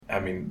I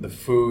mean, the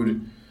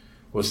food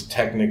was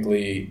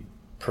technically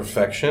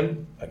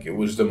perfection. Like, it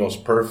was the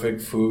most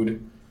perfect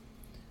food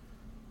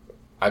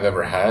I've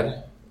ever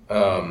had.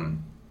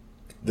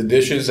 The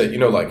dishes that,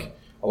 like,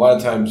 a lot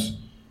of times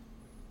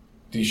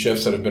these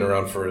chefs that have been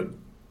around for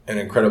an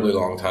incredibly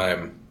long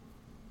time,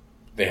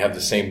 they have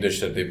the same dish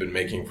that they've been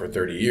making for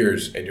 30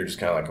 years, and you're just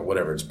kind of like,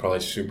 whatever, it's probably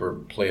super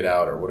played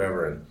out or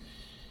whatever. And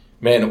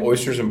man,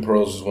 oysters and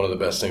pearls is one of the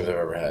best things I've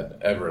ever had,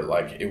 ever.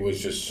 Like, it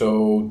was just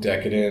so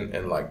decadent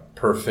and, like,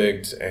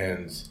 perfect,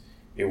 and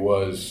it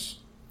was,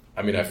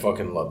 I mean, I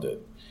fucking loved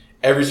it.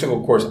 Every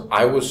single course,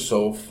 I was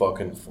so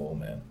fucking full,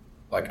 man.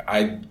 Like,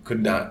 I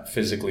could not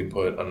physically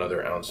put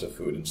another ounce of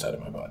food inside of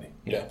my body.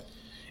 Yeah.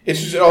 It's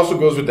just, it also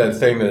goes with that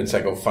thing that it's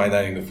like, oh, fine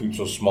dining, the food's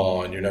so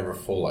small and you're never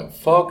full. Like,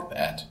 fuck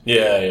that.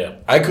 Yeah.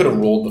 I could have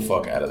rolled the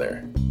fuck out of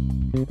there.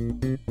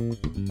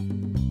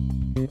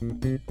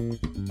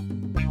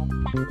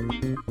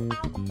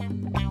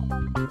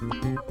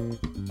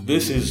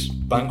 This is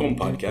Pan Con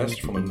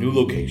Podcast from a new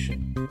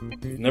location.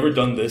 We've never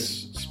done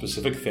this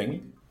specific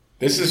thing.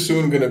 This is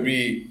soon going to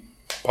be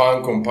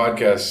Pan Con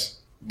Podcast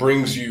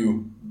brings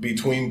you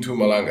Between Two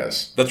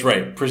Malangas. That's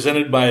right.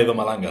 Presented by the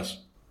Malangas.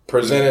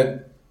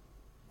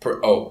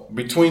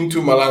 Between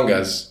Two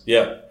Malangas.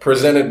 Yeah.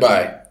 Presented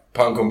by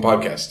Pan Con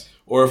Podcast.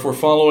 Or if we're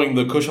following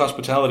the Kush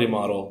hospitality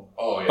model,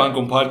 yeah. Pan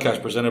Con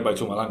Podcast presented by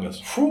Two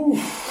Malangas. Whew,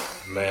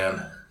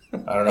 man.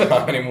 I don't know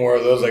how many more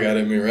of those I got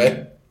in me,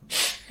 right?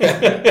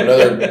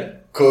 Another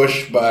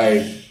Kush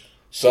by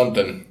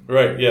something.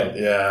 Right, yeah.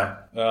 Yeah.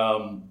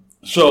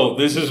 So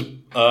this is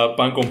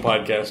Pan Con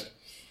Podcast.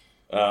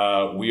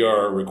 We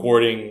are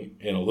recording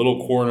in a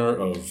little corner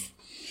of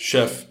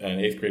chef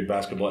and 8th grade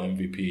basketball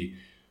MVP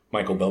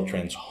Michael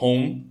Beltran's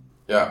home.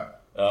 Yeah.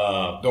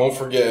 Don't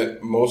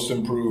forget, most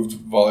improved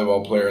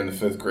volleyball player in the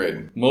 5th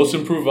grade. Most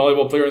improved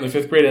volleyball player in the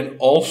 5th grade, and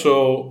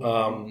also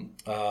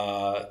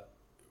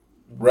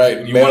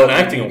right, you won an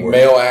acting award.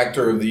 Male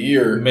actor of the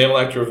year. Male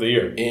actor of the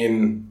year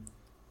in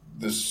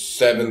the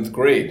 7th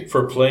grade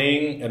for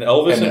playing an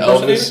Elvis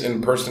impersonator? Elvis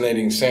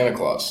impersonating Santa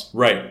Claus.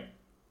 Right.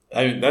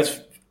 I mean, that's.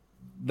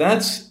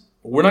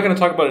 We're not going to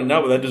talk about it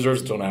now, but that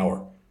deserves its own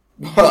hour.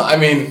 Well, I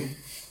mean,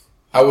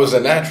 I was a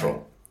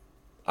natural.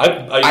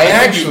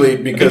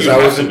 Because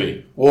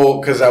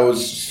I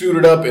was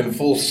suited up in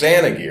full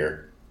Santa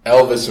gear,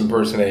 Elvis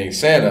impersonating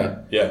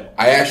Santa. Yeah.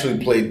 I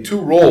actually played 2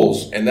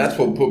 roles, and that's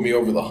what put me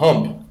over the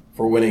hump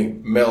for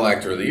winning Male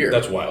Actor of the Year.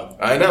 That's wild.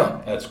 I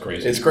know. That's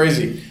crazy. It's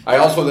crazy. I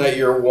also that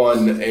year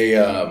won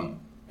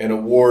an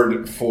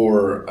award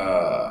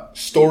for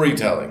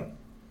storytelling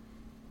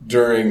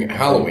during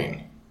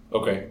Halloween.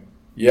 Okay.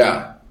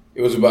 Yeah.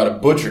 It was about a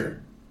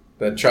butcher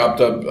that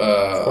chopped up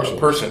a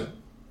person.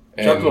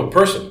 Chopped up a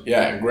person?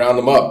 Yeah, and ground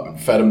them up and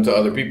fed them to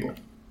other people.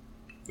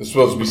 It's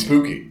supposed to be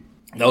spooky.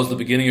 That was the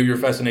beginning of your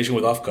fascination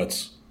with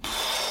offcuts.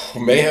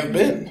 May have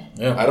been.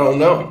 Yeah. I don't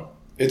know.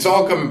 It's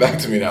all coming back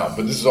to me now,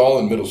 but this is all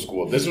in middle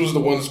school. This was the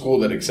one school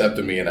that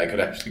accepted me and I could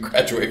actually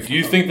graduate from. Do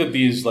you think that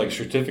these like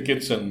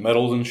certificates and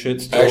medals and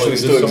shit still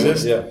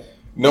exist? Yeah.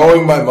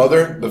 Knowing my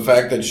mother, the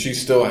fact that she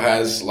still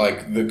has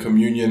like the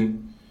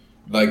communion,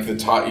 like the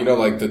top,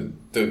 like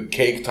the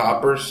cake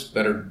toppers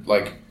that are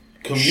like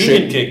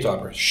communion cake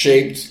toppers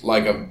shaped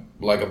like a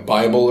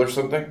Bible or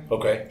something.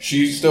 Okay.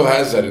 She still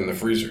has that in the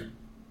freezer.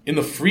 In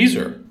the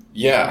freezer?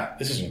 Yeah.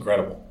 This is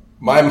incredible.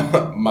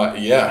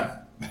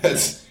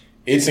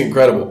 It's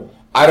incredible.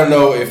 I don't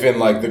know if in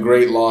like the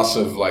great loss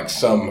of like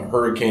some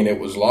hurricane it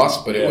was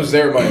lost, but it was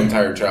there my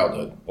entire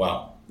childhood.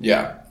 Wow.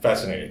 Yeah.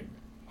 Fascinating.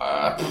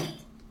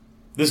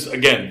 This,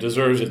 again,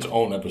 deserves its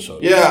own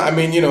episode. Yeah, I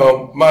mean,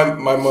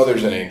 my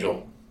mother's an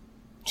angel.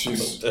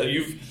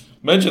 You've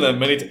mentioned that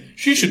many times.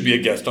 She should be a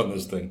guest on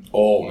this thing.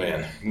 Oh,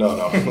 man. No.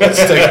 Let's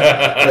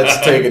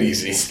take it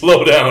easy.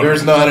 Slow down.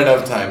 There's not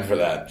enough time for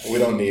that. We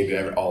don't need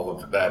all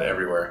of that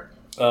everywhere.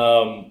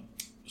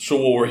 So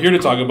what we're here to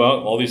talk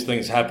about, all these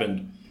things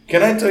happened.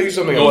 Can I tell you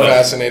something I'm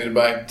fascinated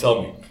by?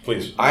 Tell me,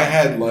 please. I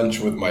had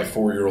lunch with my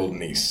 4-year-old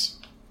niece.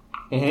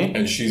 Mm-hmm.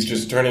 And she's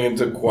just turning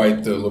into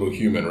quite the little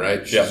human,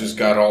 right? She's just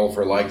got all of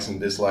her likes and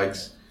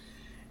dislikes.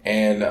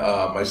 And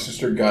my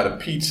sister got a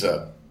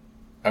pizza.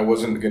 I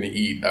wasn't going to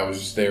eat. I was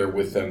just there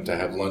with them to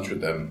have lunch with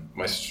them.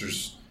 My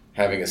sister's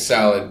having a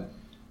salad.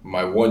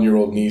 My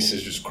 1-year-old niece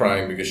is just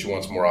crying because she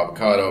wants more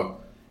avocado.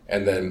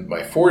 And then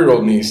my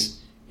 4-year-old niece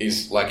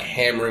is like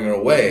hammering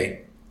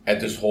away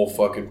at this whole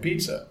fucking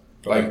pizza.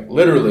 Like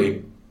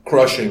literally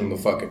crushing the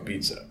fucking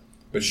pizza.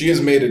 But she has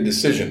made a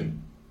decision.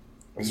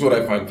 This is what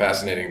I find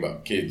fascinating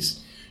about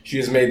kids. She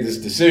has made this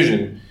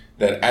decision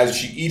that as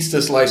she eats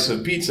the slice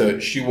of pizza,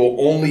 she will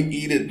only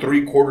eat it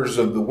 3/4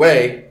 of the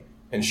way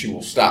and she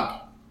will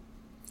stop.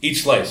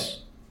 Each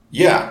slice?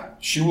 Yeah.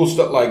 She will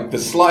stop like the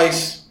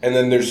slice and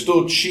then there's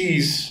still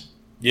cheese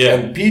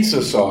and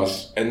pizza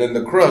sauce and then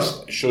the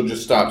crust, she'll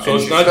just stop. So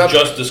it's not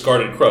just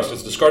discarded crust.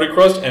 It's discarded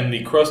crust and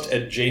the crust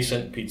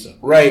adjacent pizza.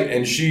 Right.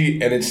 And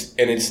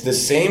it's the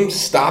same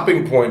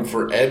stopping point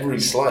for every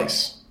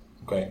slice.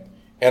 Okay.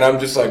 And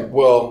I'm just like,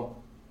 well,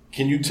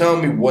 can you tell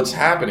me what's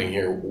happening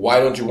here? Why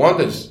don't you want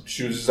this?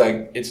 She was just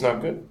like, it's not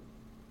good.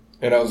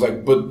 And I was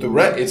like, but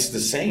it's the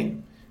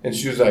same. And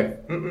she was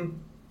like, mm-mm.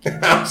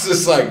 I was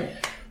just like,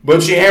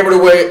 but she hammered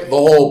away the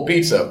whole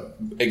pizza,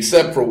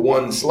 except for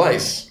one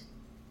slice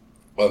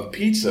of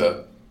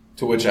pizza,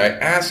 to which I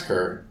asked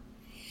her,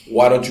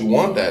 why don't you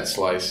want that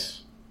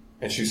slice?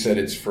 And she said,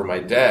 it's for my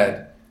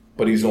dad,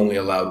 but he's only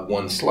allowed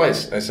one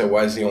slice. And I said,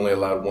 why is he only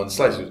allowed one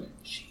slice?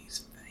 She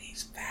goes,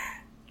 he's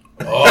fat.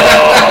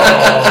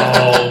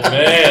 Oh,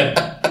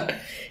 man.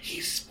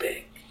 He's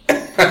big. You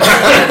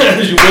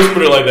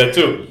whispered it like that,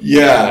 too.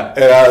 Yeah,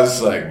 and I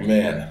was like,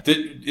 man.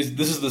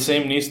 This is the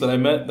same niece that I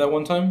met that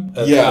one time?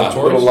 Yeah,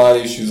 little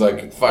Lonnie, she's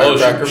like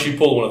firecracker. Oh, she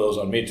pulled one of those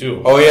on me,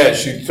 too. Oh, yeah,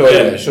 she'll tell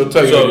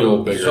you you're a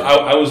little bigger. So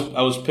I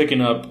was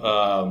picking up,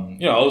 I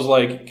was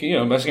like,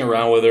 messing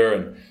around with her,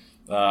 and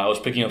I was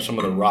picking up some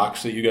of the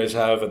rocks that you guys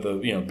have at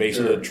the base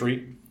of the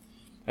tree,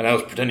 and I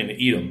was pretending to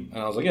eat them.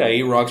 And I was like, yeah, I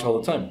eat rocks all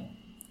the time.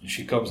 And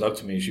she comes up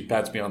to me, she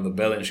pats me on the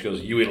belly, and she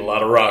goes, you eat a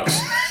lot of rocks.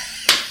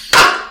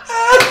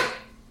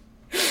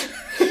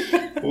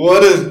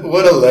 What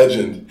a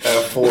legend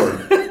at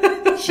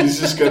 4. She's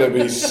just going to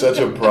be such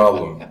a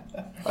problem.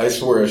 I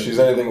swear, she's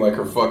anything like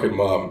her fucking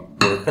mom,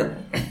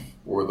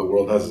 where the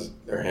world has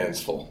their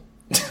hands full.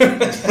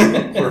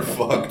 We're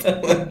fucked.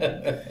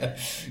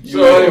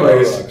 So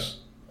anyways,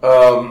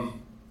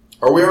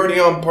 are we already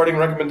on parting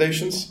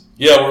recommendations?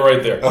 Yeah, we're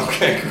right there.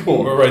 Okay,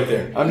 cool. We're right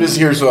there. I'm just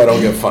here so I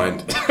don't get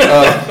fined.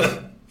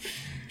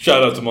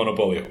 Shout out to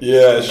Monopolio.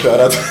 Yeah, shout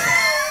out to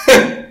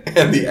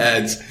and the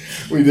ads.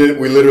 We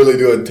literally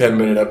do a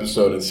 10-minute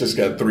episode. It's just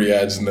got 3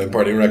 ads and then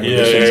parting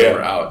recommendations and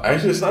we're out.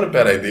 Actually, it's not a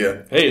bad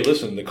idea. Hey,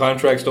 listen, the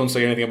contracts don't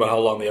say anything about how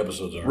long the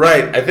episodes are.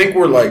 Right. I think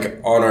we're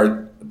like on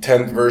our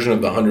 10th version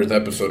of the 100th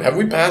episode. Have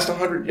we passed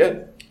 100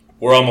 yet?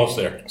 We're almost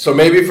there. So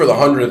maybe for the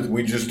 100th,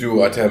 we just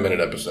do a 10-minute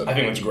episode. I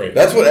think that's great.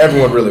 That's what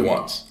everyone really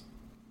wants.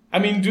 I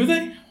mean, do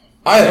they?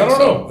 I don't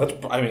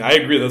know. I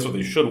agree that's what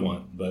they should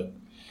want. But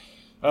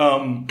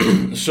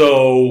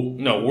so,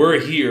 no, we're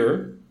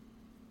here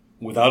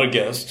without a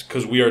guest,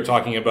 because we are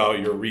talking about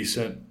your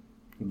recent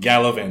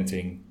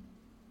gallivanting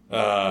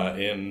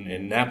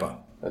in Napa.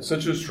 That's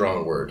such a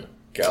strong word,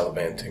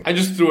 gallivanting. I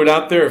just threw it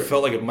out there. It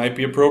felt like it might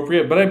be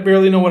appropriate, but I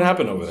barely know what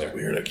happened over there. It's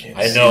weird, I can't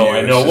I know.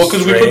 Well,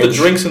 because we put the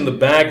drinks in the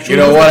back. You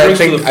know what? I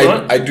think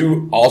I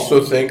do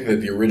also think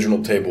that the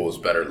original table was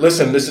better.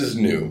 Listen, this is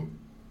new.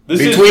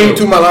 Between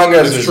two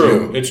malangas is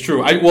true. It's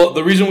true.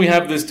 The reason we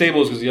have this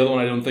table is because the other one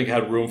I don't think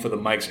had room for the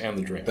mics and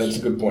the drinks. That's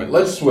a good point.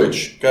 Let's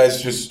switch,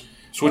 guys. Just.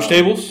 Switch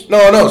tables? No,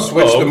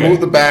 switch. Okay.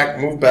 Move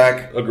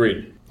back.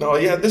 Agreed. No,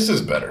 yeah, this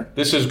is better.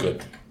 This is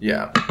good.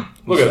 Yeah.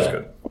 Look at that.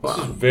 Good. Wow.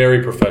 This is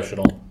very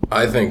professional.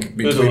 I think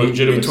between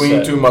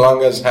two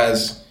malangas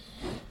has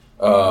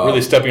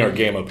really stepping our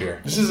game up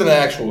here. This isn't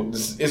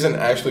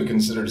actually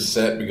considered a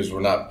set because we're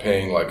not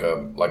paying like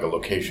a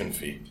location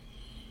fee.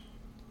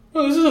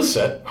 No, this is a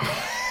set.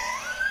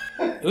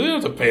 We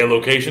don't have to pay a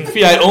location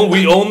fee.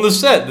 We own the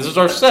set. This is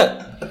our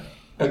set.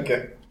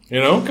 Okay.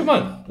 Come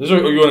on.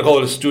 You want to call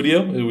it a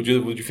studio? Would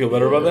you feel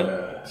better about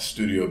that?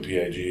 Studio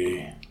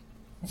PIG.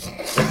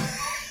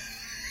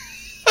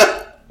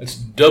 It's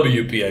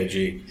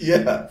WPIG.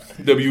 Yeah.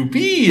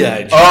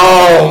 WPIG.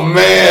 Oh,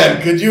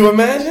 man. Could you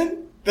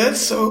imagine? That's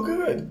so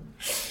good.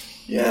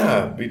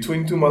 Yeah.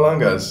 Between two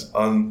malangas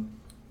on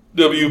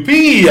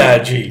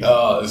WPIG.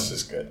 Oh, this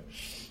is good.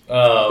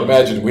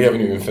 Imagine we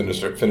haven't even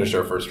finished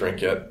our first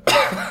drink yet.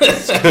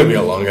 It's going to be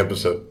a long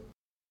episode.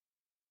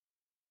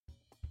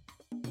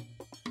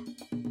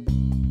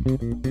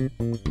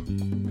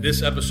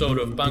 This episode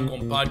of Pan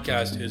Con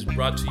Podcast is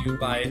brought to you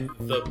by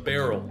The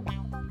Barrel.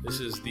 This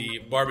is the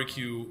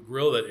barbecue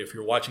grill that, if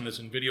you're watching this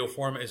in video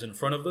form, is in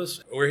front of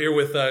us. We're here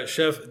with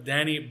Chef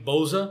Danny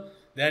Boza.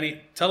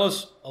 Danny, tell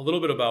us a little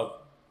bit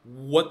about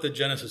what the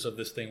genesis of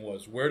this thing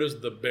was. Where does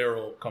The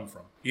Barrel come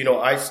from?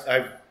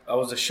 I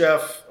was a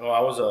chef.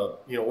 I was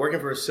working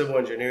for a civil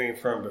engineering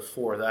firm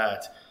before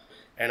that,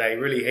 and I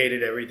really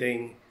hated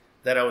everything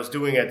that I was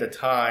doing at the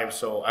time.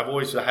 So I've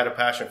always had a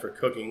passion for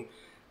cooking.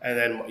 And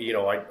then,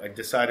 I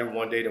decided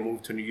one day to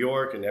move to New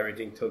York, and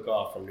everything took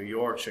off from New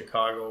York,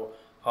 Chicago,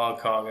 Hong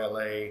Kong,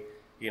 LA,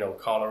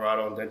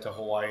 Colorado, and then to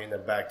Hawaii, and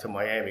then back to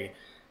Miami.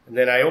 And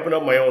then I opened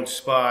up my own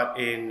spot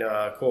in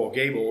Coral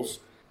Gables,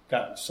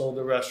 sold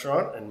the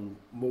restaurant, and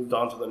moved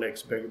on to the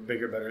next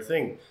bigger, better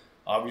thing.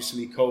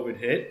 Obviously, COVID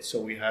hit,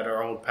 so we had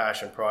our own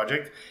passion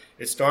project.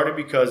 It started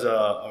because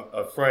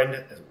a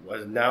friend,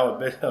 was now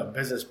a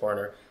business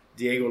partner,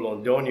 Diego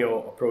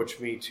Londoño,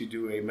 approached me to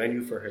do a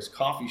menu for his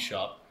coffee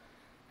shop.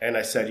 And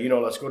I said,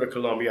 let's go to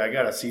Colombia. I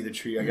got to see the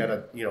tree. I got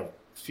to,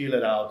 feel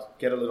it out,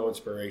 get a little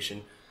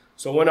inspiration.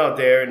 So I went out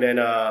there, and then,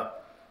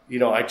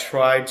 I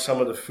tried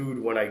some of the food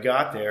when I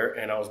got there,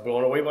 and I was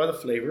blown away by the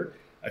flavor.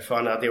 I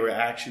found out they were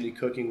actually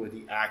cooking with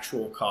the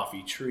actual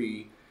coffee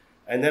tree.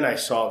 And then I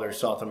saw their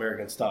South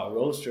American style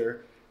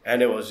roaster,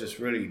 and it was just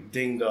really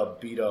dinged up,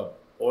 beat up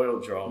oil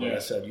drum. Yeah. And I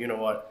said, you know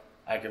what?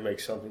 I can make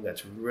something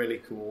that's really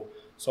cool.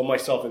 So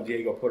myself and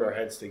Diego put our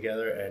heads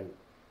together, and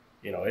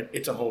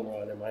it's a home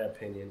run in my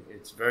opinion.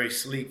 It's very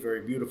sleek,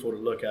 very beautiful to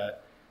look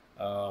at.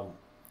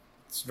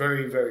 It's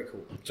very, very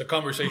cool. It's a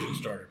conversation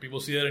starter. People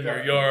see it in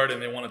your yard and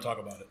they want to talk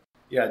about it.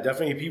 Yeah,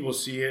 definitely people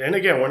see it. And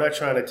again, we're not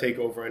trying to take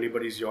over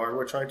anybody's yard.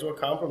 We're trying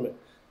to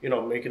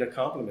make it a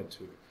compliment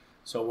to it.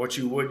 So what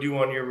you would do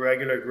on your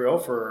regular grill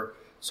for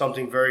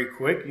something very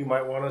quick, you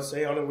might want to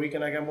say on a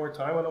weekend, I got more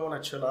time and I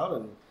want to chill out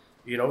and,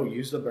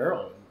 use the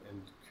barrel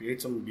and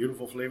create some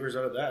beautiful flavors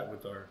out of that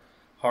with our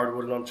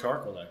hardwood lump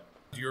charcoal.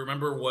 Do you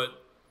remember what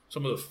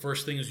some of the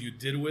first things you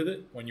did with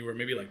it when you were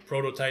maybe like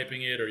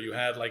prototyping it, or you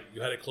had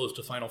it close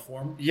to final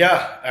form?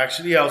 Yeah,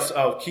 actually,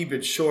 I'll keep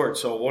it short.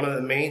 So one of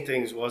the main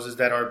things is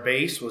that our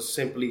base was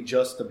simply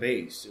just the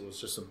base. It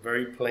was just a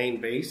very plain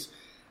base,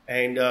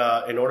 and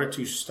in order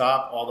to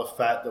stop all the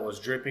fat that was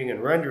dripping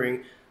and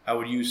rendering, I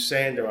would use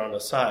sand around the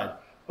side.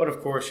 But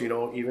of course,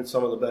 even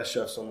some of the best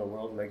chefs in the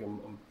world make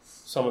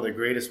some of the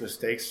greatest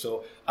mistakes.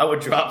 So I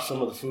would drop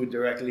some of the food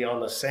directly on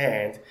the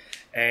sand.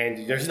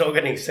 And there's no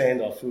getting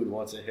sand off food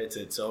once it hits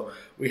it. So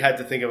we had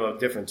to think of a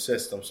different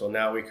system. So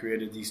now we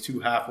created these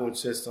 2 half-moon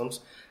systems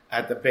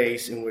at the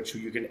base in which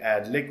you can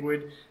add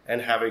liquid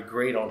and have a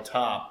grate on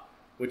top,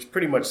 which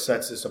pretty much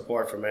sets this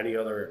apart from any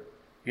other,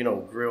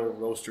 grill,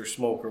 roaster,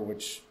 smoker,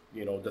 which, the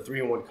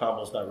 3-in-1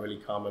 combo is not really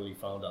commonly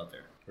found out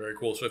there. Very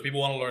cool. So if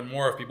people want to learn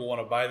more, if people want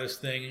to buy this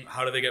thing,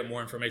 how do they get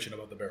more information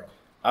about the barrel?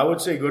 I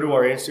would say go to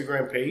our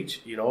Instagram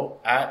page,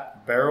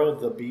 at Barrel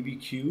the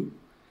BBQ.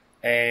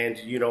 And,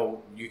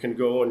 you can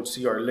go and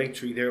see our link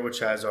tree there,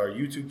 which has our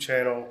YouTube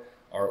channel,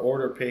 our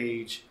order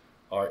page,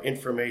 our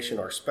information,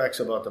 our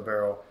specs about the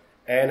barrel.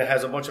 And it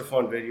has a bunch of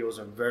fun videos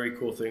and very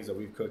cool things that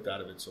we've cooked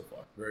out of it so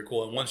far. Very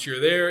cool. And once you're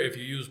there, if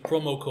you use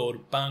promo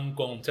code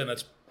PANCON10,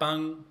 that's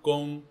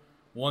PANCON10,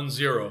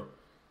 PANCON,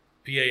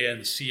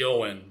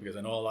 because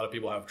I know a lot of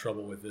people have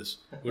trouble with this.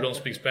 We don't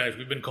speak Spanish.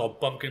 We've been called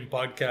Pumpkin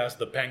Podcast,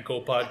 the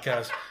Panko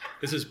Podcast.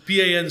 This is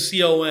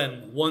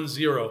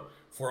PANCON10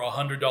 for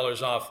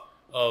 $100 off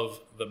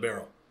of the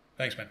barrel.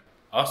 Thanks, man.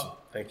 Awesome.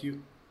 Thank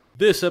you.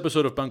 This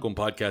episode of Pancon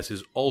Podcast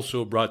is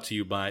also brought to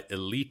you by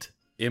Elite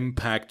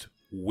Impact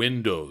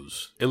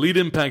Windows. Elite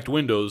Impact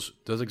Windows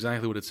does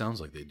exactly what it sounds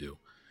like they do.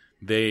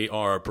 They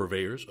are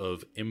purveyors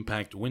of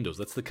impact windows.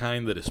 That's the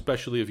kind that,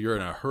 especially if you're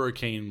in a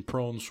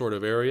hurricane-prone sort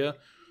of area,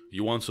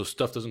 you want so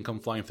stuff doesn't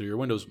come flying through your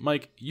windows.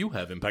 Mike, you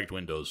have impact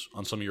windows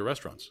on some of your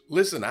restaurants.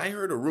 Listen, I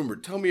heard a rumor.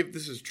 Tell me if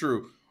this is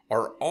true.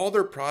 Are all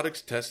their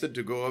products tested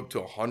to go up to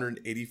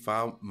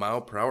 185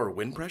 mile per hour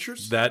wind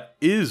pressures? That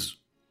is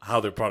how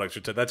their products are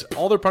tested. That's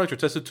all their products are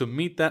tested to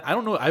meet that. I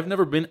don't know. I've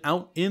never been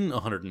out in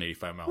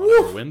 185 mile an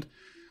hour wind.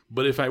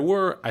 But if I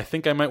were, I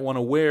think I might want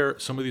to wear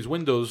some of these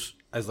windows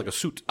as like a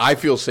suit. I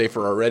feel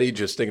safer already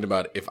just thinking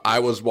about if I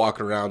was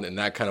walking around in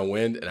that kind of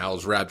wind and I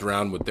was wrapped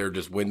around with their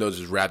just windows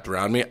just wrapped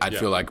around me, I'd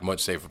feel like a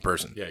much safer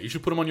person. Yeah, you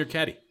should put them on your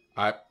caddy.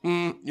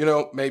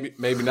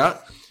 Maybe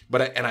not.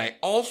 But I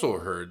also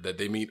heard that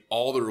they meet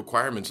all the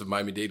requirements of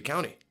Miami-Dade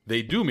County.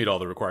 They do meet all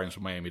the requirements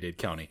of Miami-Dade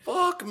County.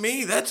 Fuck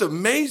me, that's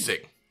amazing.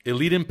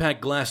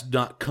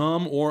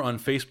 EliteImpactGlass.com or on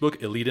Facebook,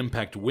 Elite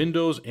Impact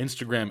Windows,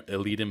 Instagram,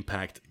 Elite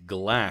Impact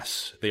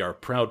Glass. They are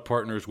proud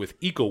partners with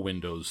Eco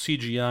Windows,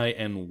 CGI,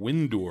 and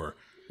Windoor.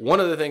 One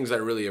of the things I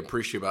really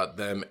appreciate about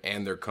them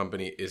and their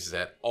company is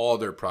that all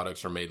their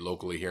products are made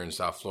locally here in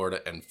South Florida,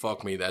 and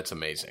fuck me, that's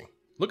amazing.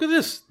 Look at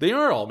this. They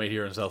are all made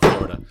here in South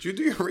Florida. Did you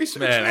do your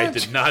research? Man, I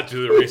did not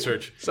do the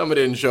research.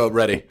 Somebody didn't show up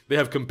ready. They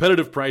have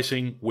competitive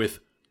pricing with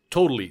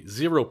totally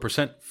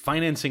 0%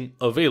 financing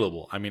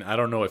available. I mean, I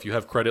don't know if you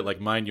have credit like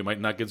mine, you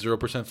might not get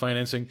 0%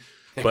 financing,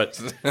 but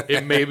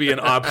it may be an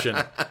option.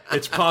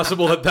 It's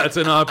possible that that's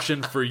an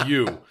option for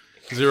you.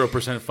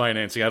 0%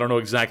 financing. I don't know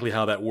exactly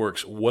how that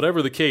works.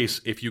 Whatever the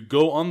case, if you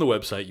go on the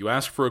website, you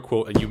ask for a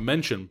quote, and you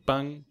mention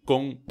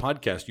Pancon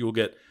Podcast, you will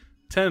get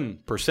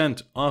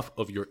 10% off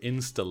of your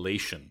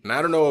installation. And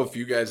I don't know if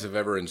you guys have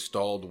ever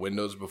installed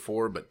Windows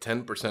before, but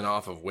 10%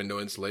 off of window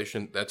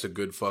installation, that's a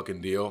good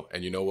fucking deal.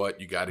 And you know what?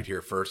 You got it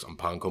here first on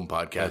Pancon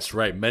Podcast. That's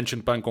right.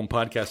 Mention Pancon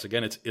Podcast.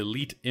 Again, it's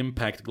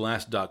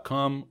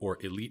EliteImpactGlass.com or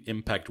Elite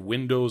Impact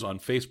Windows on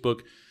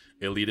Facebook,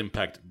 Elite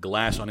Impact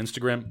Glass on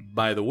Instagram.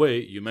 By the way,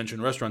 you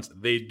mentioned restaurants.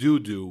 They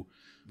do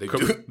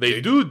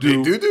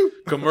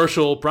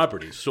commercial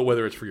properties. So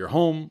whether it's for your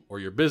home or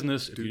your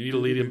business, if you need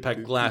Elite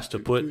Impact Glass to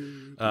put,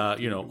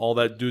 all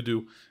that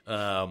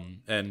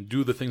and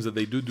do the things that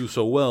they do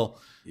so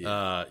well,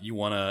 you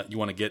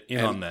wanna get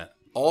in on that.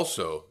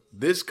 Also,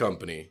 this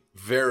company,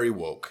 very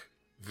woke.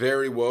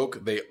 Very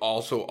woke. They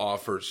also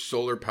offer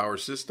solar power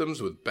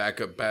systems with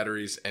backup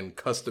batteries and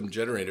custom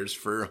generators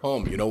for your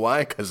home. You know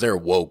why? Because they're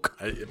woke.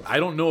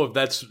 I don't know if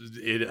that's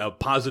a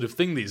positive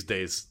thing these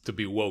days to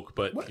be woke,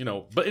 but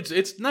but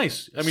it's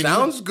nice. I mean,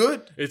 sounds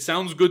good. It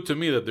sounds good to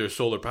me that there's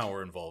solar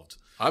power involved.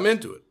 I'm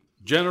into it.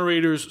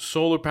 Generators,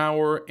 solar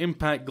power,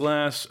 impact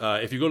glass.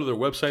 If you go to their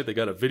website, they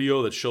got a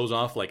video that shows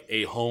off like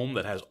a home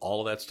that has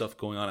all of that stuff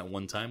going on at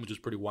one time, which is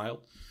pretty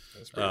wild.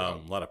 That's pretty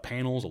wild. A lot of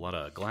panels, a lot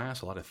of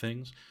glass, a lot of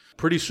things.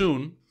 Pretty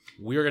soon,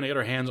 we are going to get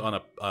our hands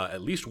on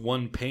at least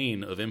one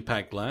pane of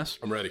impact glass.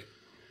 I'm ready.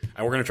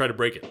 And we're going to try to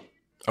break it.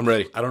 I'm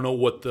ready. I don't know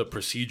what the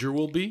procedure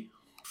will be.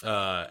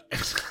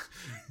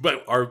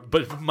 But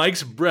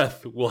Mike's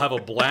breath will have a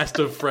blast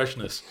of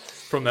freshness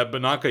from that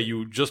Binaca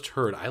you just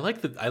heard. I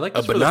like this for the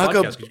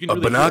podcast, 'cause you can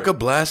really Binaca hear it.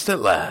 blast at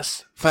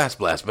last. Fast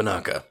blast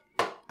Binaca.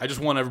 I just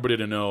want everybody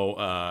to know,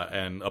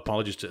 and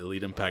apologies to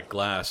Elite Impact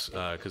Glass,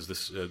 because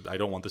this I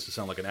don't want this to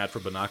sound like an ad for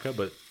Binaca,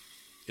 but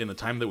in the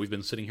time that we've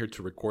been sitting here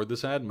to record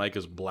this ad, Mike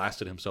has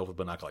blasted himself with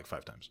Binaca like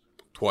 5 times.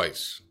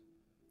 Twice.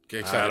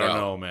 I don't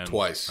know, man.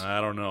 Twice.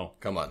 I don't know.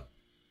 Come on.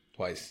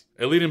 Twice.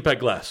 Elite Impact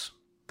Glass.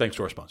 Thanks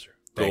to our sponsor.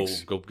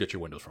 Thanks. Go get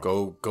your windows from.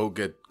 Go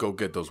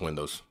get those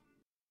windows.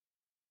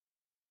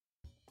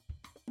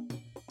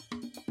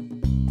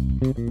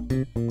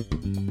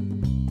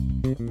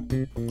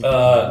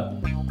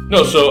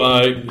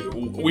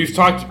 We've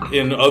talked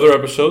in other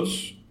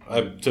episodes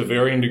to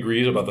varying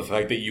degrees about the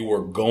fact that you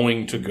were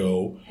going to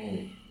go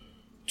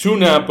to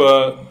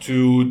Napa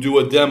to do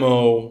a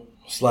demo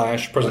 /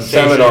 presentation,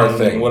 seminar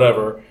thing,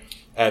 whatever,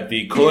 at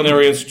the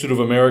Culinary Institute of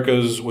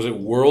America's, was it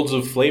Worlds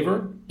of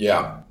Flavor?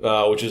 Yeah.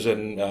 Which is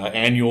an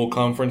annual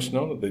conference,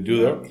 that they do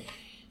there.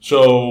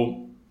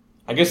 So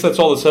I guess that's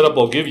all the setup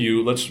I'll give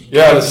you. Let's set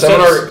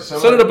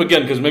it up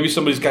again, because maybe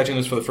somebody's catching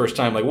this for the first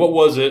time. Like, what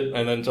was it?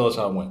 And then tell us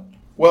how it went.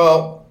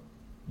 Well,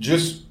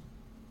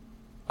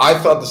 I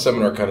thought the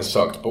seminar kind of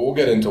sucked, but we'll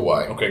get into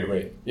why. Okay,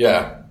 great.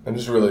 Yeah, I'm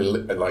just really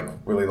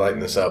lighting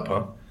this up,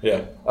 huh?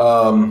 Yeah.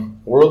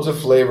 Worlds of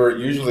Flavor,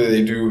 usually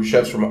they do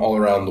chefs from all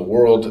around the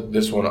world.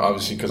 This one,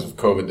 obviously, because of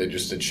COVID, they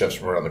just did chefs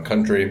from around the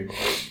country.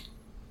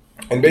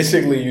 And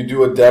basically, you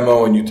do a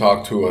demo and you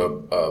talk to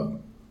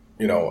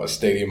a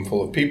stadium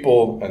full of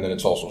people, and then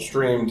it's also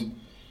streamed.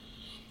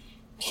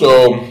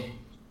 So,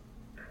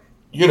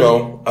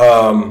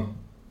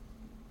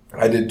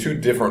 I did 2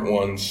 different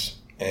ones,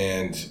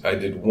 and I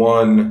did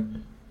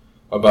one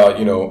about,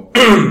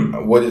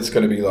 what it's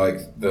going to be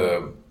like,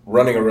 the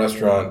running a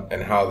restaurant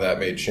and how that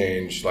may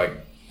change, like,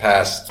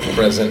 past,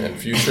 present, and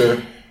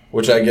future,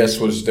 which I guess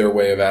was their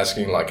way of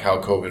asking, like,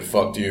 how COVID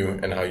fucked you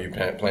and how you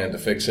plan to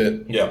fix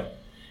it. Yeah.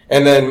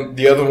 And then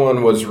the other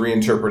one was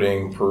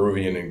reinterpreting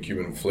Peruvian and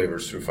Cuban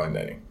flavors through fine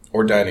dining,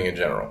 or dining in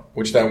general,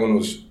 which that one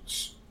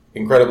was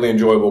incredibly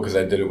enjoyable because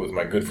I did it with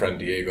my good friend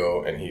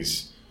Diego, and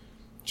he's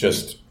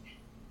just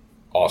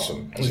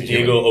awesome.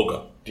 Diego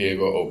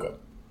Oca.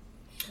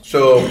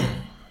 So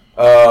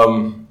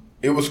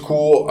it was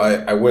cool.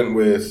 I went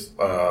with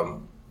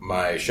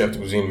my chef de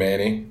cuisine,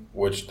 Manny,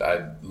 which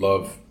I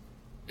love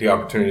the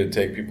opportunity to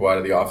take people out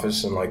of the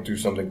office and like do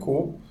something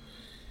cool.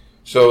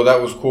 So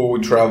that was cool. We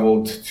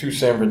traveled to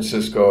San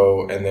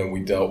Francisco, and then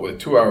we dealt with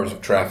 2 hours of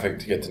traffic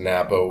to get to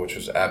Napa, which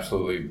was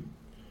absolutely,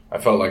 I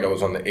felt like I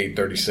was on the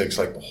 836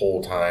 like the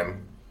whole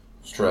time.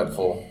 It was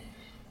dreadful.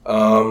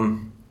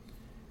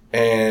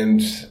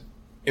 And,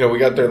 we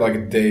got there like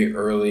a day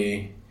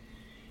early.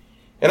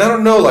 And I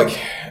don't know, like,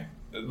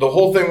 the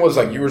whole thing was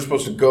like you were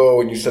supposed to go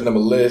and you send them a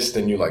list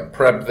and you like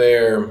prep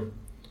there.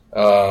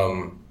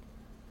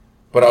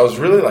 But I was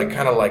really like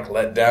kind of like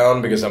let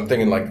down because I'm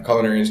thinking like the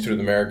Culinary Institute of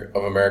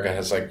America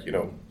has like,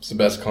 it's the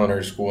best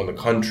culinary school in the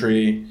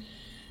country.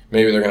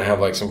 Maybe they're going to have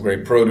like some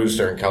great produce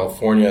there in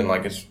California, and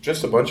like it's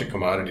just a bunch of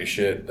commodity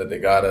shit that they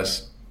got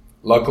us.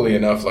 Luckily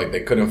enough, like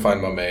they couldn't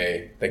find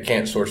mamey. They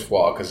can't source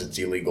foie because it's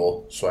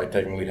illegal. So I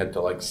technically had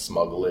to like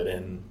smuggle it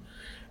in.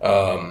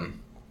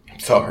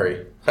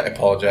 Sorry. I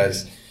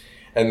apologize.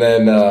 And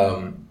then,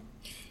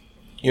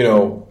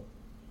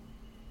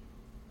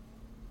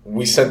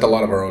 we sent a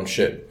lot of our own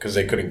shit because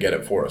they couldn't get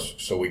it for us.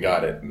 So we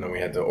got it, and then we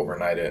had to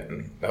overnight it,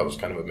 and that was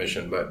kind of a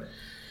mission. But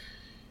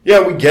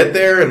yeah, we get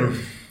there, and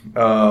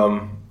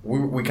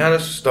we kind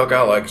of stuck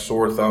out like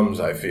sore thumbs,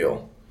 I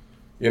feel.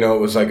 It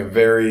was like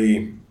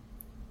I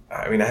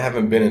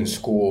haven't been in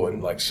school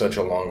in like such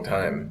a long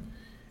time.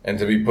 And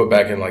to be put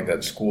back in like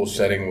that school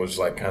setting was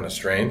like kind of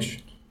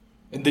strange.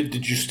 And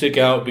did you stick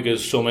out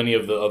because so many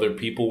of the other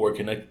people were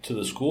connected to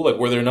the school? Like,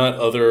 were there not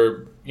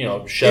other,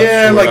 chefs?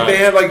 Yeah, like they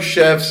had like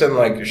chefs and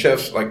like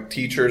chefs, like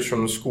teachers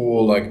from the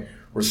school, like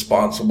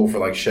responsible for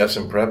like chefs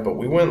and prep. But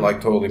we went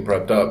like totally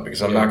prepped up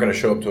because I'm not going to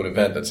show up to an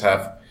event that's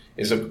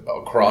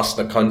across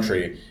the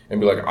country and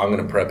be like, I'm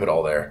going to prep it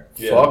all there.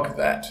 Yeah. Fuck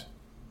that.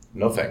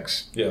 No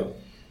thanks. Yeah.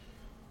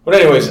 But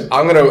anyways,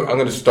 I'm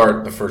gonna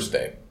start the first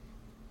day.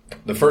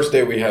 The first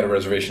day we had a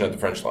reservation at the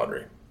French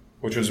Laundry,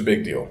 which was a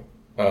big deal.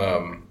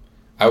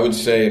 I would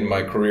say in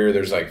my career,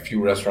 there's like few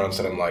restaurants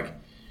that I'm like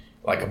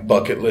a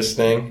bucket list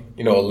thing.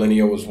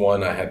 Alinea was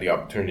one. I had the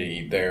opportunity to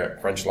eat there.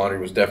 French Laundry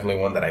was definitely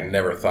one that I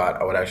never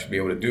thought I would actually be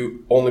able to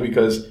do, only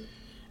because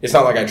it's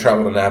not like I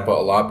travel to Napa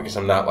a lot because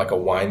I'm not like a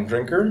wine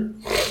drinker.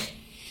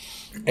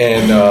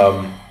 And,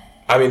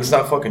 it's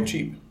not fucking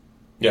cheap.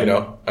 Yeah.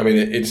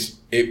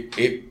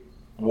 It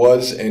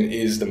was and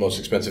is the most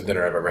expensive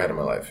dinner I've ever had in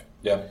my life.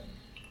 Yeah.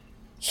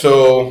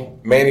 So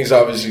Manny's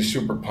obviously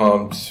super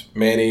pumped.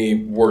 Manny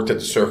worked at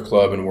the Surf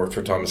Club and worked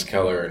for Thomas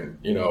Keller, and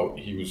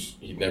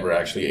he never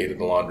actually ate at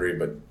the Laundry,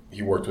 but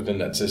he worked within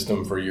that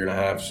system for a year and a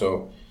half.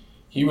 So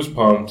he was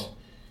pumped.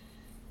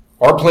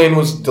 Our plane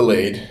was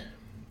delayed,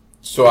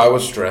 so I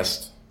was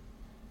stressed.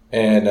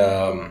 And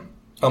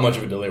how much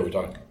of a delay are we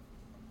talking?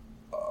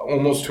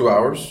 Almost 2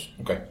 hours.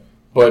 Okay.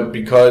 But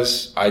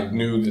because I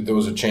knew that there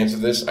was a chance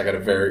of this, I got a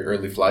very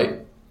early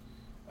flight.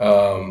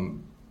 But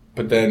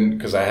then,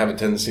 because I have a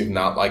tendency of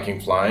not liking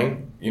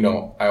flying,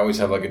 I always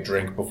have like a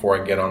drink before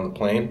I get on the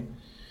plane.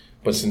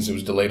 But since it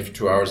was delayed for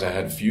 2 hours, I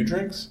had a few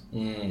drinks.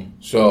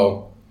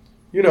 So,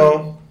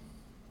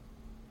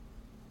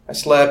 I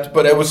slept.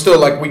 But it was still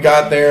like we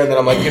got there, and then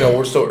I'm like,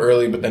 we're still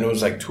early. But then it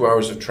was like 2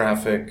 hours of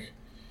traffic.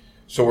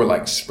 So we're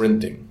like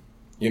sprinting,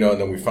 and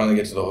then we finally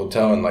get to the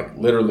hotel, and like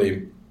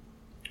literally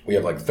we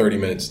have like 30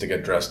 minutes to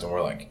get dressed,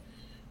 and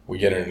we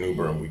get in an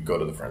Uber and we go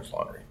to the French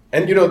Laundry.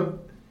 And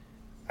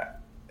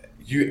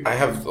I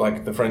have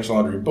like the French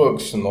Laundry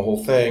books and the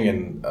whole thing,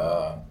 and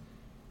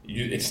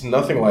it's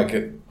nothing like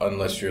it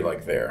unless you're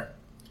like there.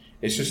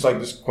 It's just like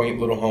this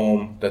quaint little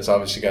home that's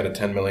obviously got a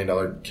 $10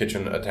 million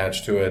kitchen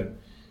attached to it,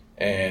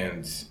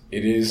 and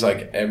it is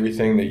like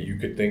everything that you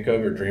could think of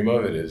or dream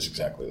of. It is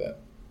exactly that.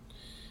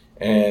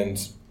 And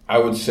I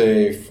would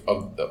say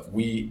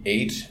we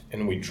ate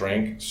and we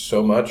drank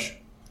so much.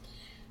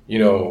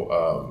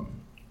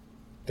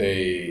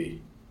 They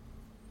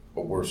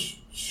were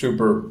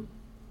super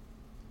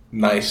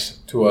nice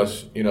to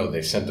us.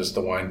 They sent us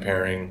the wine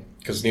pairing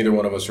because neither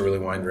one of us are really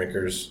wine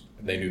drinkers.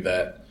 They knew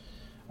that.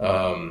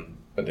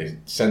 But they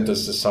sent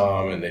us the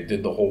Somme and they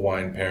did the whole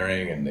wine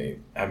pairing.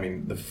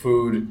 And the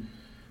food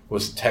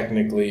was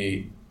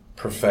technically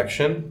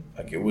perfection.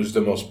 Like, it was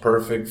the most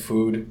perfect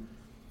food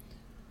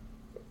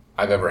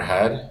I've ever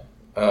had.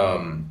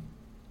 The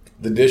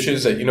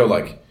dishes that,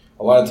 like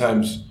a lot of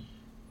times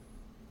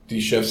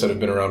these chefs that have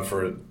been around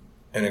for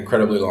an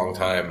incredibly long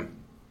time,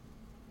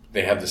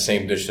 they have the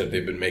same dish that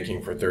they've been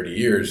making for 30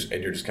 years,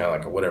 and you're just kind of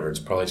like, whatever, it's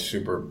probably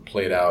super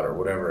played out or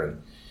whatever.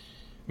 And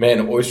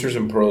man, oysters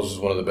and pearls is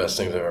one of the best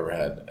things I've ever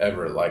had,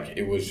 ever. Like,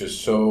 it was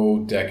just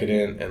so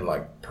decadent and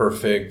like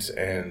perfect,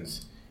 and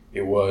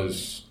it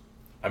was,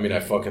 I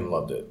fucking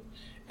loved it.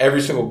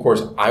 Every single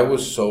course, I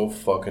was so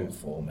fucking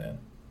full, man.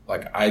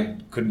 Like, I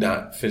could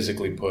not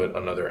physically put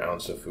another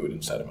ounce of food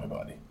inside of my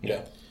body.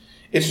 Yeah.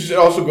 It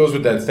also goes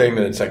with that thing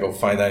that it's like,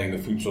 fine dining, the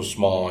food's so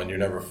small and you're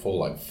never full.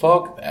 Like,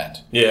 fuck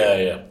that.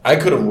 Yeah. I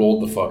could have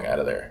rolled the fuck out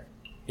of there,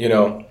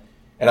 And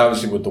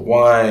obviously with the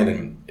wine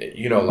and,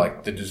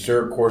 like the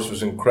dessert course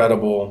was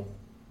incredible.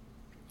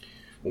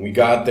 When we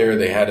got there,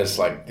 they had us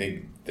like,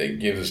 they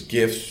gave us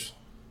gifts,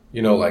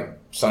 like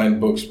signed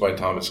books by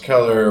Thomas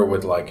Keller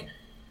with like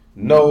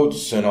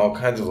notes and all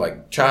kinds of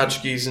like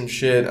tchotchkes and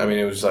shit.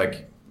 It was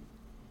like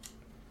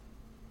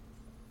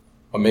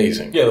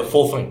amazing. Yeah, the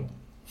full thing.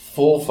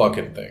 Full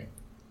fucking thing.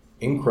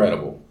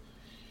 Incredible.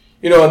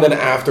 And then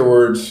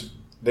afterwards,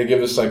 they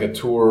give us like a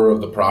tour of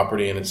the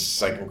property, and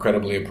it's like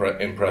incredibly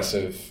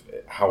impressive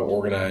how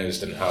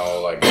organized and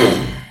how like,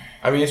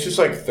 it's just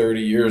like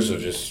 30 years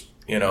of just,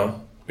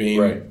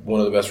 being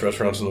one of the best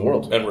restaurants in the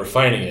world. And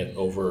refining it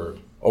over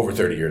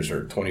 30 years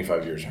or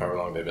 25 years, however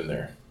long they've been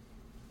there.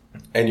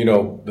 And,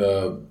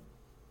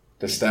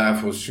 the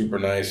staff was super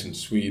nice and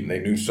sweet, and they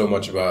knew so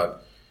much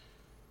about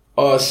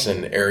us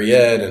and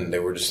Ariette, and they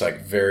were just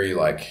like very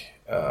like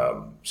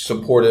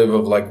supportive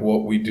of like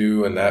what we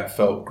do, and that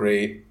felt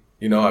great.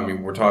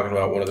 We're talking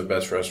about one of the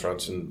best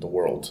restaurants in the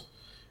world,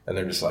 and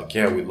they're just like,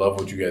 yeah, we love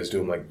what you guys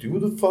do. I'm like, do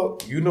the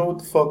fuck, what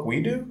the fuck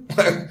we do?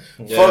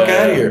 Fuck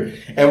out of here.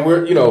 And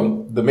we're,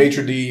 the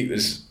maitre d'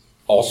 is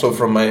also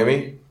from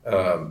Miami.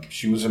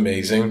 She was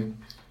amazing.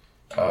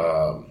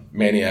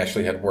 Manny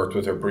actually had worked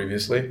with her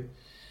previously,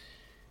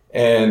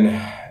 and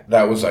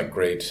that was like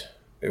great.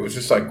 It was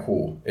just like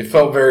cool. It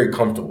felt very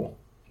comfortable.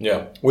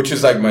 Yeah. Which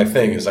is like my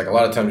thing. Is like a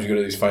lot of times you go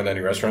to these fine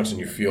dining restaurants and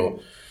you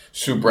feel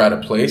super out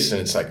of place, and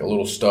it's like a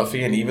little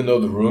stuffy. And even though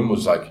the room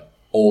was like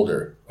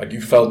older, like you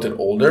felt it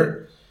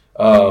older,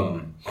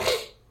 no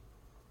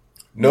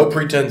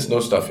pretense, no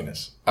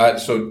stuffiness.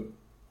 So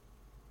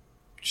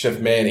Chef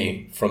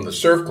Manny from the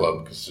Surf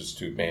Club, because there's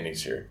two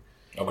Mannys here.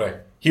 Okay.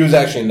 He was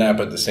actually in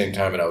Napa at the same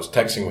time, and I was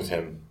texting with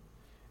him,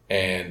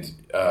 and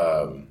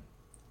I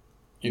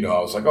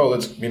was like, oh,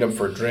 let's meet up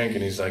for a drink.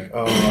 And he's like,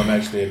 oh, I'm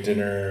actually at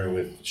dinner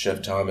with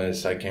Chef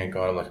Thomas. I can't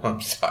go. I'm like, I'm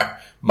sorry.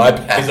 My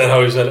bad. Is that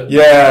how he said it?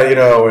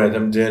 Yeah, we're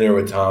at dinner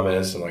with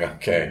Thomas. I'm like,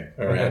 okay,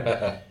 all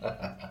right.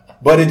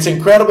 But it's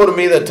incredible to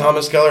me that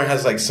Thomas Keller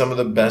has like some of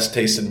the best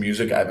taste in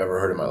music I've ever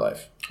heard in my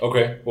life.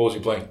 Okay. What was he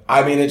playing?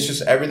 It's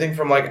just everything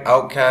from like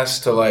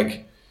Outkast to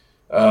like,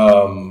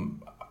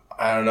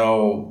 I don't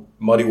know,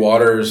 Muddy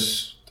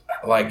Waters.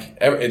 Like,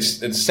 it's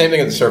the same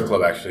thing at the Surf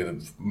Club, actually.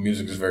 The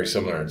music is very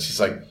similar. It's just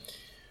like,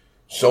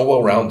 so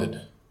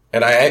well-rounded.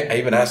 And I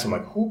even asked him,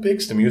 like, who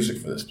picks the music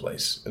for this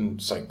place? And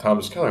it's like,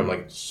 Thomas Keller. I'm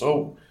like,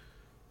 so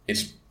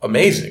it's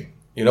amazing.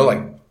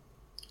 Like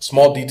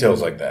small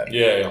details like that.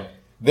 Yeah.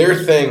 Their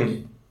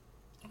thing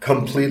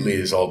completely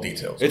is all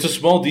details. It's a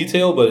small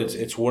detail, but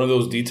it's one of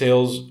those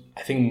details,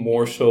 I think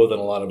more so than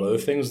a lot of other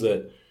things,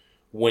 that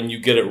when you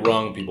get it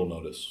wrong, people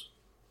notice.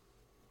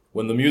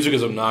 When the music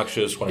is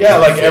obnoxious.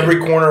 Every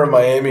corner of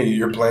Miami,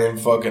 you're playing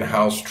fucking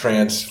house,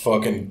 trance,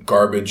 fucking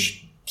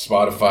garbage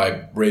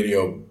Spotify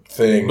radio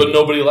thing, but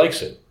nobody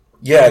likes it.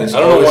 Yeah, I don't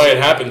know why it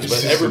happens,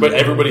 but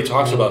everybody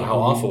talks about how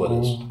awful it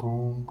is.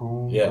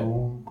 Yeah.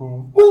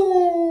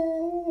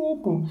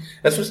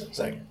 That's what it's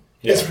like.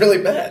 Yeah. It's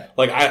really bad.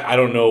 Like, I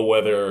don't know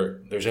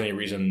whether there's any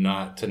reason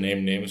not to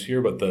name names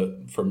here,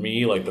 but for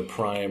me, like, the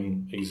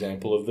prime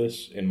example of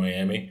this in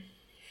Miami,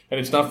 and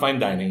it's not fine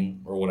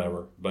dining or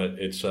whatever, but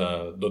it's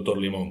Dr.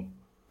 Limon.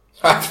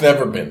 I've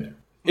never been.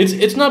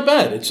 It's not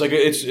bad. It's like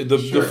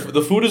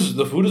the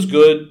food is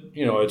good.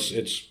 You know,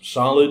 it's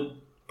solid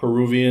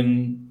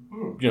Peruvian,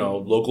 you know,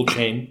 local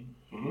chain,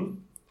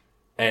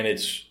 and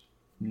it's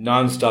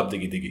nonstop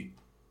diggy diggy.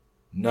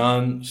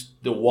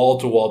 The wall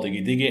to wall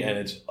diggy diggy, and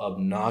it's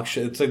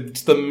obnoxious.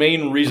 It's the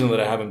main reason that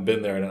I haven't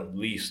been there in at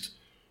least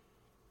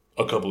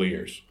a couple of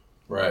years.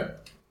 Right.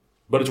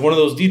 But it's one of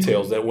those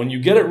details that when you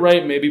get it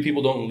right, maybe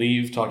people don't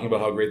leave talking about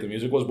how great the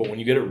music was. But when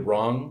you get it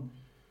wrong,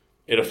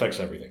 it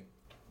affects everything.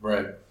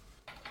 Right.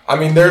 I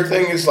mean, their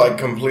thing is like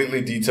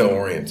completely detail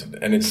oriented,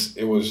 and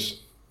it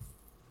was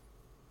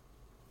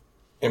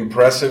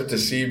impressive to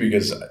see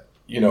because,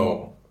 you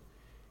know,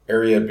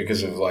 area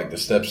because of like the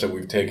steps that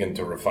we've taken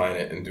to refine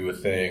it and do a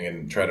thing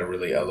and try to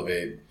really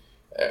elevate.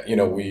 You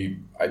know,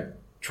 I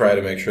try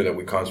to make sure that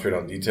we concentrate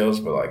on details,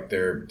 but like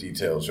their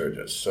details are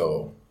just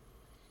so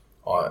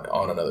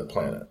on another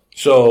planet.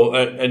 So,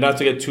 and not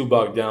to get too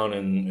bogged down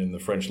in the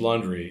French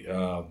Laundry,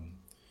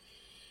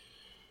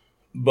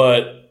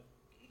 but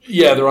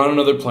yeah, they're on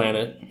another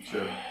planet.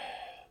 Sure.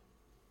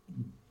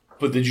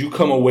 But did you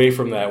come away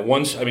from that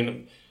once? I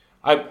mean,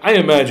 I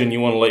imagine you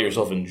want to let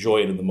yourself enjoy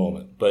it in the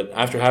moment, but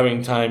after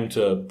having time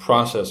to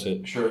process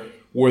it, Sure.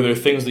 Were there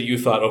things that you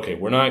thought, okay,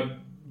 we're not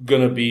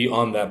going to be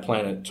on that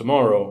planet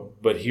tomorrow,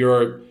 but here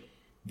are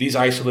these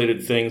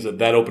isolated things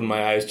that opened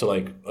my eyes to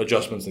like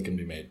adjustments that can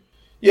be made?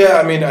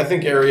 Yeah, I mean, I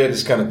think Ariad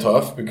is kind of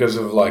tough because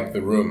of like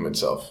the room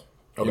itself.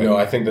 Okay. You know,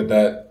 I think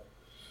that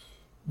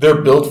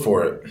they're built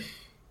for it.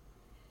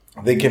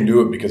 They can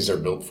do it because they're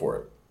built for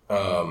it.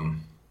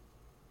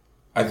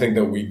 I think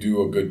that we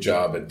do a good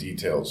job at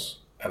details.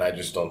 And I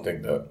just don't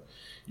think that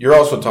you're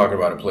also talking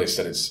about a place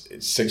that it's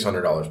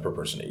 $600 per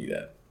person to eat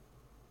at.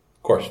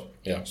 Of course,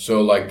 yeah.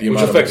 So like the which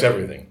amount affects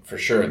everything for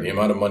sure. The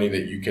amount of money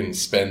that you can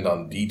spend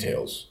on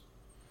details,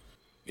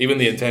 even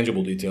the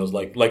intangible details,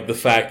 like the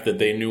fact that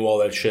they knew all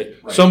that shit.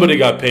 Right. Somebody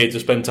got paid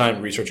to spend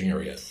time researching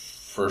Ariad.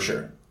 For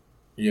sure,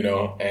 you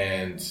know,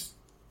 and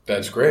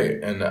that's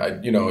great. And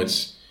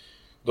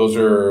those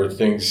are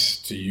things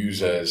to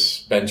use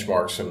as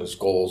benchmarks and as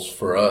goals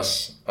for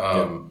us.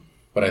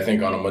 But I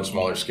think on a much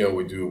smaller scale,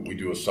 we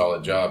do a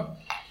solid job.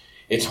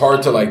 It's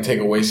hard to like take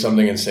away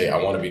something and say, I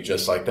want to be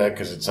just like that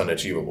because it's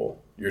unachievable.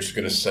 You're just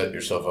going to set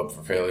yourself up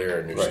for failure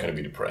and you're just going to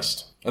be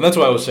depressed. And that's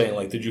why I was saying,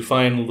 like, did you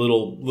find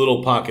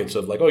little pockets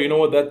of like, oh, you know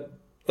what,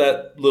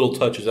 that little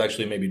touch is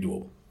actually maybe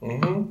doable?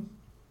 Mm-hmm.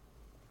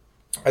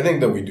 I think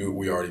that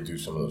we already do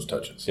some of those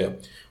touches. Yeah.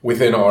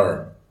 Within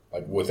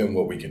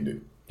what we can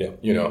do. Yeah.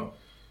 You know,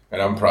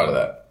 and I'm proud of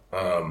that.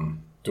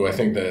 Do I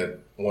think that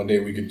one day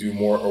we could do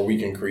more or we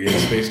can create a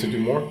space to do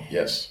more?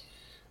 Yes.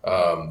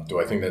 Do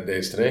I think that day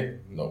is today?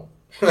 No.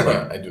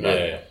 I do not.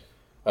 Yeah.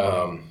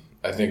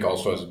 I think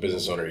also as a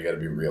business owner, you got to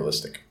be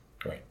realistic.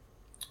 Right.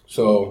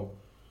 So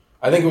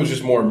I think it was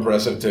just more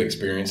impressive to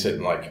experience it.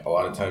 And like a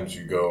lot of times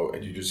you go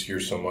and you just hear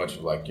so much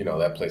of like, you know,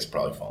 that place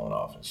probably fallen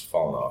off. It's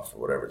fallen off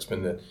or whatever. It's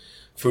been the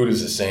food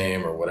is the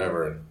same or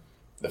whatever. And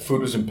the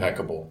food was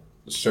impeccable.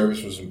 The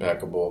service was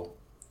impeccable.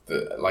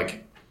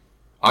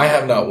 I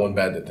have not one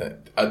bad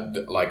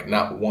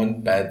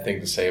thing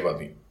to say about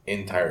the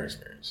entire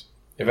experience.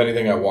 If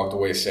anything, I walked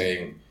away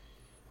saying,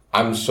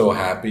 I'm so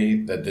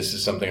happy that this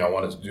is something I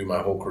wanted to do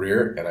my whole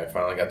career, and I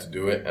finally got to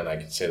do it, and I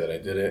can say that I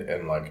did it,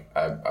 and like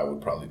I would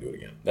probably do it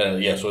again.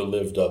 So it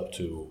lived up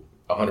to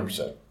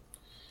 100%.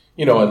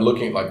 You know, and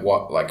looking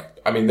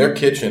their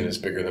kitchen is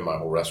bigger than my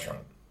whole restaurant.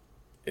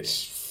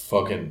 It's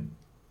fucking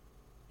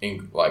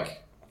the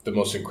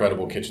most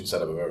incredible kitchen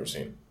setup I've ever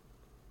seen.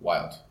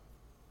 Wild.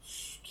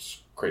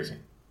 It's crazy.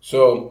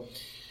 So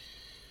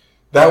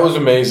that was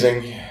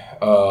amazing.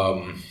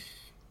 I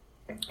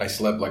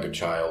slept like a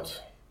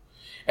child.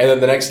 And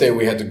then the next day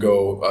we had to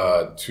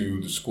go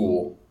to the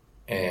school,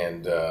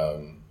 and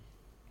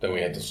then we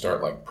had to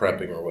start like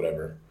prepping or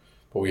whatever.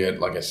 But we had,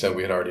 like I said,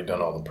 we had already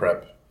done all the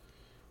prep.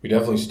 We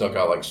definitely stuck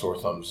out like sore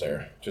thumbs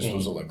there. Just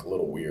was like a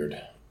little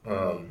weird.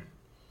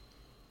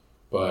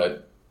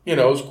 But, you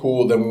know, it was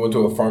cool. Then we went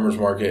to a farmer's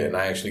market, and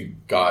I actually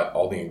got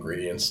all the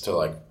ingredients to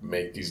like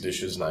make these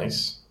dishes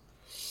nice.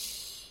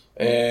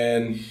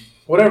 And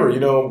whatever, you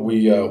know,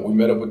 we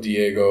met up with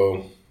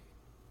Diego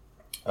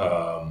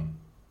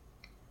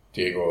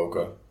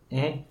Oka.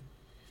 Mm-hmm.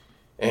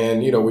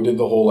 And, you know, we did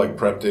the whole, like,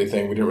 prep day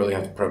thing. We didn't really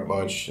have to prep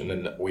much. And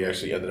then we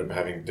actually ended up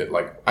having,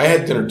 I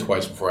had dinner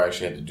twice before I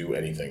actually had to do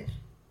anything,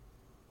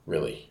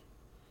 really.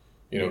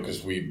 You know,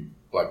 because we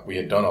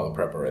had done all the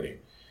prep already.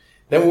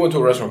 Then we went to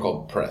a restaurant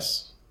called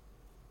Press.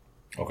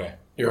 Okay.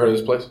 You heard of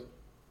this place?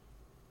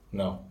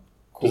 No.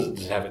 Cool.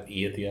 Does it have an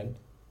E at the end?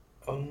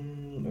 I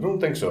don't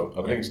think so.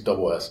 Okay. I think it's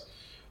double S.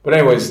 But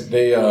anyways,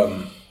 they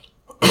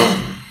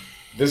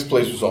this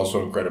place was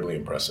also incredibly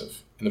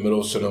impressive. In the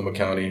middle of Sonoma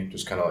County,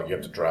 just kind of like you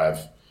have to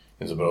drive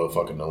into the middle of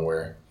fucking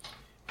nowhere.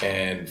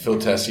 And Phil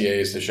Tessier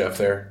is the chef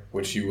there,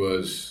 which he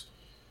was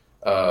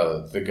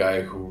The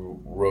guy who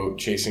wrote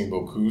Chasing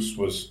Bocuse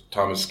was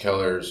Thomas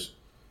Keller's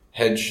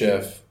head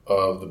chef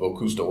of the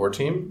Bocuse d'Or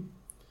team.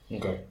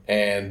 Okay.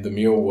 And the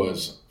meal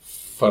was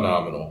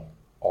phenomenal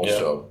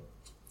also.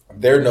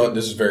 Yeah.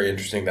 This is very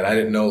interesting that I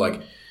didn't know,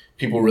 like,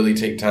 people really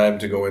take time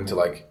to go into,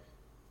 like,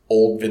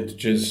 old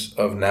vintages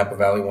of Napa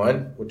Valley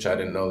wine, which I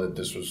didn't know that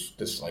this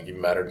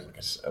even mattered.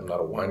 Like, I'm not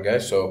a wine guy,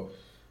 so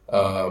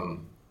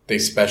they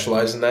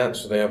specialize in that.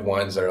 So they have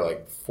wines that are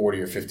like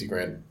 40 or 50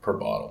 grand per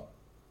bottle.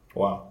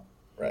 Wow.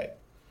 Right.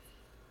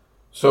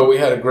 So we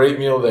had a great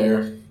meal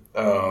there.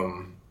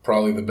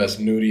 Probably the best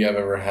nudie I've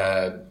ever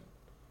had.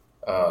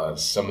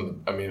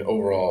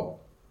 Overall,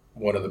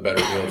 one of the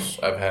better meals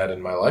I've had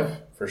in my life,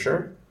 for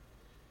sure.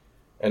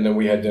 And then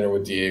we had dinner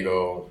with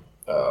Diego,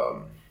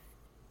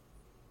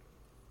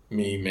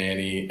 me,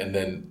 Manny, and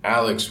then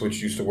Alex,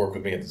 which used to work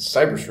with me at the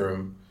Cypress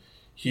Room.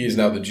 He is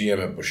now the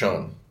GM at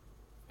Bouchon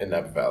in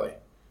Napa Valley.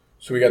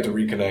 So we got to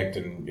reconnect,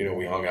 and,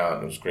 we hung out,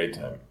 and it was a great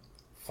time.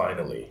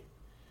 Finally,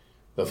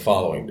 the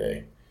following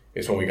day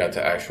is when we got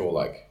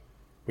to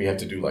we had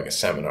to do, like, a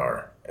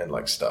seminar and,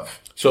 like,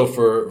 stuff. So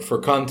for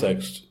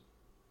context,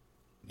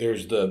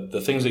 there's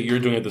the things that you're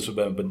doing at this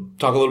event, but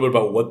talk a little bit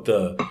about what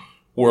the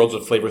Worlds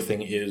of Flavor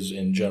thing is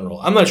in general.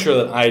 I'm not sure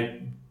that I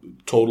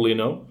totally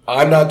know.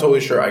 I'm not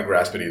totally sure I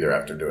grasp it either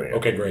after doing it.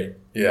 Okay, great.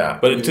 Yeah.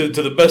 But to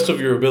the best of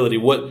your ability,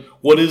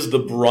 what is the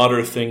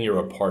broader thing you're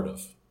a part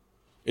of?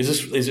 Is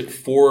it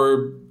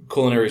for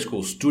culinary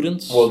school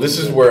students? Well, this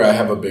is where I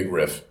have a big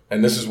riff.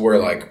 And this is where,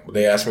 like,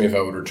 they asked me if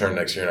I would return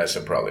next year, and I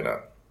said probably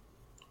not.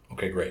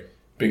 Okay, great.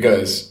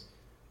 Because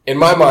in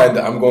my mind,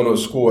 I'm going to a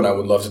school and I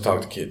would love to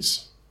talk to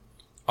kids.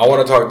 I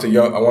want to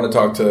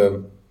talk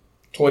to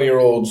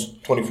 20-year-olds,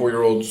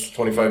 24-year-olds,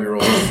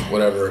 25-year-olds,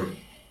 whatever.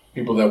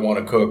 People that want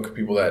to cook,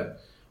 people that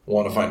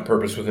want to find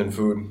purpose within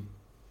food.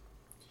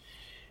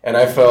 And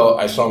I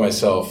saw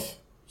myself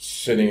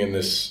sitting in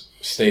this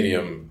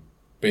stadium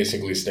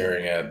basically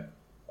staring at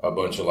a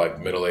bunch of, like,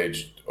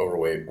 middle-aged,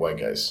 overweight white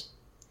guys.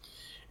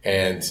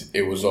 And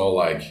it was all,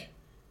 like,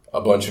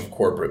 a bunch of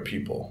corporate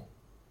people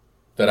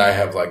that I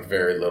have, like,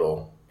 very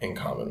little in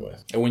common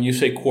with. And when you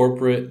say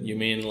corporate, you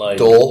mean like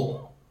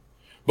dull?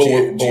 But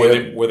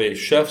were they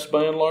chefs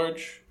by and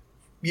large?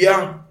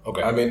 Yeah.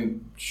 Okay. I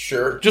mean,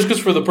 sure. Just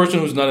because for the person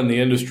who's not in the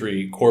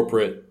industry,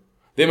 corporate,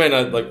 they might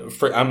not like.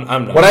 I'm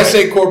not. When I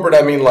say corporate,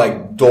 I mean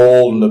like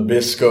Dole,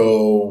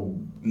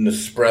 Nabisco,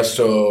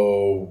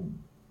 Nespresso.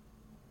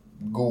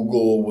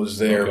 Google was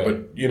there, okay.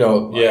 But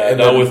yeah, and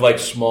not with like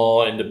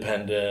small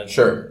independent.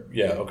 Sure.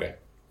 Yeah. Okay.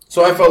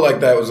 So I felt like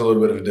that was a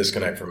little bit of a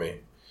disconnect for me.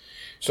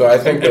 So I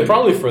think and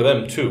probably for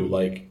them too.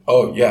 Like,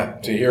 oh yeah,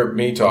 to hear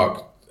me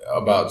talk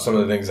about some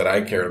of the things that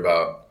I cared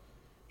about,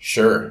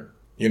 sure.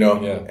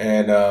 Yeah.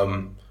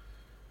 And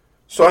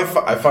so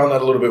I found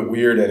that a little bit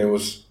weird, and it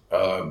was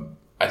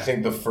I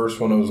think the first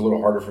one, it was a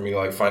little harder for me to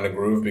like find a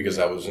groove because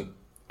I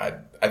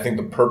think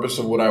the purpose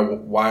of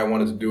why I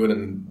wanted to do it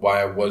and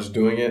why I was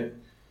doing it,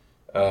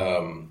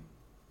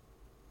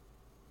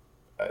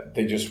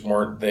 they just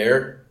weren't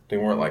there. They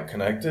weren't like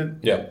connected.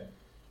 Yeah.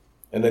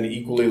 And then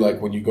equally,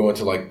 like when you go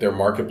into like their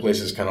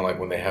marketplaces, kind of like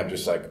when they have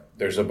just like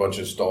there's a bunch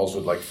of stalls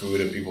with like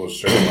food and people are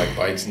serving like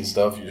bites and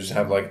stuff. You just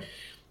have like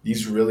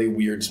these really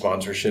weird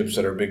sponsorships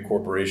that are big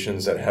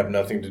corporations that have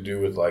nothing to do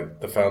with like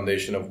the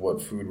foundation of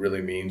what food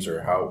really means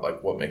or how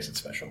like what makes it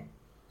special.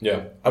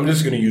 Yeah, I'm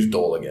just gonna use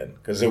Dole again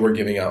because they were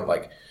giving out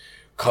like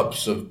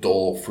cups of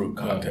Dole fruit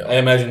cocktail. I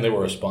imagine they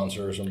were a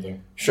sponsor or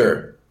something.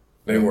 Sure,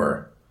 they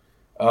were.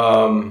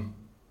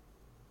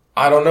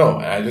 I don't know.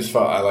 I just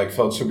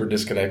felt super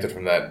disconnected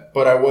from that.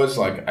 But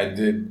I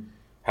did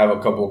have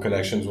a couple of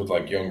connections with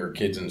like younger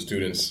kids and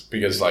students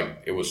because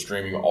like it was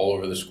streaming all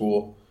over the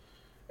school,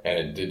 and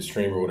it did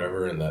stream or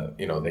whatever. And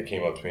they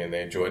came up to me and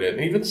they enjoyed it.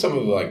 And even some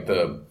of like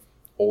the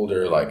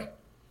older like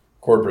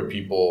corporate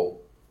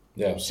people,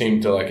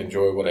 seemed to like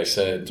enjoy what I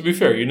said. To be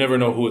fair, you never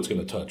know who it's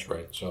going to touch,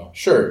 right? So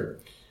sure.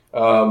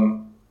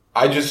 I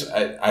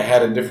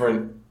had a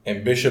different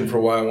ambition for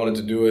why I wanted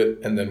to do it,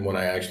 and then when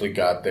I actually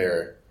got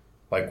there,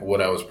 like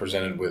what I was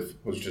presented with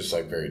was just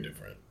like very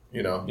different,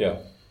 Yeah.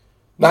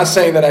 Not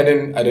saying that I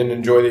didn't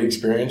enjoy the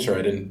experience or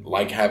I didn't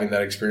like having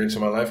that experience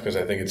in my life because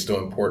I think it's still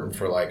important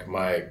for like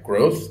my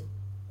growth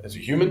as a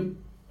human,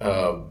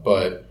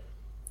 but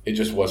it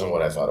just wasn't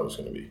what I thought it was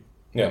going to be.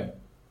 Yeah.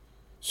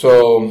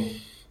 So,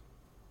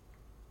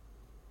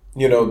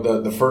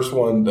 the first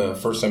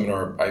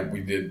seminar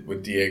we did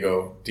with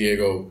Diego.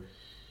 Diego,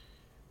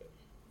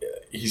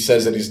 he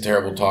says that he's a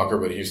terrible talker,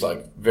 but he's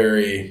like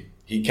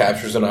he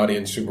captures an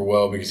audience super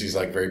well because he's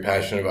like very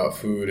passionate about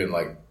food and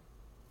like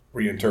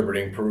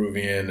reinterpreting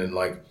Peruvian and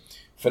like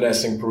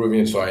finessing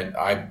Peruvian. So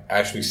I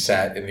actually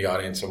sat in the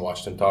audience and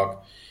watched him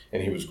talk,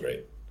 and he was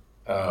great.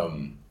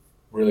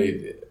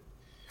 Really,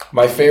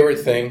 my favorite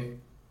thing,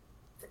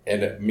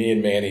 and me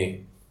and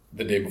Manny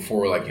the day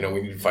before were like,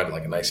 we need to find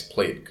like a nice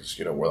plate because,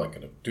 we're like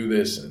going to do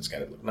this and it's got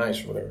to look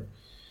nice or whatever.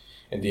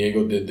 And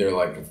Diego did their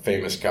like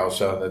famous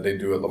causa that they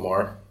do at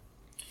Lamar.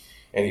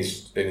 And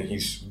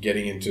he's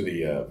getting into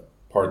the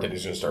part that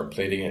he's going to start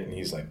plating it. And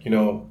he's like,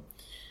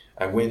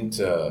 I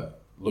went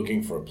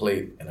looking for a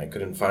plate and I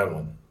couldn't find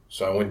one.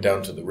 So I went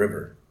down to the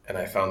river and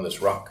I found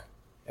this rock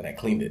and I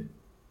cleaned it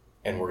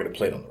and we're going to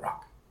plate on the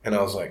rock. And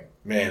I was like,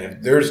 man,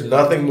 if there's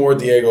nothing more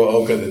Diego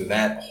Oca than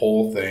that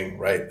whole thing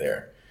right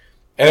there.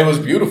 And it was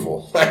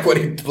beautiful. Like when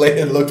he played,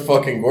 it looked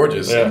fucking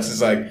gorgeous. Yeah. It's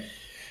just like,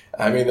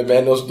 I mean, the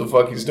man knows what the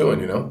fuck he's doing,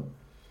 you know?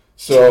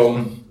 So,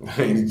 I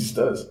mean, he just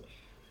does.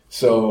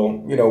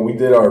 So, you know, we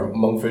did our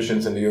monkfish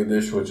encendido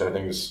dish, which I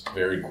think is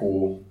very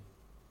cool.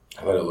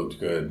 I thought it looked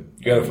good.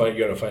 You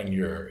gotta find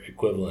your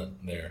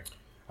equivalent there.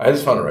 I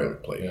just found a regular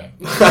plate. Yeah.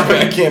 I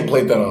mean, I can't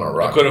plate that on a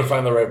rock. I couldn't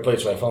find the right plate,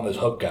 so I found this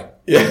hubcap.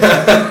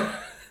 Yeah.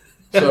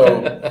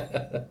 So,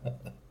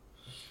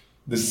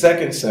 the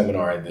second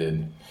seminar I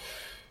did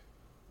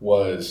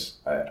was,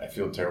 I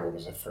feel terrible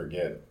because I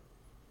forget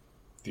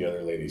the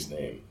other lady's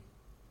name.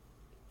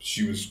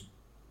 She was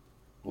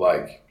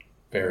like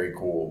very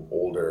cool,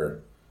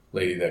 older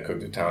lady that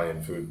cooked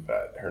Italian food.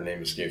 Her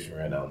name escapes me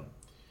right now.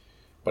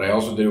 But I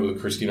also did it with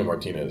Christina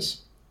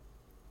Martinez.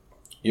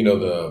 You know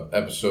the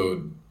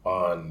episode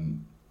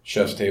on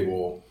Chef's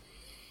Table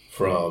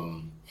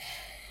from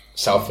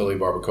South Philly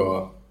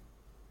Barbacoa?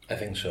 I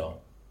think so.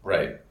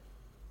 Right.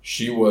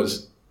 She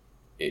was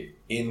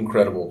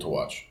incredible to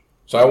watch.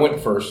 So I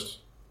went first,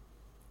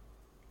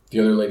 the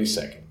other lady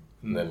second,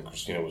 and then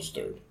Christina was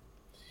third.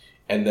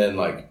 And then,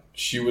 like,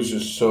 she was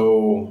just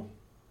so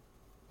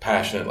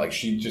passionate. Like,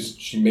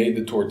 she made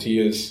the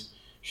tortillas.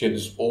 She had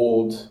this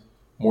old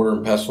mortar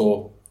and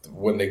pestle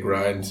when they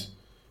grind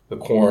the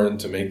corn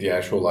to make the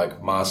actual,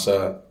 like,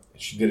 masa.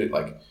 She did it,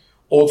 like,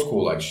 old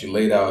school. Like, she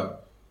laid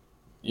out,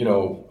 you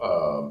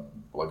know,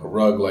 like a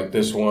rug like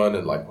this one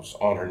and, like, was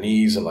on her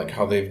knees and, like,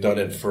 how they've done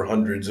it for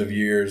hundreds of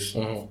years.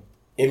 Mm-hmm.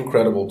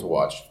 Incredible to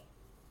watch.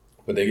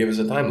 But they give us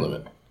a time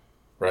limit,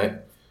 right?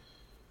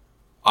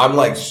 I'm,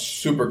 like,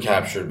 super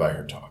captured by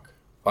her talk.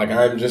 Like,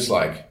 I'm just,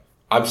 like,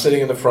 I'm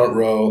sitting in the front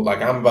row,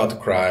 like, I'm about to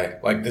cry.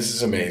 Like, this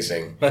is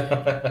amazing.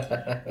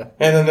 And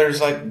then there's,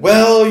 like,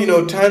 well, you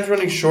know, time's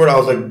running short. I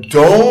was like,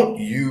 don't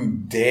you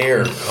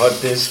dare cut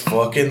this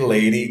fucking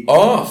lady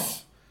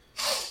off.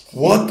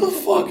 What the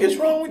fuck is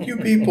wrong with you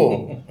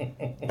people?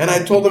 And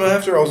I told them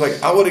after, I was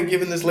like, I would have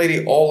given this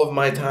lady all of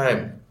my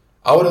time.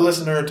 I would have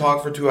listened to her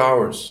talk for 2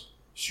 hours.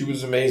 She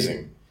was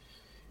amazing.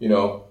 You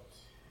know?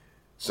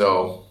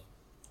 So,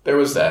 there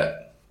was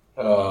that.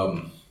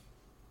 And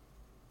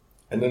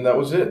then that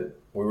was it.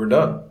 We were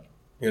done.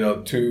 You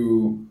know,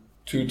 two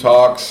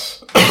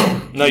talks.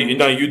 Now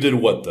you did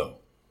what, though?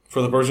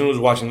 For the person who's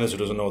watching this who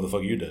doesn't know what the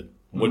fuck you did,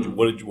 what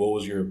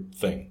was your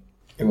thing?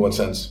 In what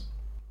sense?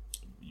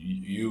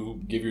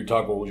 You give your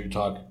talk. What was your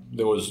talk?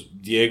 There was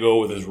Diego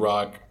with his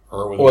rock.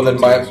 Well, then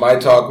my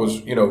talk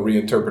was, you know,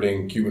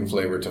 reinterpreting Cuban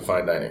flavor to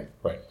fine dining.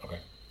 Right, okay.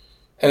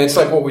 And it's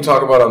like what we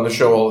talk about on the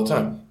show all the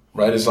time,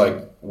 right? It's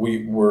like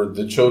we're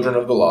the children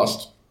of the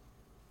lost.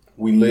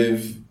 We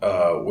live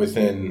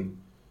within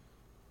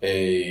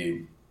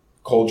a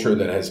culture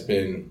that has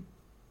been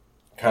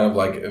kind of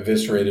like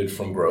eviscerated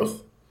from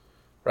growth,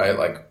 right?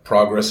 Like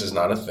progress is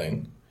not a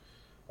thing.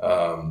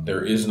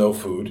 There is no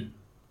food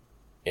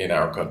in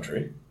our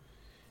country.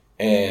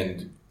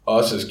 And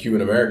us as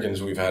Cuban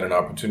Americans, we've had an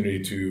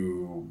opportunity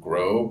to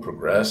grow,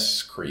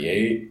 progress,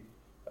 create,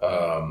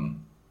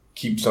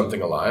 keep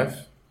something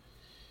alive.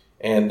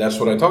 And that's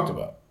what I talked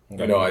about.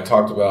 Okay. You know, I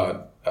talked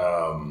about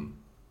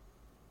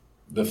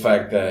the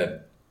fact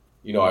that,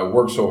 you know, I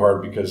work so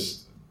hard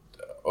because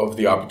of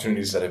the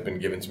opportunities that have been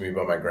given to me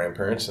by my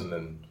grandparents and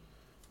then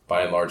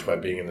by and large by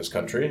being in this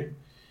country.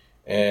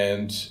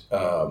 And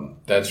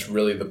that's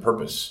really the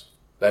purpose.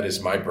 That is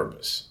my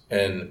purpose.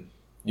 And,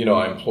 you know,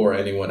 I implore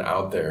anyone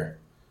out there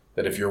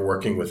that if you're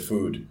working with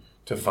food,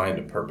 to find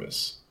a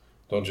purpose.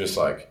 Don't just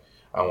like,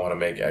 I want to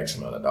make X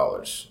amount of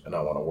dollars and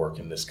I want to work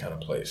in this kind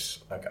of place.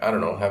 Like, I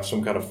don't know, have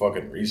some kind of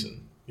fucking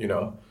reason, you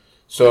know?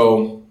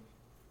 So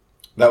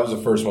that was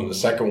the first one. The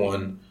second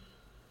one,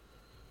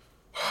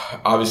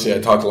 obviously I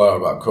talked a lot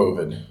about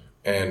COVID,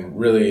 and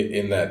really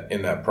in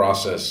that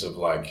process of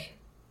like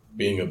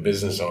being a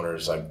business owner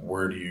is like,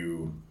 where do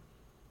you,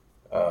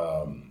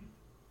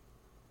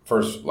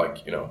 first,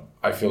 like, you know,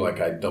 I feel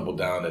like I doubled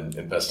down and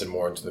invested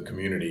more into the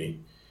community.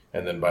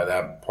 And then by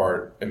that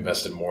part,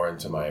 invested more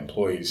into my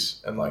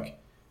employees and like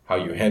how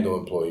you handle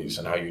employees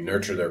and how you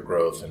nurture their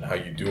growth and how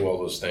you do all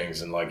those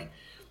things. And like,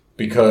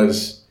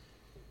 because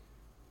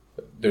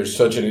there's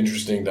such an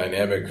interesting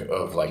dynamic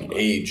of like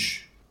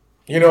age,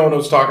 you know, and I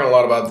was talking a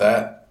lot about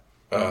that.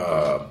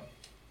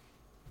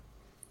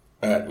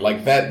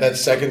 Like that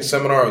second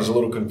seminar, I was a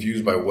little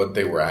confused by what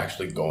they were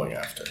actually going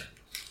after.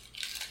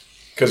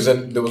 Because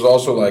then there was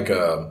also like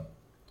a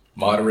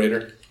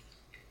moderator,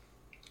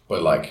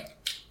 but like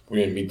we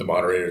didn't meet the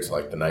moderator until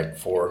like the night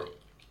before.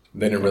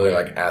 They didn't really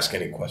like ask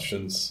any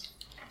questions.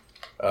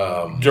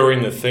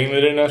 During the thing,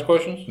 they didn't ask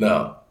questions?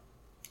 No.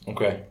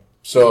 Okay.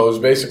 So it was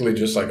basically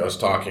just like us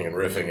talking and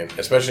riffing, and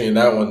especially in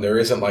that one, there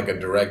isn't like a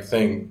direct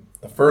thing.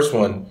 The first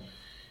one,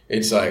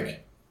 it's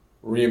like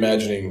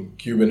reimagining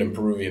Cuban and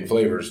Peruvian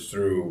flavors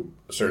through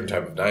a certain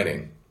type of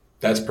dining.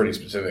 That's pretty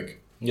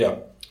specific. Yeah.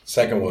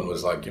 Second one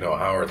was like, you know,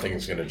 how are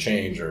things going to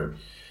change or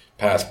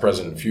past,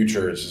 present, and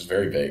future. It's just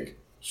very vague.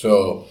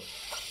 So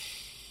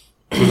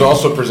it was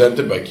also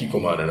presented by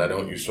Kikkoman, and I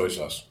don't use soy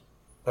sauce.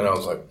 And I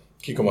was like,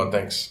 Kikkoman,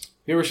 thanks.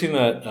 You ever seen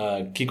that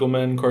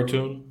Kikkoman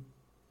cartoon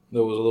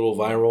that was a little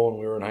viral when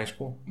we were in high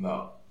school? No.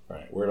 All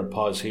right, we're going to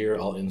pause here.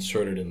 I'll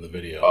insert it in the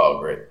video. Oh,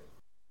 great.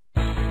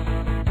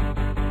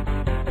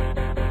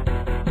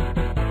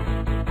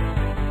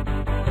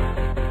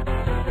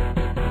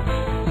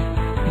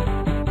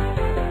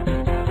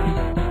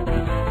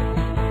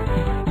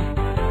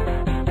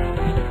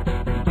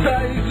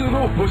大豆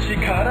の星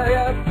から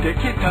やって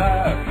き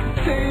た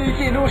正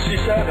義の使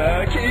者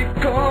だキッ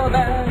コーマ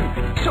ン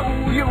醤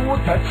油を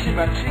たち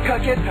まちか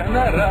けた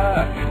な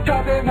ら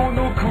食べ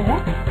物食う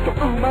と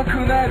うまく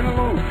なる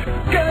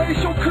外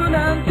食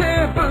なんて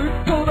ぶっ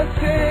飛ば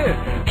せ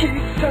必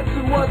殺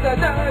技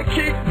だキ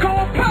ッコー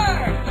パ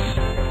ンチ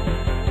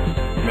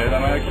目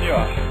玉焼きに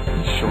は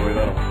醤油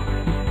だろ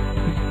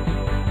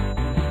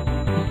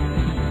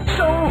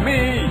Show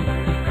me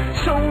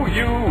醤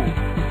油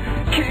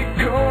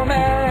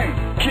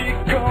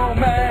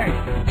Kikkoman,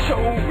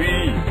 show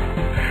me,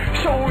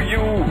 show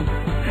you,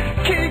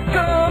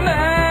 Kikkoman.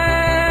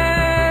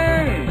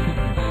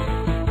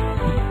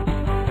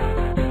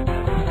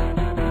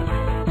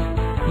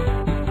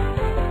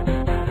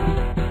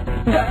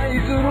 大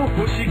豆の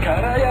星か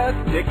らやっ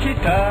てき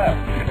た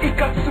生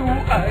かす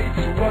あいつ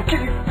はキ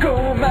ッコ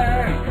ーマン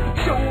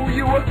醤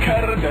油は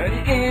体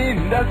にいい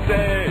んだ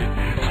ぜ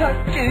殺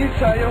菌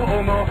作用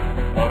も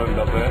あるん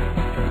だぜ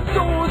そ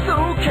う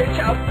そうケ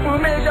チャップ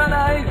目じゃ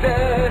ない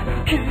ぜ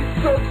必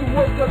殺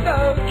技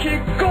だキ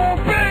ッコー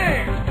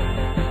ベン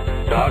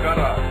だか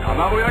ら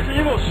卵焼き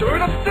にも醤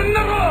油だってん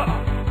だろ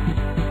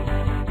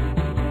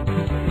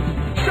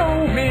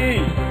Show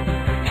me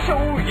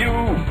show you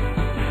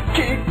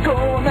キッコ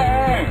ーマ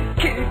ン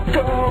キッコ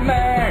ーマン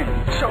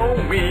Show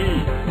me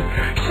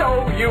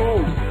show you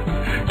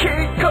キッ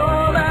コ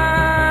ー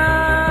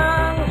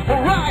マン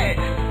Alright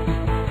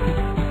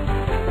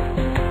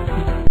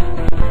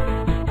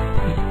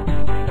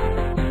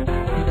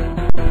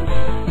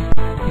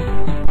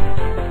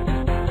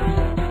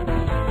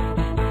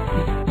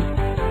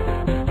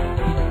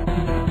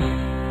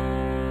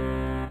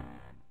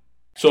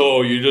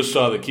So you just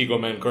saw the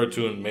Kikkoman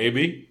cartoon,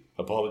 maybe?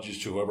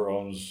 Apologies to whoever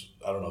owns,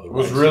 I don't know, the It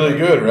was rights. really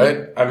good,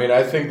 right? I mean,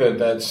 I think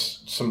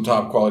that's some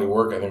top quality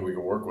work I think we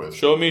could work with.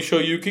 Show me, show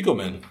you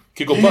Kikkoman.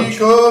 Kikko Punch.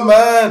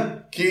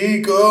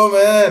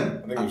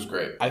 Kikkoman! I think it was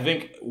great. I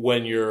think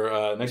when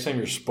you're, next time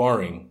you're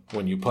sparring,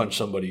 when you punch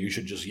somebody, you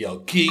should just yell,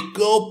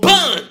 Kikko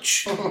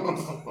Punch!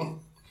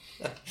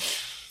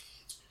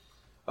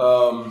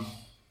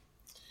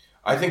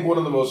 I think one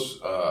of the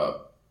most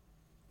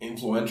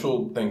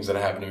influential things that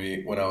happened to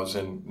me when I was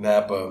in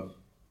Napa,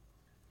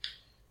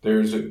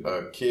 there's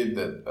a kid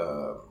that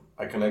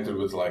I connected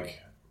with like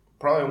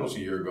probably almost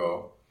a year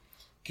ago.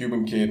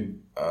 Cuban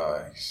kid. He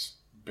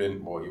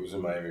was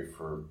in Miami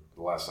for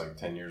the last like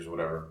 10 years or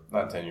whatever.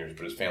 Not 10 years,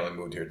 but his family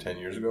moved here 10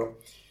 years ago.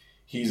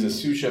 He's a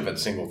sous chef at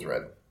Single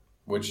Thread,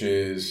 which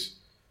is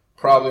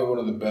probably one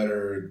of the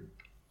better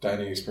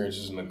dining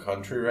experiences in the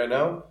country right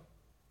now.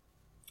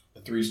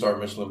 A 3-star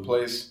Michelin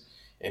place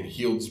in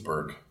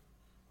Healdsburg,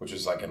 which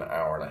is like an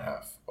hour and a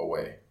half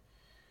away.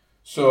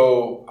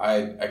 So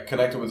I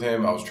connected with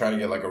him. I was trying to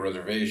get like a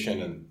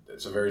reservation, and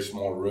it's a very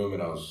small room,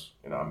 and I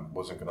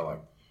wasn't going to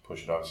like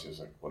push it off. So he was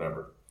like,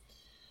 whatever.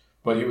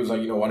 But he was like,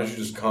 why don't you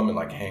just come and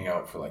like hang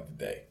out for like the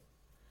day?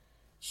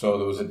 So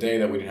there was a day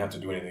that we didn't have to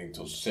do anything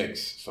until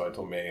 6. So I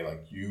told May,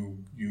 like,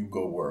 you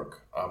go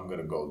work. I'm going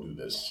to go do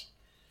this.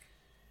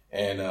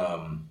 And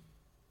I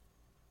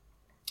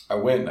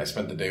went and I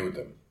spent the day with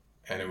them.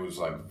 And it was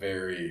like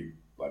very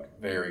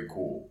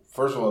cool.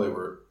 First of all, they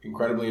were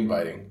incredibly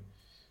inviting.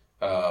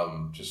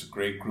 Just a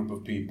great group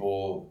of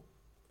people.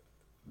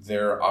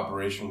 Their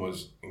operation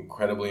was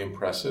incredibly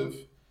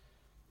impressive.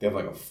 They have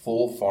like a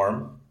full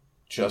farm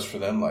just for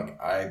them. Like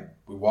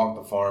we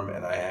walked the farm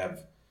and I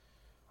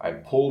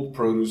pulled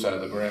produce out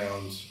of the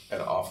ground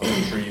and off of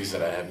the trees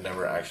that I have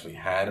never actually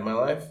had in my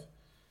life.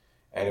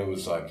 And it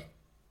was like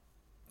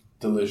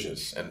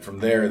delicious. And from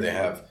there they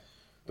have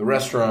the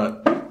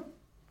restaurant.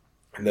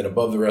 And then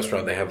above the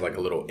restaurant, they have like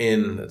a little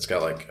inn that's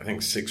got like, I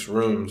think 6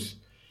 rooms.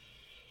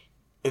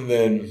 And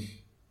then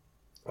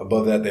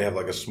above that, they have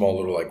like a small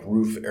little like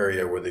roof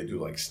area where they do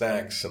like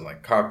snacks and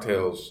like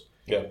cocktails.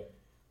 Yeah.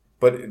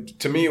 But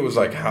to me, it was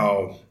like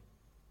how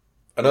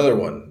another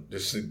one,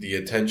 just the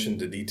attention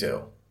to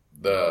detail,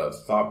 the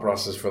thought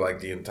process for like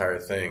the entire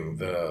thing,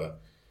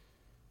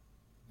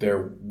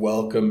 their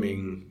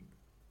welcoming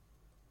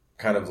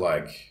kind of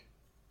like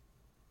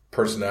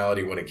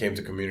personality when it came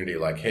to community.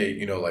 Like,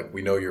 hey, like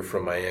we know you're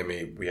from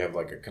Miami. We have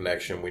like a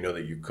connection. We know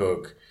that you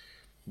cook.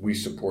 We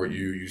support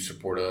you. You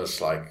support us.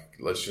 Like,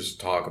 let's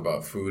just talk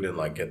about food and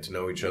like get to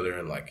know each other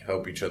and like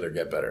help each other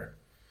get better.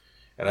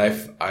 And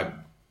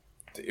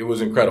it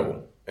was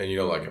incredible. And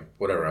like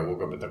whatever, I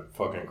woke up at the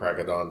fucking crack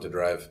of dawn to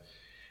drive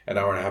an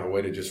hour and a half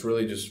away to just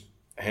really just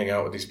hang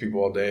out with these people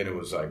all day. And it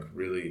was like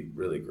really,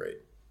 really great.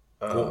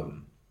 Cool.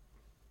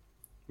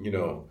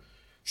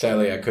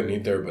 Sadly I couldn't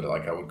eat there, but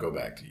like I would go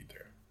back to eat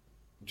there.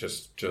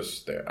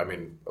 just there. I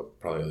mean,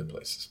 probably other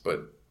places,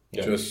 but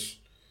Yeah. just,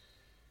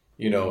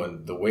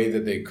 and the way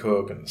that they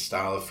cook and the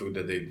style of food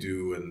that they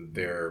do and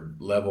their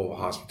level of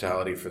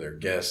hospitality for their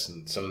guests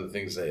and some of the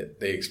things that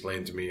they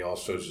explained to me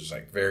also is just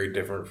like very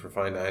different for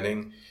fine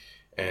dining.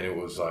 And it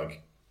was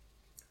like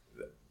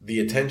the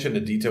attention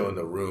to detail in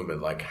the room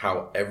and like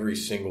how every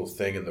single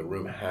thing in the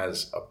room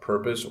has a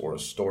purpose or a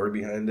story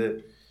behind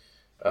it.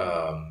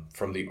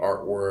 From the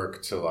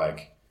artwork to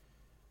like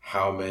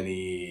how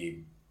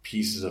many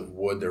pieces of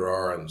wood there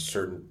are on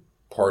certain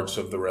parts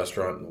of the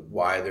restaurant and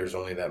why there's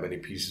only that many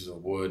pieces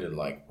of wood and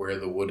like where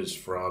the wood is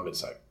from.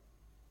 It's like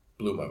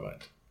blew my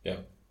mind. Yeah.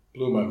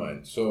 Blew my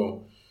mind.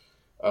 So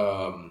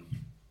I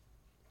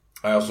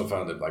also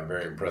found it like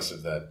very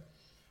impressive that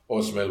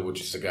Osmel,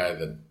 which is the guy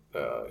that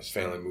his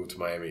family moved to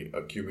Miami,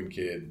 a Cuban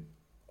kid,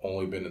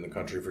 only been in the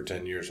country for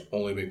 10 years,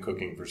 only been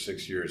cooking for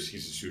 6 years.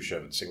 He's a sous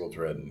chef at Single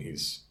Thread and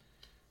he's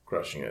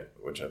crushing it,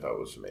 which I thought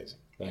was amazing.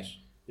 Nice.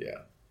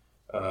 Yeah.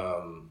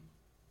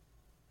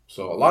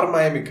 So a lot of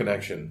Miami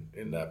connection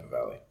in Napa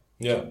Valley.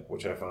 Yeah.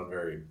 Which I found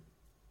very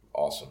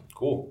awesome.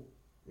 Cool.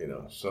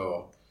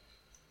 So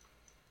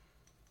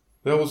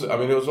that was, I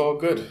mean, it was all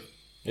good.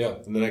 Yeah.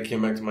 And then I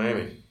came back to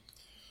Miami.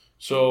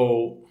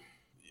 So,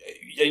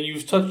 and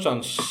you've touched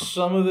on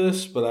some of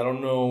this, but I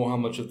don't know how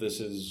much of this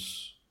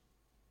is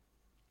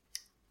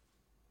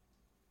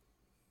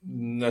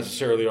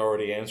necessarily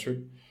already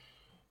answered.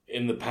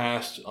 In the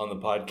past, on the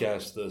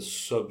podcast, the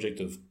subject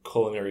of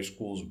culinary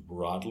schools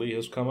broadly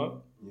has come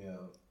up. Yeah.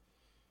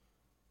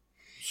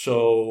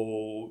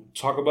 So,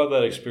 talk about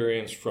that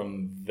experience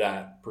from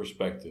that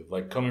perspective,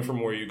 like coming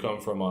from where you come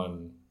from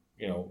on,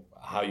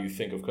 how you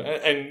think of,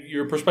 and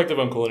your perspective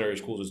on culinary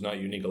schools is not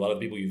unique. A lot of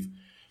people you've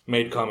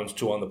made comments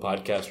to on the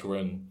podcast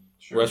when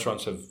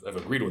restaurants have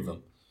agreed with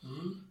them.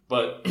 Mm-hmm.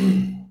 But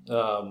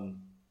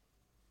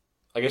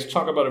I guess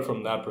talk about it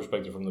from that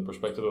perspective, from the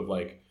perspective of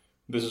like,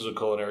 this is a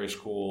culinary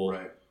school.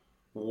 Right.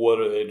 What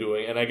are they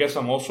doing? And I guess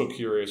I'm also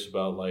curious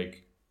about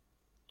like,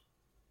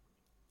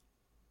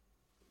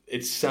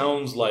 it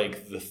sounds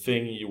like the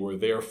thing you were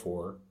there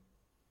for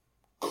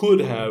could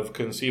have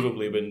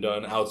conceivably been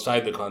done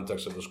outside the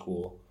context of the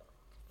school.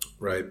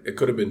 Right. It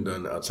could have been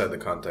done outside the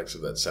context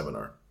of that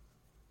seminar.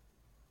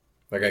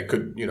 Like I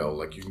could,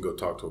 like you can go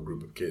talk to a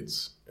group of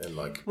kids and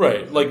like...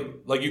 Right.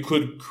 Like you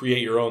could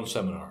create your own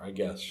seminar, I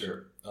guess.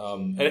 Sure.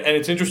 And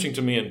it's interesting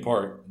to me in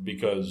part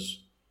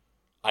because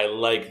I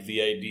like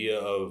the idea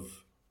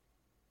of,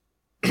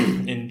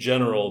 in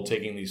general,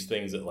 taking these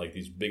things that like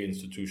these big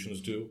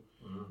institutions do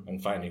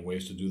and finding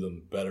ways to do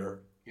them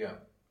better. Yeah.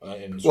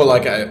 Well,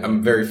 like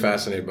I'm very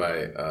fascinated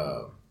by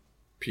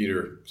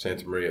Peter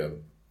Santamaria.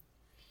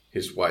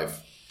 His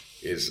wife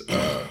is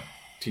a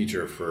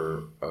teacher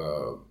for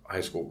a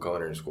high school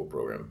culinary school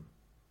program.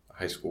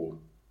 High school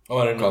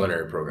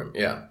culinary program.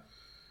 Yeah.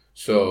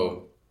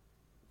 So,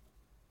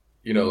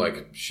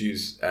 like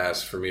she's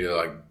asked for me to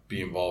like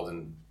be involved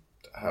in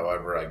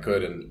however I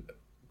could. And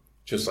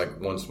just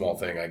like one small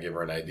thing I gave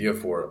her an idea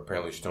for,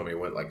 apparently she told me it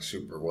went like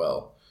super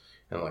well.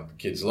 And like the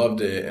kids loved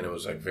it. And it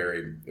was like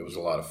it was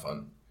a lot of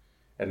fun.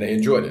 And they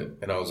enjoyed it.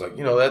 And I was like,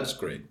 that's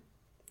great.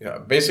 Yeah.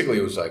 Basically,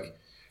 it was like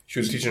she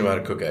was teaching them how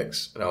to cook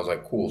eggs. And I was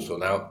like, cool. So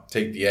now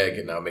take the egg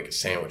and now make a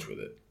sandwich with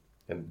it.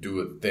 And do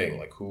a thing.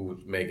 Like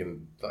who's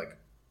making like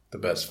the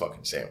best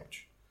fucking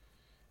sandwich?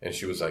 And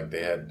she was like,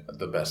 they had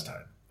the best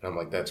time. And I'm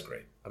like, that's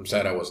great. I'm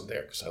sad I wasn't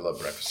there because I love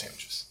breakfast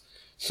sandwiches.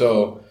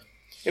 So,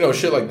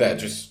 shit like that.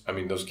 Just, I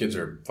mean, those kids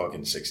are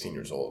fucking 16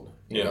 years old,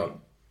 you know?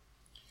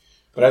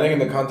 But I think in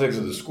the context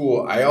of the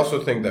school, I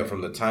also think that from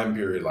the time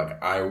period, like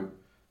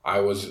I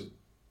was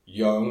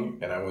young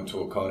and I went to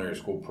a culinary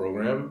school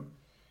program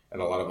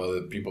and a lot of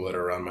other people that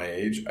are around my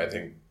age, I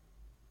think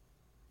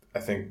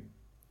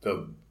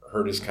the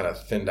herd is kind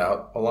of thinned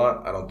out a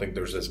lot. I don't think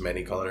there's as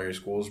many culinary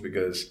schools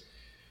because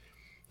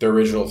the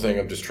original thing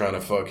of just trying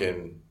to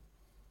fucking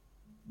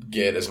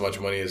get as much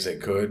money as they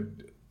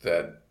could,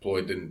 that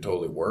ploy didn't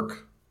totally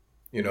work,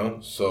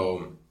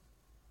 So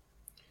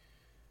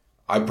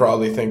I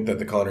probably think that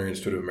the Culinary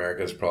Institute of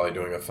America is probably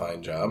doing a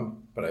fine job,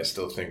 but I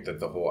still think that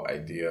the whole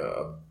idea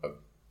of a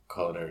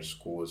culinary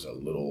school is a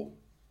little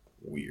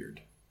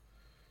weird.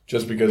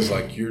 Just because,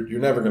 like, you're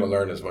never going to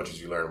learn as much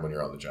as you learn when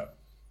you're on the job.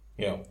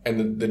 Yeah.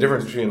 And the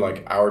difference between,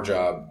 like, our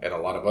job and a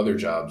lot of other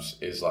jobs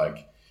is,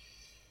 like,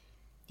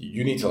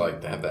 you need to,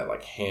 like, have that,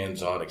 like,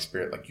 hands-on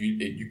experience. Like,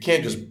 you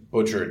can't just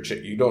butcher a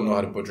chicken. You don't know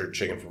how to butcher a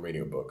chicken from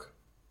reading a book.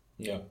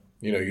 Yeah.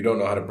 You don't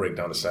know how to break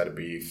down a side of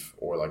beef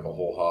or, like, a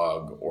whole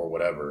hog or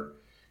whatever.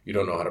 You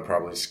don't know how to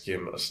probably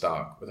skim a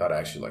stock without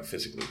actually, like,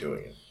 physically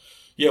doing it.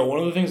 Yeah, one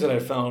of the things that I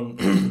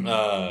found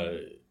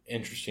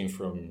interesting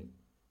from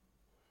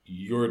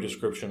your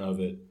description of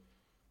it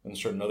and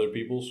certain other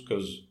people's,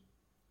 because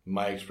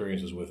my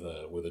experiences with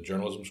a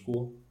journalism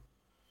school,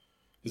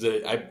 is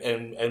that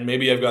and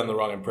maybe I've gotten the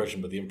wrong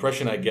impression, but the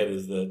impression I get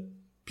is that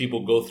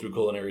people go through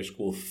culinary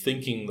school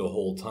thinking the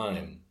whole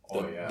time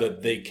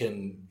that they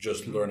can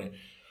just learn it.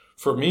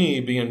 For me,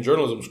 being in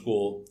journalism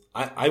school,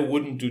 I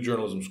wouldn't do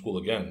journalism school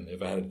again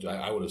if I had.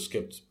 I would have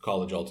skipped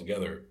college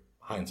altogether,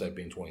 hindsight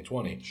being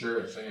 20/20.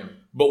 Sure, same.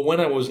 But when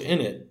I was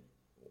in it,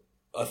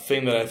 a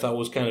thing that I thought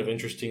was kind of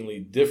interestingly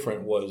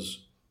different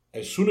was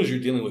as soon as you're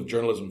dealing with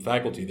journalism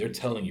faculty, they're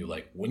telling you,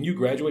 like, when you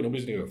graduate,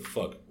 nobody's going to give a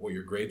fuck what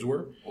your grades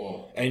were.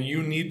 Whoa. And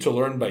you need to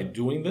learn by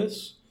doing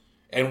this.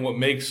 And what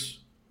makes...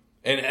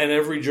 And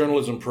every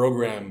journalism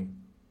program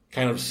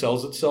kind of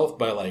sells itself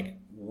by, like,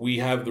 we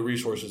have the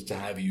resources to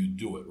have you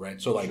do it,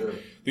 right? So, like,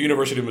 the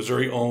University of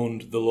Missouri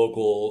owned the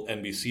local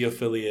NBC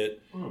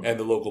affiliate and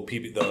the local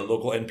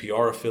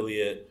NPR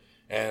affiliate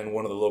and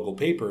one of the local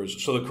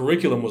papers. So the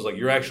curriculum was like,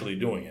 you're actually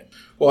doing it.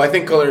 Well, I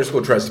think culinary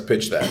school tries to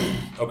pitch that.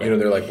 Okay. You know,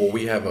 they're like, well,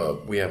 we have a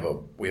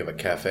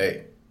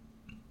cafe.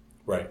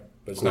 Right.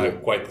 But it's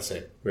not quite the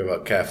same. We have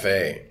a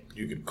cafe.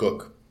 You could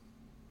cook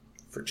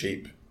for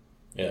cheap.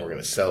 Yeah. We're going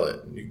to sell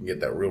it. You can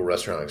get that real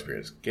restaurant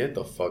experience. Get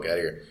the fuck out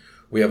of here.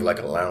 We have like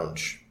a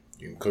lounge.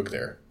 You can cook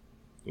there.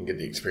 You can get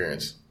the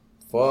experience.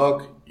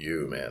 Fuck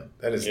you, man.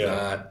 That is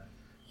not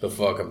the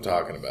fuck I'm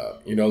talking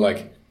about. You know,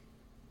 like,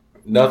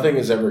 nothing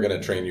is ever going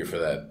to train you for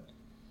that.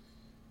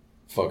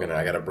 Fucking,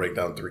 I got to break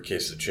down 3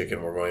 cases of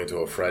chicken. We're going into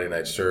a Friday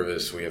night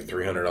service. We have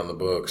 300 on the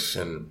books.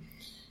 And,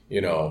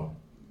 you know,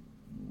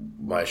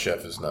 my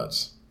chef is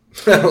nuts.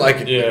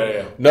 Like,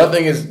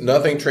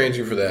 nothing trains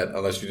you for that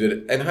unless you did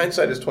it. And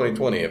hindsight is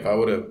 20/20. If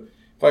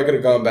I could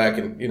have gone back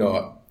and, you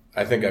know,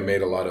 I think I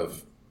made a lot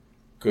of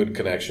good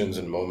connections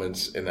and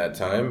moments in that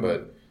time,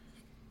 but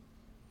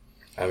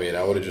I mean,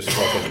 I would have just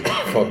fucking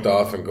fucked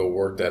off and go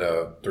worked at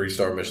a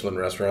 3-star Michelin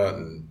restaurant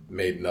and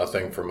made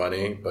nothing for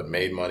money, but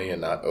made money and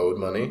not owed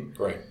money.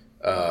 Right.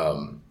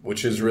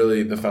 Which is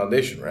really the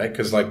foundation, right?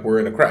 Because, like, we're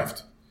in a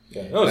craft.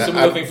 Yeah. No, it's a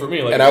similar thing for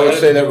me. Like, and I would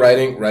say that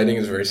writing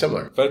is very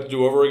similar. If I had to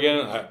do over again,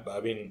 I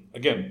mean,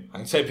 again,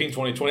 hindsight being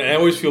 20/20. I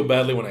always feel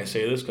badly when I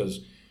say this because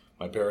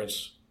my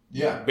parents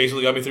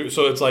basically got me through.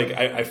 So it's like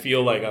I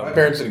feel like my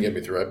parents didn't get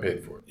me through. I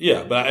paid for it.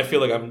 Yeah, but I feel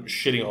like I'm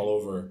shitting all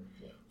over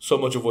so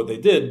much of what they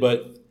did.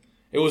 But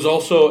it was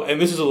also, and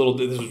this is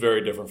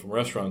very different from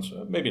restaurants.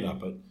 Maybe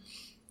not, but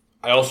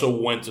I also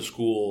went to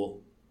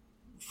school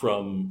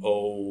from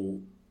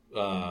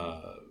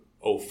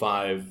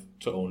 05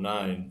 to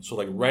 09. So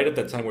like right at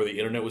that time where the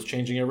internet was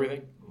changing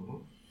everything. Mm-hmm.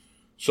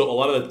 So a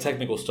lot of the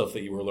technical stuff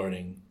that you were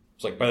learning,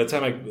 it's like by the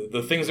time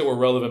the things that were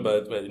relevant by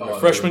my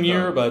freshman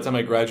year, by the time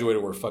I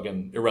graduated were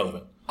fucking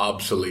irrelevant.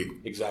 Obsolete.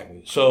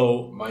 Exactly.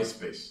 So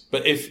MySpace.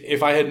 But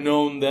if I had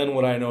known then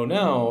what I know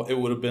now, it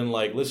would have been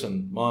like,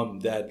 listen, Mom,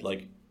 Dad,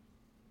 like,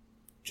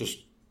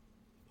 just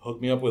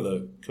hook me up with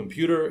a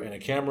computer and a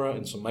camera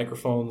and some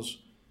microphones,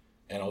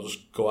 and I'll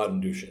just go out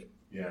and do shit.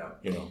 Yeah.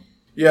 You know?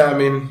 Yeah, I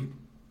mean,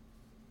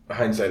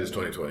 hindsight is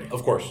 20/20.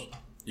 Of course.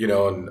 You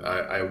know, and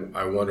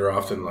I wonder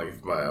often, like,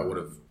 if I would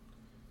have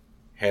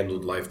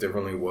handled life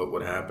differently, what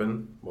would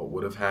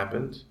have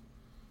happened.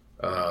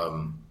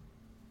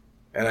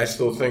 And I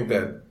still think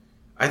that,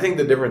 I think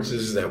the difference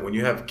is that when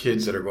you have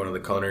kids that are going to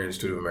the Culinary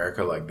Institute of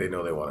America, like, they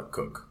know they want to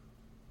cook.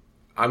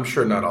 I'm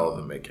sure not all of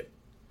them make it.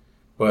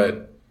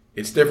 But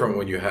it's different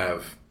when you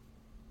have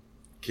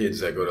kids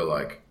that go to,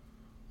 like,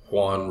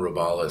 Juan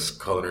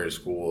Robales Culinary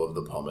School of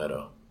the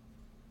Palmetto.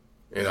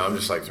 You know, I'm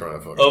just, like, throwing a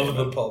fucking name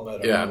the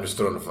Palmetto. Yeah, I'm just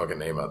throwing a fucking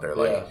name out there.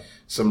 Like,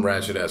 some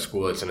ratchet-ass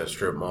school that's in a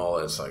strip mall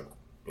that's, like,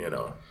 you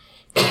know.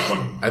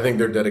 I think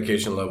their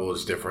dedication level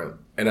is different.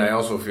 And I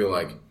also feel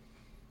like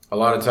a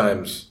lot of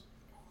times,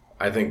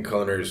 I think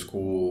culinary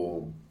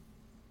school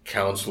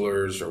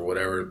counselors or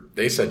whatever,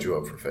 they set you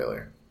up for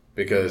failure.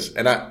 Because,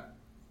 and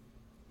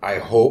I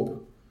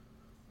hope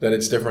that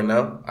it's different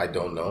now. I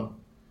don't know.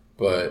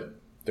 But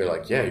they're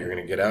like, yeah, you're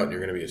going to get out and you're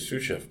going to be a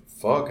sous chef.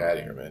 Fuck out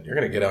of here, man. You're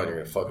going to get out and you're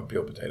going to fucking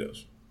peel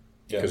potatoes.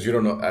 Because you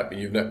don't know,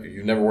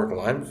 you've never worked a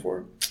line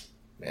before?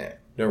 Man,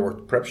 never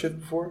worked a prep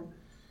shift before?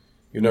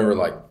 You never,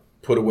 like,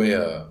 put away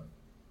a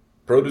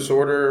produce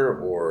order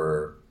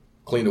or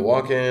cleaned a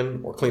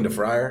walk-in or cleaned a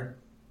fryer?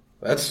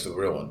 That's the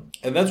real one.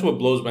 And that's what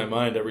blows my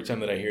mind every time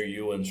that I hear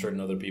you and certain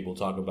other people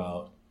talk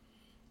about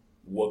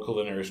what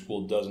culinary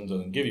school does and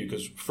doesn't give you.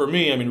 Because for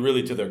me, I mean,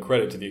 really to their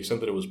credit, to the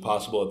extent that it was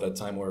possible at that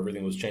time where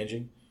everything was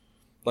changing,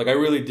 like, I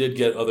really did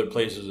get other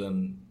places.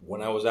 And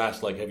when I was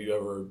asked, like, have you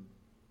ever,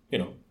 you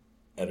know,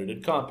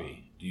 edited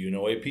copy? Do you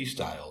know AP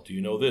style? Do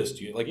you know this?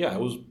 Do you, like, yeah, I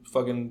was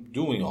fucking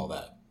doing all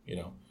that, you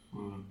know.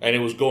 Mm. And it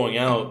was going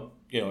out,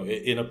 you know,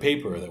 in a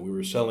paper that we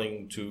were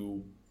selling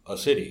to a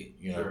city,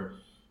 you know. Sure.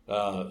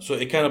 So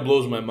it kind of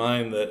blows my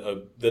mind that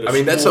I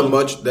mean, that's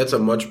a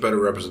much better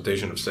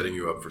representation of setting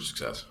you up for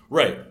success.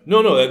 Right.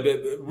 No.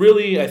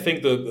 Really, I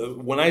think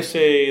when I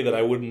say that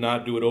I would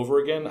not do it over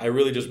again, I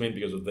really just mean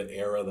because of the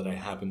era that I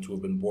happen to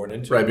have been born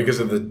into. Right, because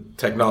of the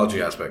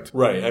technology aspect.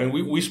 Right. I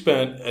mean, we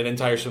spent an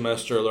entire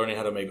semester learning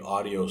how to make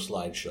audio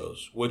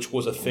slideshows, which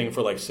was a thing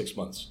for like 6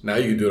 months. Now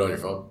you can do it on your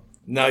phone.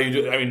 Now you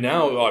do. I mean,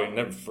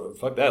 never,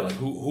 fuck that. Like,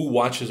 who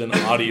watches an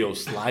audio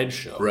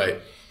slideshow? Right.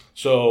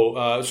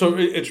 So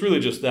it's really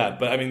just that.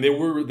 But I mean, there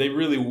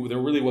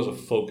really was a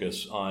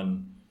focus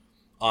on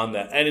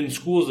that. And in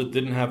schools that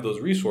didn't have those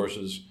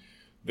resources,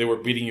 they were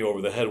beating you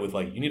over the head with,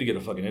 like, you need to get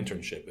a fucking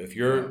internship. If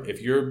you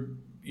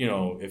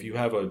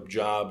have a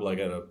job like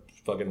at a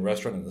fucking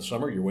restaurant in the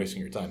summer, you're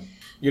wasting your time.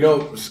 You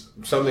know,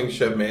 something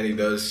Chef Manny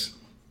does,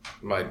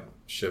 my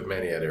Chef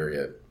Manny at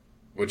Ariat,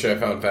 which I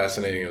found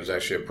fascinating. It was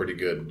actually a pretty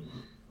good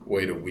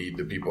way to weed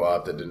the people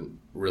out that didn't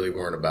really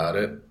weren't about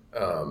it.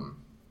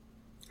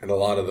 And a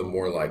lot of the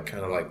more like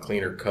kind of like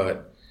cleaner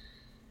cut,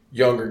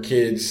 younger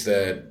kids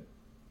that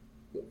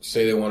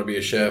say they want to be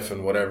a chef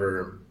and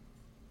whatever,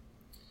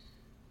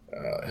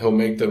 he'll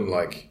make them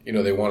like, you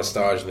know, they want a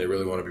stage and they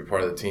really want to be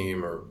part of the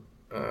team, or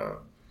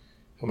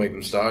he'll make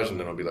them stage and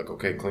then he'll be like,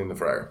 okay, clean the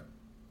fryer.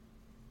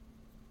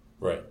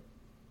 Right.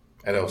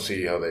 And he'll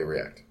see how they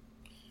react.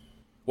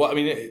 Well, I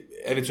mean,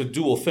 and it's a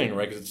dual thing,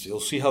 right? Because you'll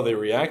see how they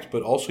react,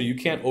 but also you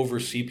can't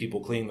oversee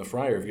people cleaning the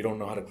fryer if you don't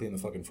know how to clean the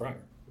fucking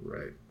fryer.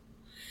 Right.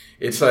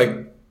 It's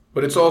like,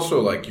 but it's also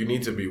like you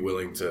need to be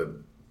willing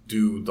to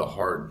do the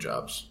hard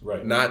jobs.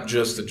 Right. Not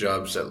just the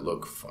jobs that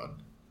look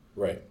fun.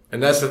 Right.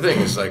 And that's the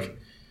thing. It's like,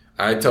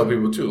 I tell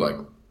people too, like,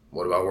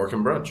 what about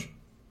working brunch?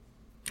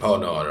 Oh,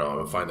 no, I'm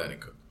a fine dining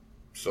cook.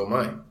 So am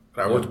I.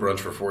 I worked brunch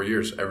for 4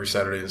 years, every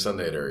Saturday and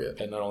Sunday at Ariat.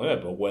 And not only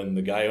that, but when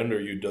the guy under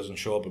you doesn't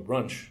show up at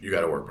brunch, You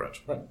got to work brunch.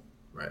 Right.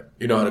 Right.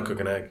 You know how to cook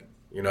an egg.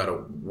 You know how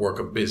to work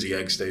a busy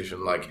egg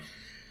station. Like,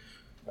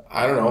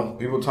 I don't know.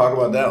 People talk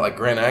about that. Like,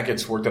 Grant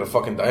Achatz worked at a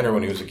fucking diner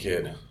when he was a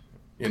kid.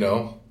 You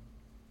know?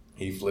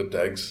 He flipped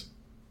eggs.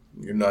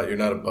 You're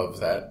not above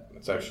that.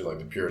 It's actually like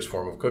the purest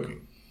form of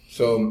cooking.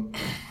 So,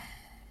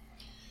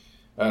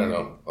 I don't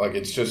know. Like,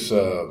 it's just,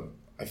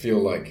 I feel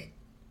like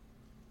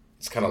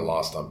it's kind of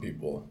lost on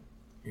people.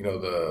 You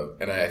know,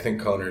 and I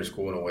think culinary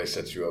school in a way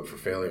sets you up for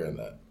failure in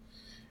that.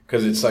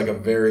 Because it's like a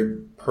very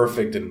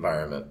perfect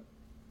environment.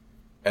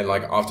 And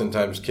like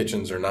oftentimes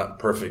kitchens are not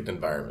perfect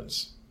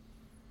environments.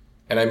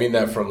 And I mean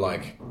that from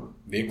like,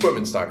 the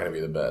equipment's not going to be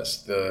the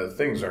best. The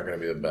things aren't going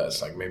to be the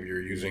best. Like maybe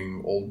you're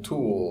using old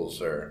tools,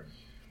 or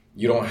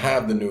you don't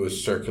have the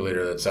newest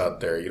circulator that's out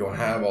there. You don't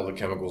have all the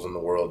chemicals in the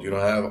world. You don't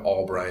have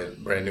all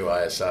brand new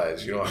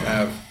ISIs. You don't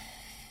have,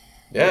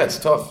 yeah, it's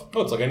tough.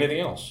 oh, it's like anything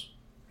else.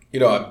 You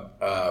know,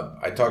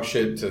 I talk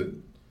shit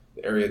to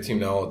the area team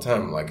now all the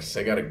time. Like,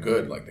 they got it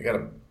good. Like,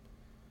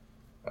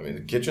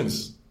 the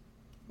kitchen's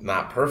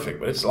not perfect,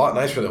 but it's a lot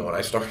nicer than when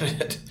I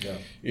started it. Yeah.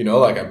 You know,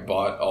 like, I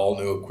bought all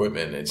new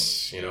equipment.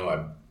 It's, you know,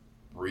 I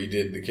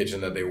redid the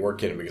kitchen that they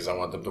work in because I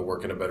want them to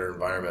work in a better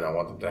environment. I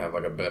want them to have,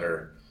 like, a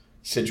better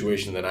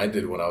situation than I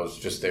did when I was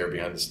just there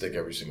behind the stick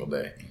every single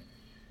day.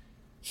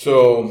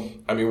 So,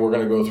 I mean, we're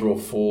going to go through a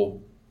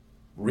full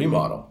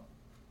remodel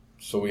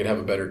so we can have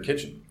a better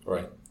kitchen.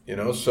 Right. You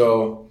know,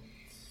 so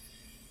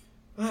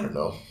I don't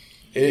know.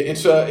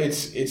 It's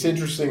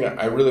interesting.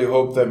 I really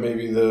hope that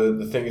maybe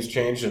the thing has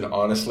changed. And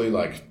honestly,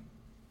 like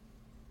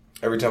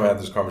every time I have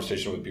this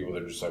conversation with people,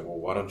 they're just like, "Well,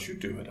 why don't you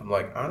do it?" I'm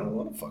like, "I don't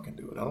want to fucking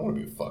do it. I don't want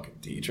to be a fucking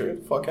teacher.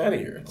 Get the fuck out of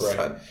here. It's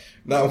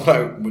not what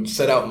I would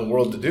set out in the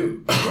world to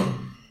do."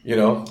 You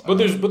know. But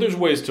there's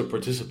ways to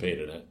participate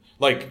in it,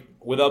 like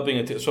without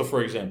being so.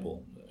 For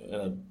example, in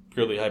a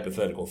purely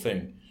hypothetical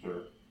thing.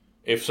 Sure.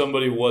 If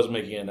somebody was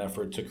making an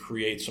effort to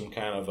create some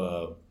kind of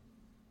a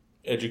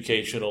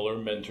educational or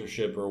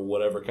mentorship or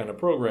whatever kind of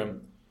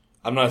program,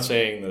 I'm not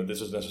saying that this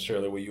is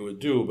necessarily what you would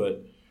do,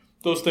 but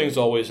those things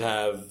always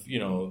have, you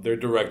know, their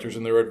directors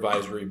and their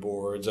advisory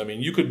boards. I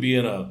mean, you could be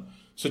in a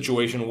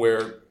situation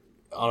where,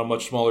 on a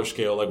much smaller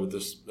scale, like with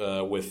this,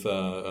 with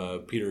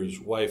Peter's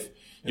wife,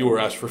 you were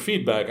asked for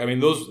feedback. I mean,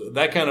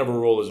 that kind of a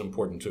role is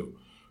important too,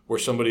 where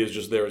somebody is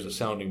just there as a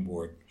sounding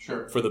board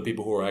for the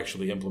people who are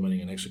actually implementing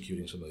and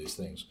executing some of these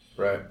things.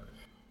 Right.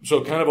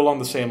 So kind of along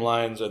the same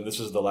lines, and this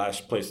is the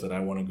last place that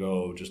I want to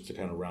go just to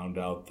kind of round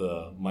out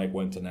the Mike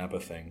went to Napa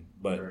thing.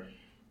 But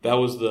that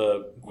was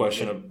the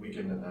question of...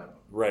 Weekend in Napa.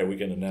 Right,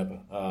 weekend in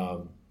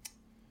Napa.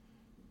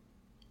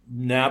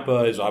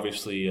 Napa is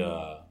obviously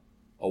a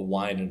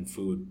wine and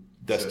food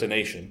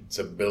destination. It's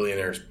a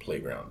billionaire's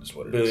playground is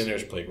what it is.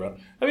 Billionaire's playground.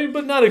 I mean,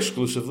 but not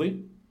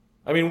exclusively.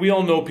 I mean, we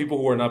all know people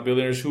who are not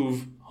billionaires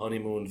who've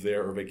honeymooned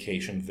there or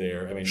vacationed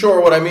there. I mean,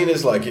 sure. What I mean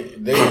is like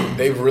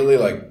they've really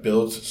like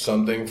built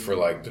something for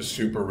like the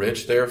super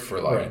rich there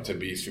for like to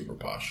be super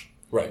posh,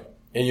 right?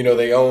 And you know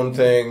they own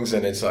things,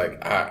 and it's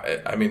like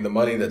I mean the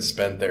money that's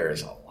spent there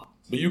is a lot.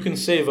 But you can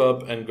save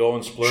up and go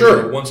and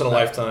splurge once in a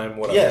lifetime.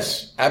 Whatever.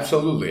 Yes,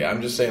 absolutely.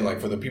 I'm just saying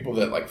like for the people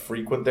that like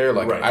frequent there.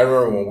 Like I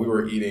remember when we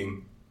were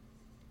eating,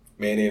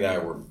 Manny and I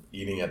were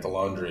eating at the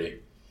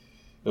Laundry.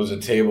 There was a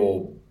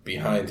table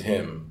behind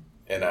him.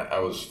 And I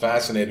was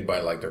fascinated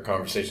by, like, their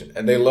conversation.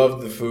 And they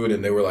loved the food,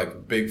 and they were,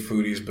 like, big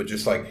foodies. But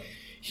just, like,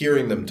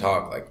 hearing them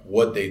talk, like,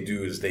 what they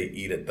do is they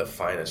eat at the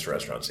finest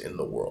restaurants in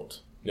the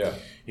world. Yeah.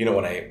 You know,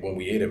 when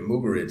we ate at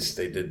Mugaritz,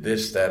 they did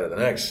this, that, or the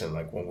next. And,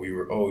 like, when we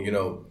were,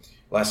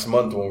 last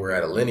month when we were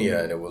at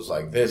Alinea, and it was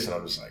like this. And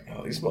I'm just like,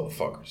 oh, these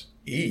motherfuckers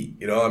eat.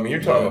 You know, I mean,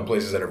 you're talking about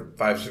places that are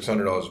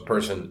 $500-$600 a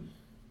person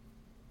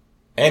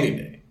any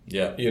day.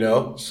 Yeah. You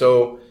know?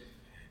 So,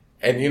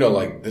 and, you know,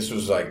 like, this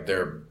was, like,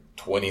 their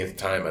 20th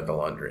time at the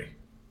Laundry.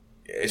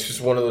 It's just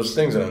one of those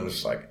things that I'm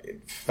just like,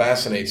 it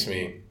fascinates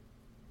me,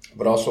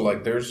 but also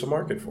like there's a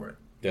market for it.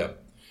 Yeah.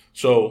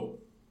 So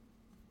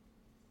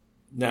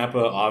Napa,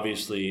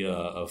 obviously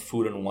a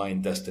food and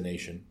wine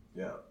destination.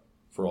 Yeah.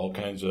 For all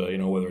kinds of,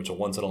 whether it's a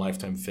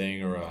once-in-a-lifetime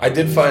thing or I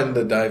did find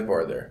the dive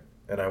bar there,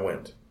 and I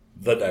went.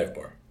 The dive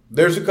bar.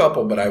 There's a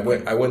couple, but I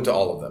went to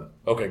all of them.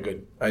 Okay,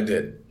 good. I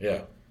did.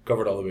 Yeah.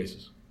 Covered all the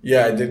bases.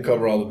 Yeah, I did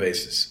cover all the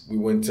bases. We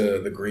went to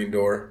the Green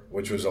Door,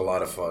 which was a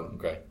lot of fun.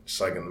 Okay.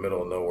 It's like in the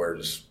middle of nowhere,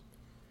 just,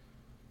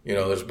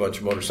 there's a bunch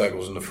of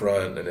motorcycles in the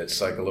front, and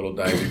it's like a little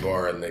divey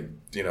bar, and they,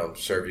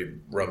 serve you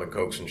rum and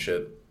cokes and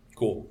shit.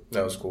 Cool.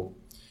 That was cool.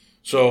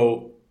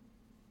 So,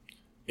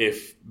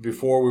 if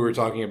before we were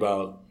talking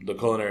about the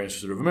Culinary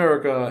Institute of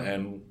America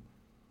and,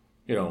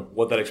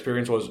 what that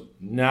experience was,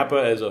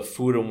 Napa as a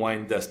food and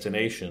wine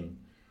destination,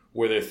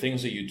 were there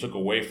things that you took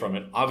away from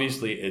it?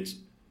 Obviously, it's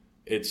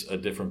a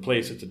different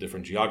place, it's a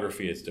different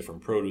geography, it's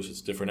different produce,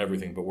 it's different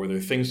everything. But were there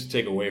things to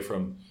take away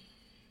from,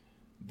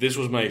 this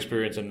was my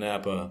experience in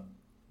Napa,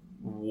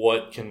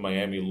 what can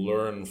Miami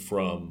learn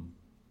from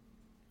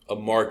a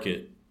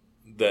market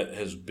that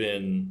has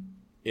been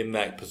in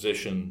that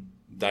position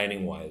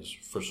dining-wise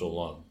for so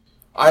long?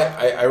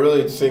 I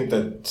really think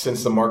that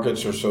since the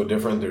markets are so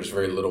different, there's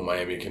very little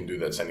Miami can do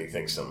that's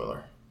anything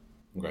similar.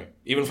 Okay.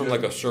 Even from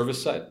like a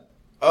service side?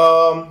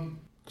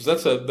 Because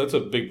that's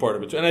a big part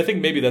of it, and I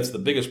think maybe that's the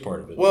biggest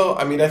part of it. Well,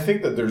 I mean, I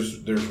think that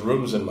there's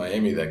rooms in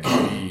Miami that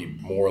can be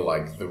more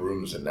like the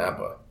rooms in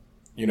Napa.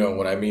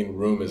 What I mean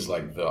room is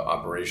like the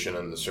operation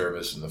and the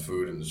service and the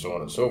food and so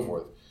on and so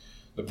forth.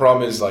 The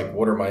problem is like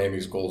what are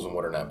Miami's goals and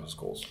what are Napa's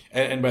goals?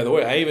 And by the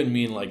way, I even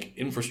mean like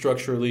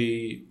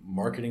infrastructurally,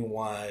 marketing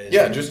wise.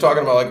 Yeah, just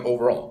talking about like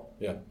overall.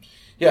 Yeah,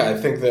 yeah. I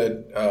think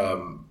that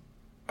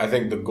I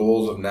think the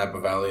goals of Napa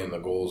Valley and the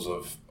goals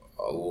of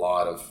a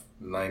lot of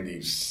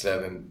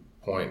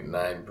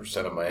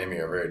 97.9% of Miami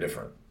are very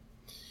different.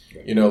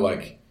 Okay.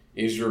 Like,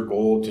 is your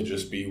goal to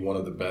just be one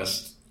of the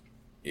best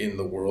in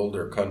the world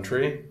or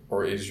country,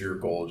 or is your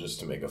goal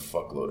just to make a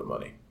fuckload of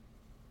money?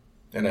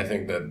 And I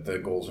think that the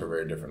goals are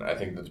very different. I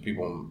think that the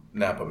people in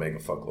Napa make a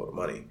fuckload of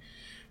money,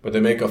 but they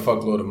make a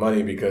fuckload of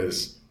money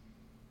because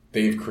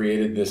they've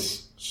created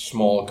this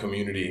small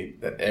community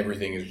that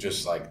everything is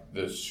just like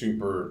the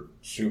super,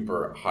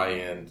 super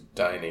high-end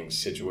dining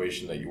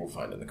situation that you will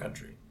find in the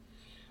country.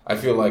 I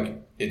feel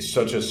like it's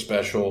such a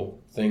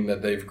special thing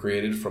that they've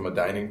created from a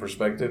dining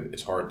perspective.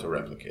 It's hard to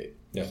replicate.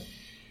 Yeah.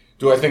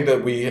 Do I think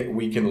that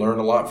we can learn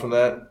a lot from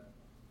that?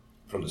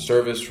 From the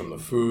service, from the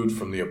food,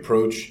 from the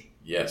approach?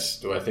 Yes.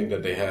 Do I think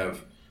that they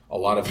have a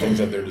lot of things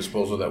at their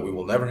disposal that we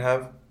will never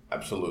have?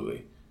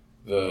 Absolutely.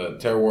 The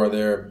terroir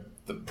there,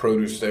 the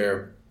produce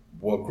there,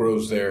 what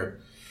grows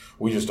there,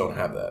 we just don't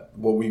have that.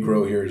 What we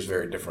grow here is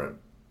very different.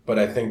 But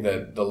I think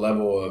that the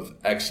level of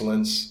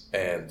excellence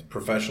and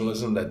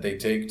professionalism that they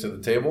take to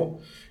the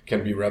table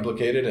can be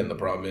replicated. And the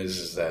problem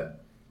is that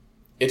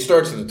it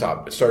starts at the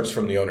top. It starts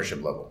from the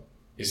ownership level.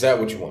 Is that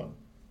what you want?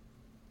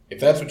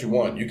 If that's what you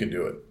want, you can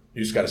do it.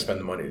 You just got to spend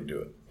the money to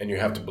do it. And you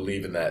have to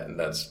believe in that, and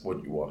that's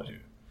what you want to do.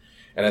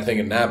 And I think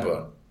in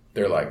Napa,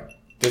 they're like,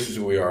 this is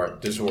who we are.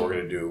 This is what we're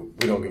going to do.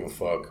 We don't give a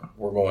fuck.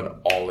 We're going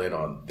all in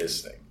on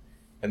this thing.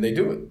 And they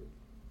do it,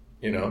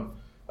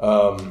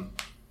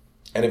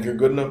 and if you're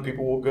good enough,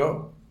 people will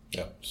go.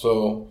 Yeah.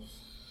 So,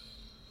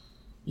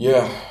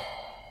 yeah.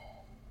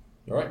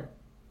 All right.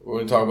 We're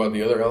going to talk about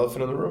the other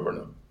elephant in the room or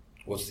no?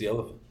 What's the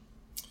elephant?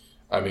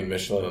 I mean,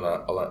 Michelin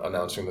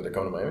announcing that they're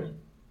coming to Miami.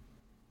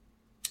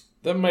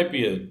 That might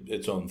be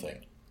its own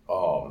thing.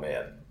 Oh,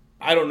 man.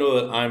 I don't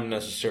know that I'm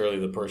necessarily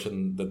the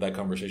person that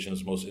conversation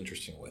is most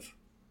interesting with.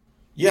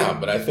 Yeah,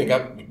 but I think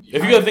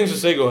if you got things to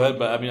say, go ahead.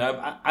 But I mean,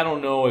 I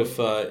don't know if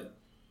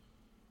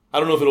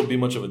it'll be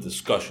much of a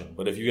discussion.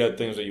 But if you got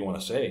things that you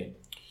want to say,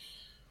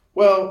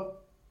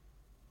 well,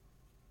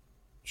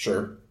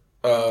 sure.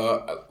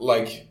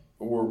 Like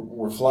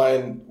we're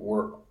flying,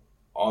 we're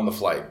on the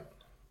flight.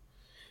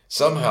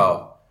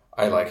 Somehow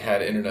I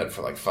had internet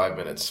for 5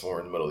 minutes when we're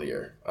in the middle of the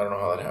air. I don't know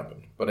how that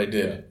happened, but I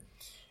did.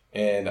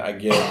 And I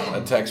get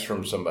a text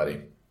from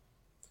somebody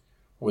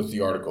with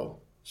the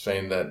article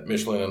saying that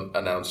Michelin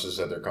announces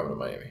that they're coming to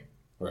Miami.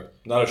 Right.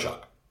 Not a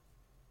shock.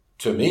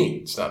 To me,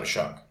 it's not a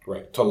shock.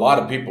 Right. To a lot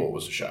of people, it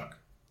was a shock.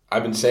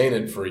 I've been saying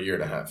it for a year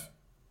and a half,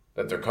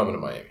 that they're coming to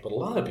Miami. But a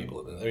lot of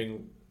people have been. I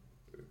mean,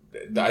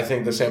 I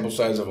think the sample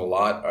size of a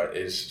lot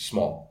is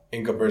small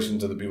in comparison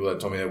to the people that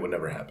told me that would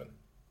never happen.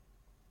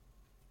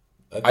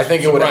 I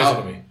think it would.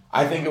 I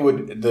think it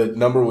would. The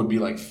number would be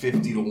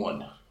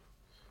 50-1.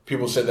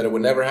 People said that it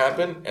would never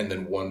happen, and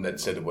then one that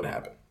said it would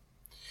happen.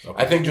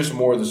 Okay. I think just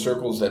more the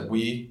circles that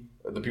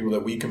the people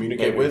that we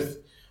communicate with,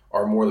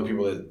 are more the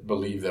people that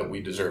believe that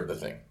we deserve the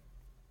thing.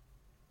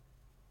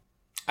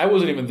 I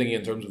wasn't even thinking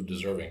in terms of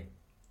deserving.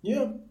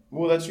 Yeah,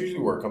 well, that's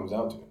usually where it comes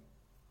down to.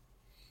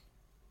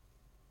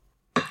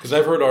 Because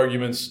I've heard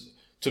arguments.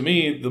 To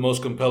me, the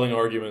most compelling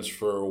arguments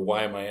for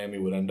why Miami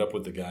would end up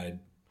with the guide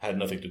had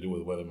nothing to do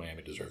with whether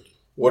Miami deserved it.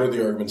 What are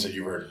the arguments that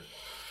you've heard?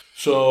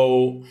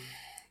 So,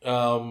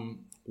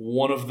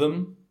 one of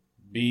them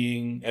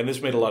being, and this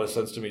made a lot of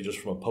sense to me just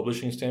from a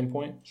publishing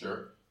standpoint.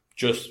 Sure.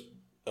 Just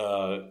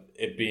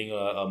it being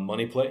a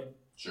money play.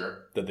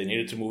 Sure. That they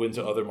needed to move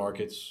into other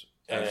markets.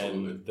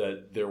 Absolutely. And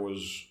that there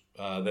was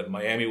that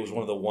Miami was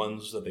one of the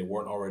ones that they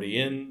weren't already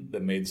in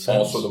that made sense.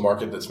 Also, the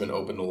market that's been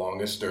open the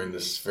longest during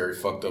this very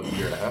fucked up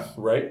year and a half.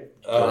 Right.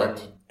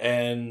 Correct.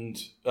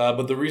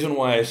 But the reason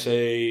why I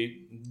say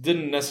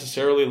didn't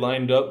necessarily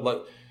lined up,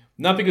 like,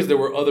 not because there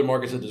were other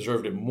markets that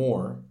deserved it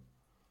more,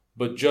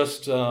 but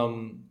just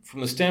from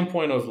the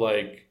standpoint of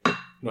like,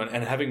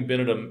 and having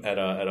been at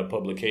a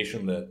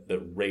publication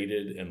that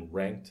rated and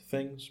ranked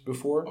things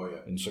before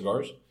in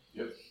cigars.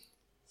 Yep.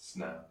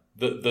 Snap.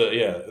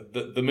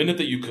 The minute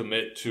that you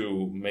commit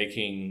to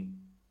making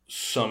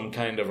some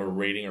kind of a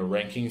rating or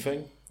ranking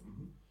thing,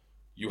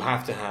 you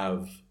have to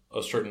have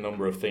a certain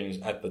number of things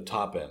at the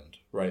top end,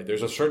 right?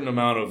 There's a certain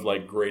amount of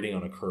like grading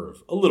on a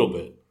curve, a little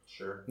bit.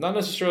 Sure. Not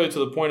necessarily to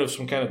the point of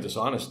some kind of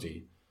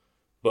dishonesty,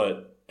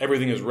 but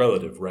everything is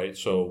relative, right?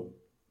 So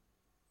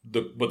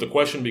the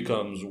question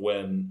becomes,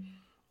 when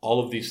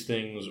all of these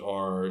things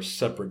are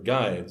separate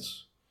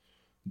guides,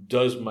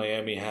 does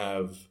Miami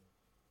have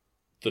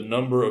the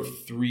number of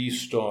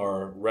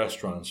 3-star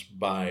restaurants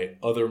by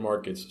other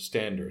markets'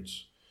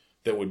 standards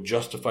that would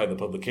justify the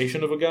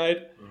publication of a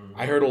guide? Mm-hmm.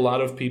 I heard a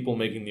lot of people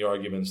making the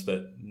arguments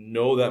that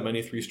no, that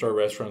many 3-star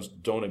restaurants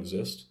don't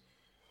exist.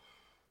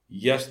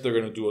 Yes, they're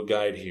going to do a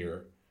guide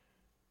here.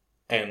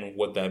 And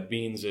what that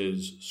means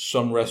is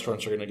some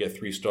restaurants are going to get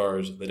 3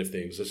 stars that if they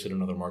existed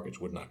in other markets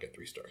would not get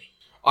 3 stars.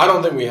 I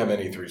don't think we have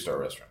any 3-star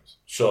restaurants.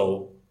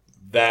 So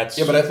that's...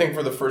 Yeah, but I think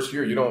for the first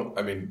year,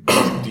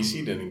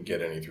 DC didn't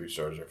get any 3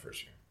 stars their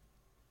first year.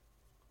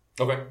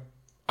 Okay.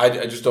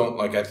 I just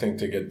don't, I think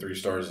to get 3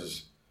 stars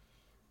is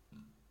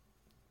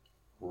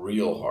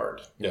real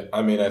hard. Yeah.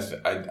 I mean,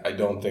 I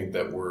don't think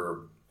that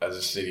as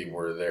a city,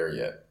 we're there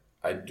yet.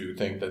 I do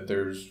think that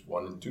there's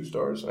 1 and 2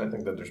 stars, and I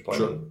think that there's plenty.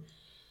 Sure.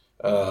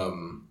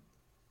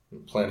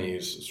 Plenty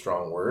is a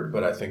strong word,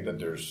 but I think that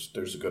there's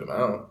a good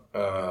amount.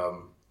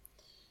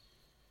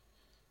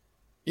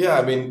 Yeah,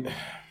 I mean,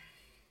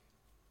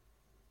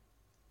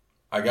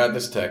 I got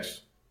this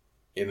text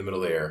in the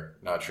middle of the air,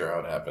 not sure how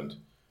it happened.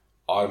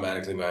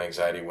 Automatically, my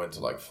anxiety went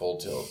to full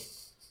tilt.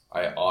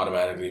 I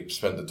automatically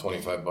spent the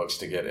 $25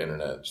 to get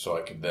internet so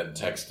I could then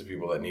text the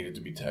people that needed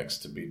to be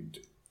texted, to be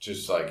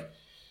just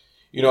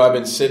I've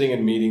been sitting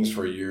in meetings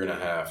for 1.5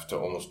 years to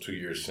almost 2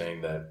 years saying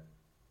that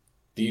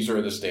these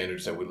are the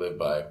standards that we live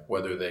by,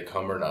 whether they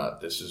come or not.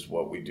 This is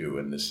what we do,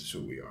 and this is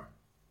who we are.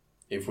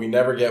 If we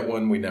never get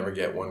one, we never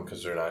get one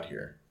because they're not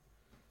here.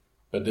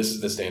 But this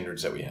is the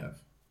standards that we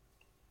have.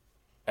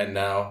 And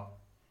now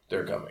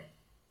they're coming.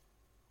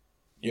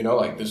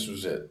 This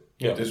was it.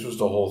 Yeah. This was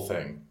the whole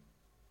thing.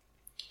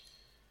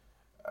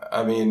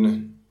 I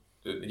mean,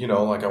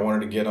 I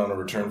wanted to get on a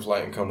return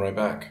flight and come right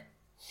back.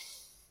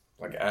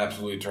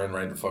 Absolutely turn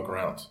right the fuck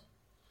around.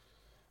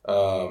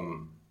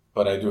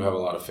 But I do have a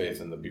lot of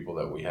faith in the people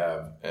that we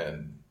have,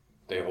 and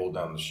they hold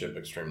down the ship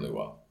extremely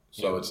well.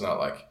 So It's not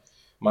like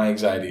my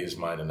anxiety is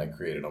mine and I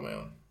created on my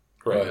own.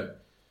 Right.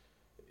 But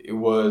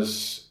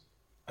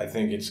I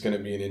think it's going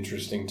to be an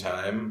interesting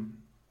time.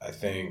 I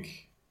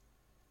think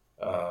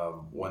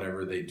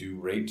whenever they do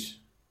rate,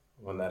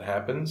 when that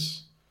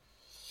happens,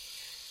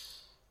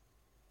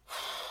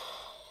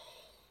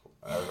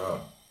 I don't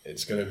know.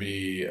 It's going to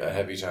be a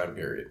heavy time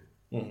period.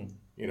 Mm-hmm.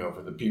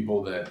 For the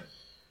people that,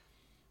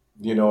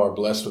 are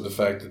blessed with the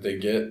fact that they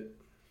get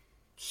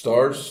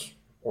stars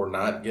or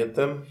not get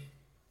them.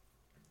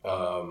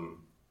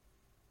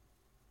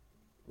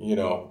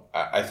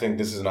 I think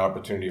this is an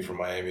opportunity for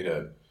Miami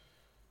to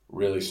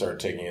really start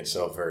taking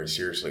itself very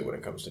seriously when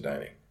it comes to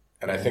dining.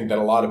 And I think that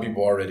a lot of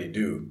people already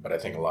do, but I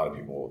think a lot of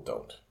people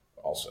don't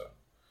also.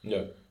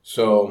 Yeah.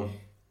 So,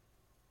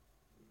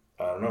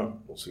 I don't know.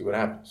 We'll see what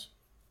happens.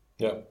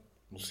 Yeah.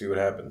 We'll see what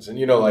happens. And,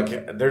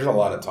 there's a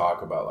lot of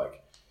talk about,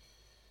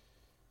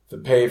 the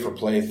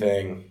pay-for-play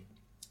thing.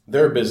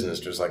 They're a business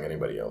just like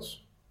anybody else.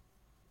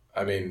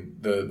 I mean,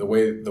 the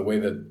way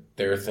that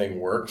their thing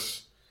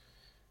works,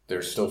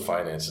 there's still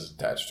finances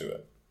attached to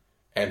it.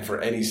 And for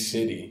any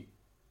city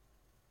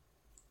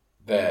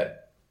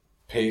that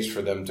pays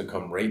for them to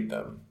come rate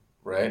them,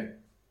 right,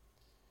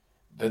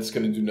 that's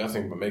going to do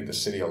nothing but make the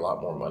city a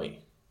lot more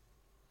money.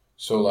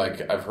 So,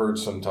 I've heard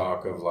some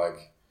talk of,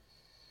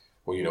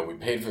 we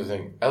paid for the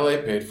thing. LA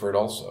paid for it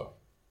also.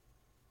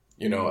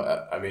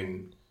 I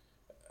mean,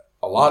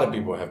 a lot of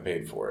people have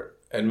paid for it.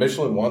 And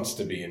Michelin wants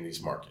to be in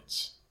these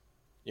markets.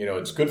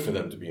 It's good for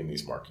them to be in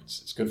these markets.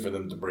 It's good for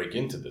them to break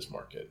into this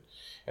market.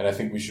 And I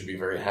think we should be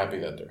very happy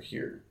that they're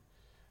here.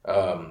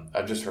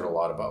 I've just heard a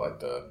lot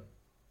about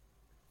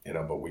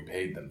but we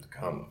paid them to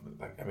come.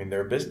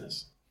 They're a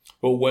business.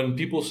 But when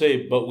people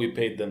say, but we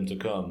paid them to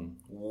come,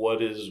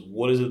 what is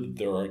it that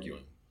they're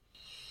arguing?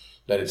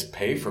 That it's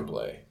pay for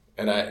play.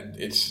 And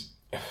Is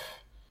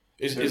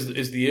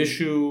the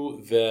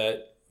issue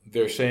that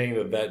they're saying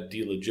that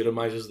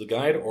delegitimizes the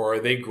guide, or are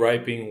they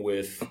griping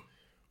with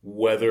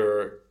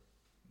whether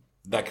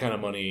that kind of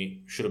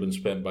money should have been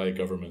spent by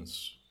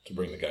governments to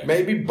bring the guide?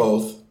 Maybe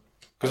both.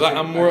 Because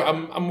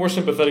I'm more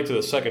sympathetic to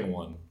the second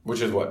one.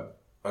 Which is what?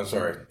 I'm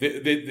sorry.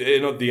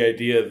 The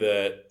idea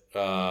that,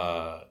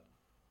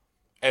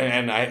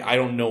 and I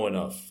don't know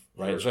enough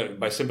right? So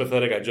by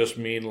sympathetic, I just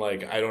mean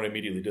like I don't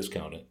immediately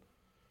discount it.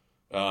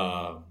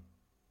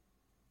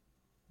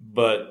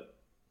 But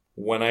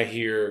when I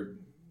hear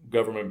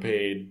government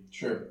paid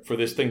for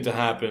this thing to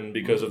happen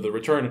because of the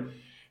return,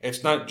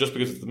 it's not just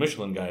because it's the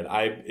Michelin Guide.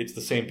 It's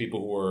the same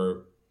people who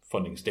are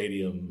funding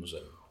stadiums.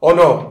 Oh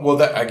no,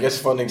 well I guess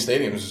funding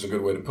stadiums is a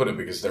good way to put it,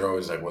 because they're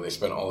always like, well, they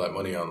spent all that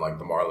money on like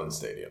the Marlins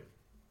Stadium.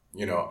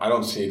 You know, I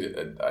don't see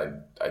it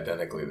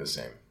identically the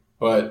same,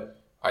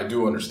 but I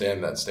do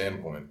understand that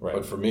standpoint. Right.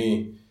 But for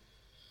me,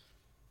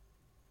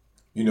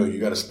 you know, you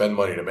got to spend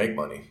money to make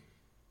money.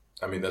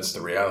 I mean, that's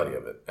the reality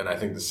of it. And I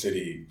think the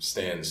city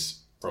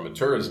stands, from a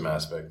tourism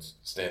aspect,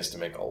 stands to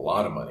make a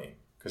lot of money.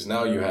 Because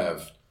now you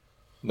have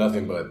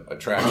nothing but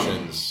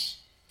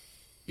attractions,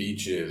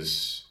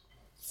 beaches,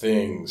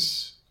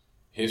 things,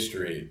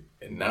 history,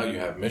 and now you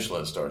have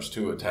Michelin stars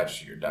too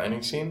attached to your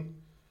dining scene.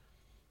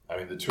 I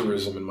mean, the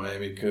tourism in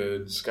Miami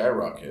could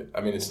skyrocket. I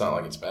mean, it's not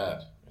like it's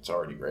bad. It's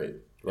already great.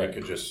 Right. It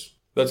could just...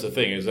 That's the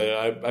thing, is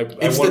that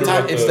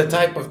it's the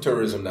type of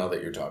tourism now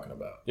that you're talking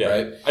about,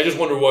 right? I just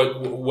wonder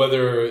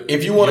whether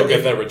if you want to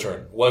get that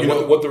return,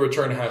 what the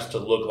return has to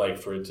look like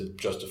for it to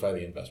justify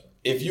the investment.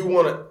 If you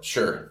want to,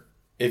 sure.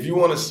 If you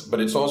want to, but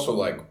it's also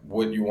like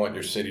what you want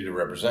your city to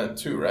represent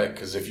too, right?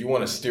 Because if you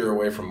want to steer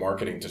away from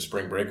marketing to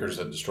spring breakers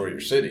that destroy your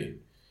city,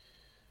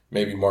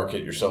 maybe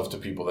market yourself to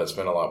people that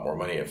spend a lot more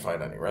money at fine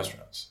dining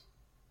restaurants,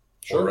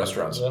 or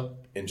restaurants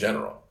in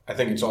general. I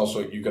think it's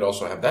also, you could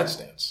also have that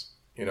stance,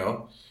 you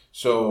know.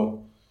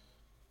 So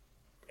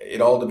it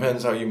all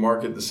depends how you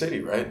market the city,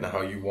 right? And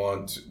how you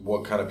want,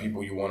 what kind of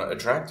people you want to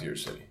attract to your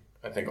city.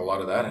 I think a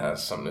lot of that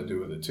has something to do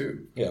with it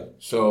too. Yeah.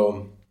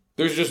 So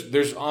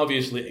there's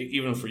obviously,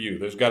 even for you,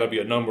 there's got to be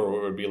a number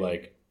where it would be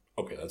like,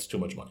 okay, that's too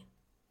much money.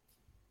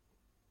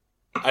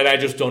 And I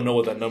just don't know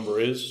what that number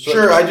is. So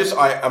sure,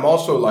 I'm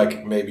also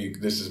like, maybe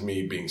this is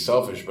me being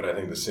selfish, but I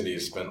think the city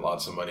has spent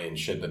lots of money in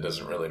shit that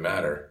doesn't really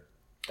matter.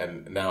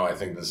 And now I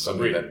think this is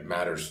something that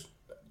matters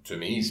to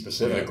me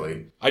specifically.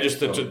 Yeah. I just,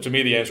 to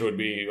me, the answer would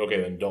be,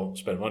 okay, then don't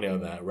spend money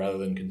on that, rather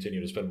than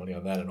continue to spend money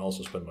on that and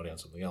also spend money on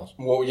something else.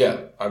 Well,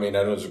 yeah. I mean,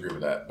 I don't disagree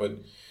with that. But,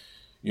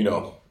 you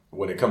know,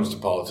 when it comes to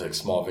politics,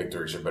 small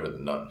victories are better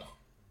than none.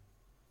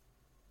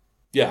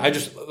 Yeah,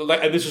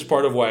 this is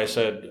part of why I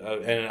said,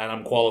 and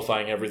I'm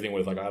qualifying everything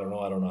with like, I don't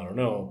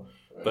know,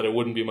 right. But it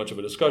wouldn't be much of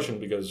a discussion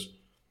because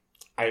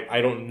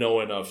I don't know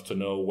enough to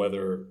know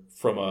whether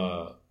from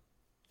a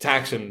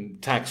tax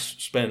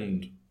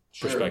spend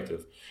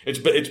perspective. It's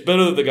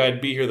better that the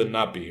guide be here than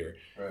not be here.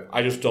 Right.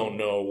 I just don't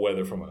know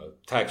whether from a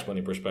tax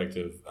money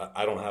perspective,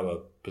 I don't have a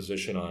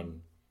position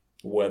on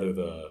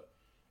whether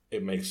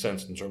it makes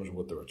sense in terms of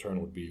what the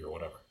return would be or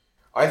whatever.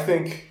 I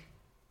think,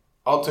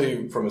 I'll tell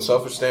you from a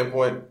selfish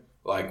standpoint,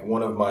 like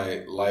one of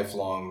my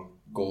lifelong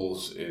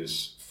goals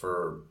is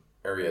for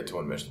Area to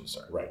win Michelin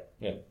star. Right.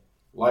 Yeah.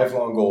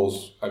 Lifelong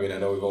goals. I mean, I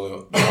know we've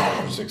only been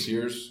on for 6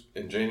 years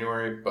in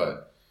January,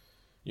 but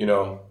you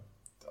know,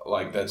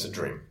 like that's a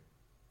dream.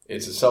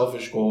 It's a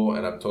selfish goal,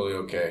 and I'm totally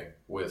okay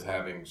with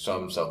having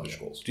some selfish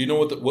goals. Do you know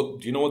what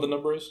the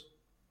number is?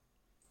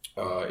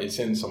 It's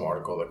in some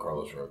article that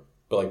Carlos wrote.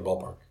 But like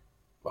ballpark,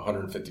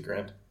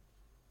 $150,000.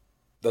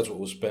 That's what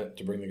was spent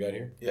to bring the guy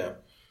here. Yeah.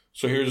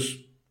 So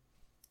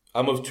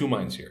I'm of two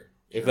minds here.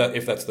 If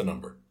that's the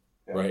number,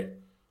 right?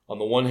 On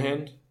the one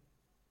hand,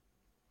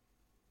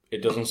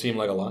 it doesn't seem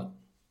like a lot.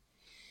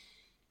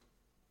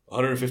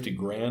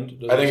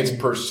 $150,000. I think it's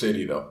per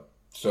city though.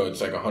 So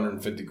it's like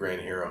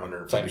 $150,000 here,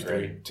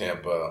 $150,000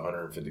 Tampa,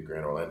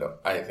 $150,000 Orlando.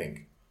 I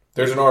think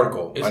there's an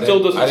article. I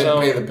didn't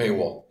pay the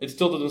paywall. It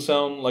still doesn't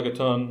sound like a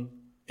ton,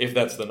 if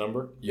that's the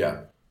number.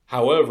 Yeah.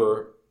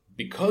 However,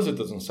 because it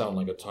doesn't sound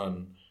like a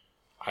ton,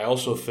 I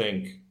also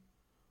think,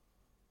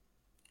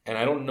 and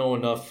I don't know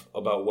enough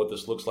about what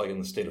this looks like in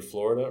the state of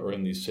Florida or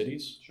in these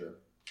cities. Sure.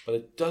 But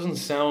it doesn't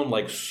sound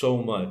like so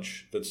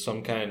much that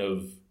some kind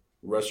of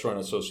restaurant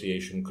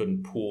association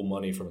couldn't pool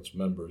money from its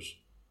members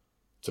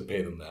to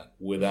pay them that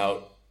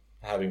without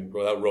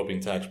roping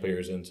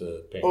taxpayers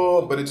into paying.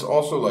 Oh, but it's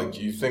also like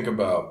you think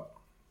about,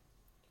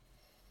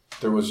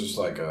 there was just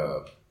like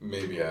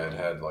maybe I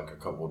had like a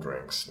couple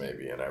drinks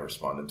maybe, and I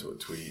responded to a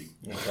tweet.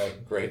 Okay,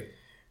 great.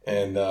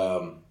 And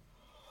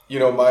you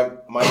know,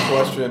 my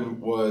question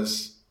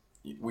was,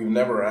 we've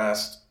never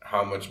asked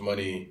how much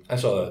money I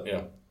saw that.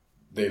 Yeah,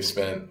 they've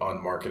spent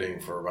on marketing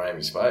for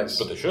Miami Spice,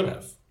 but they should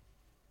have.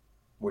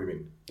 What do you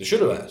mean? They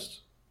should have asked.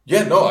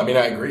 Yeah, no, I mean,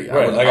 I agree.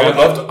 Right.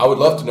 I would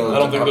love to know. I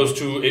don't think those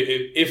two,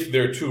 if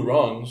they're two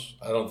wrongs,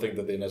 I don't think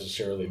that they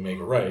necessarily make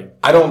it right.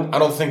 I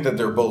don't think that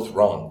they're both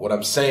wrong. What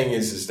I'm saying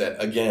is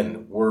that,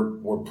 again,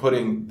 we're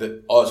putting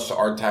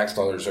our tax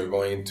dollars are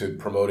going to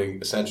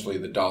promoting essentially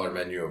the dollar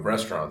menu of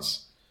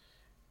restaurants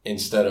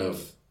instead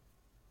of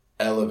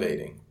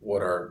elevating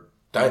what our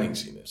dining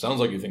scene is. Sounds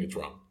like you think it's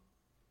wrong.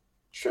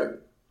 Sure.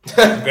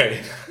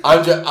 Okay.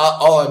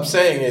 All I'm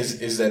saying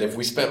is that if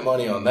we spent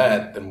money on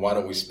that, then why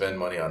don't we spend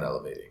money on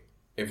elevating?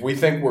 If we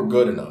think we're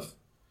good enough,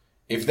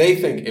 if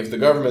the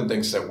government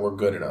thinks that we're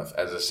good enough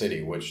as a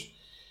city, which,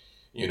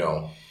 you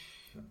know,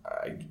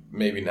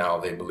 maybe now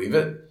they believe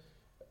it,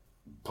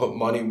 put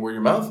money where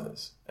your mouth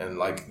is. And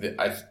like,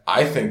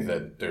 I think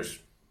that there's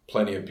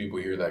plenty of people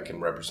here that can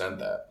represent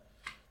that.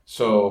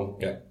 So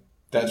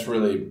that's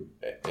really,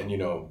 and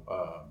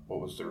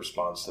what was the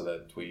response to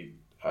that tweet?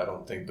 I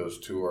don't think those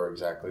two are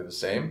exactly the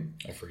same.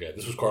 I forget.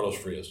 This was Carlos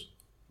Frias.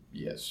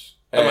 Yes.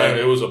 And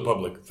it was a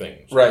public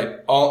thing. So. Right.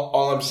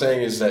 All I'm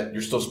saying is that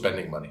you're still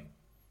spending money.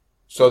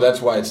 So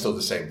that's why it's still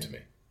the same to me.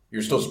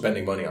 You're still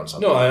spending money on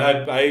something. No,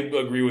 I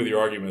agree with your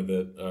argument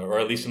that, or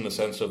at least in the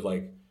sense of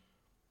like,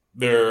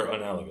 they're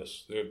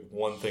analogous.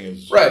 One thing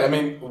is... Right. I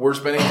mean, we're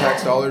spending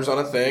tax dollars on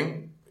a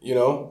thing,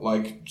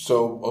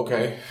 so,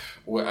 okay.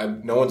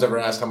 No one's ever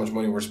asked how much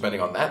money we're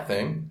spending on that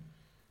thing.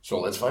 So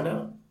let's find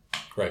out.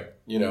 Right.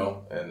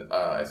 And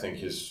I think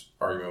his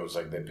argument was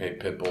like they paid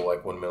Pitbull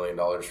like $1 million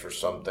for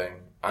something.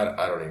 I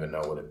don't even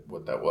know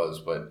what that was,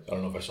 but... I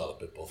don't know if I saw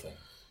the Pitbull thing.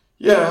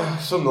 Yeah,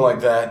 something like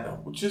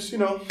that. Just,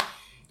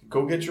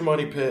 go get your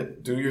money,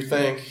 Pitt. Do your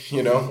thing,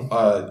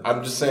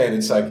 I'm just saying,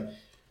 it's like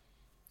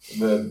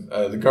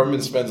the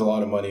government spends a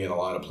lot of money in a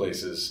lot of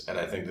places, and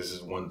I think this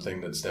is one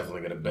thing that's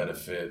definitely going to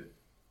benefit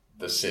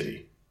the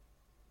city,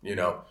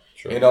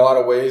 Sure. In a lot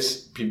of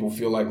ways, people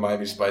feel like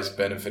Miami Spice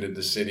benefited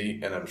the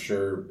city, and I'm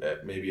sure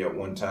maybe at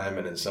one time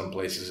and in some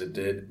places it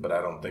did, but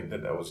I don't think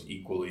that was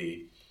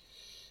equally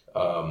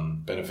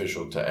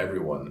beneficial to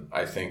everyone.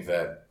 I think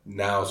that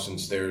now,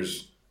 since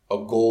there's a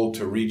goal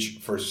to reach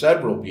for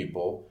several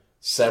people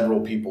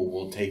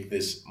will take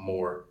this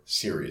more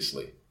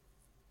seriously.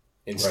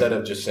 Instead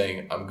of just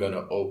saying, I'm going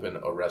to open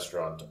a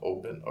restaurant to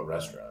open a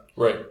restaurant.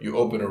 Right. You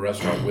open a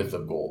restaurant with a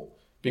goal.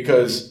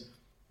 Because,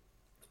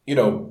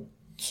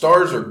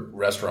 stars are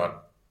restaurant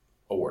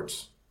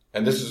awards.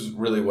 And this is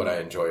really what I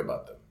enjoy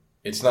about them.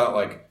 It's not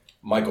like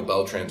Michael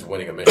Beltran's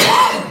winning a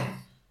Michelin.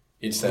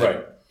 It's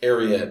that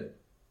Ariete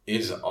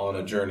is on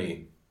a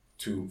journey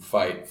to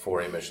fight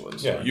for a Michelin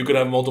star. Yeah, you could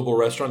have multiple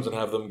restaurants and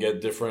have them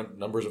get different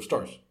numbers of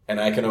stars. And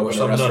I can open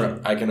a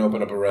restaurant. I can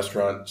open up a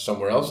restaurant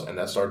somewhere else, and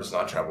that star does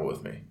not travel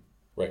with me.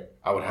 Right.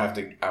 I would have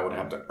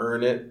to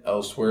earn it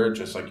elsewhere,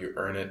 just like you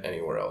earn it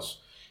anywhere else.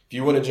 If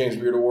you win a James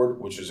Beard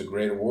Award, which is a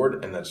great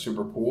award, and that's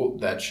super cool,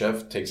 that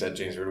chef takes that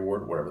James Beard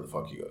Award wherever the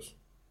fuck he goes.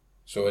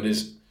 So it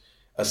is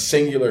a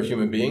singular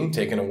human being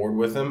taking an award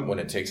with him when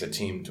it takes a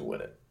team to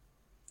win it.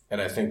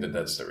 And I think that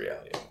that's the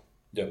reality.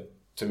 Yep.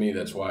 To me,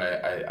 that's why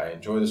I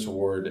enjoy this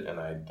award, and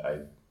I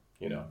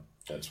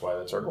that's why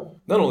that's our goal.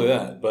 Not only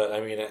that, but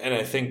I mean, and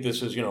I think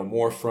this is,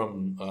 more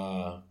from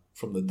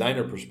the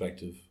diner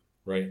perspective,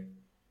 right?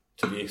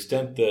 To the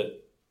extent that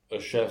a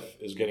chef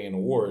is getting an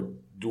award,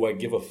 do I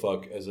give a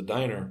fuck as a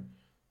diner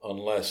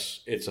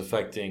unless it's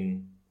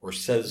affecting or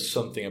says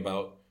something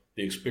about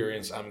the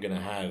experience I'm going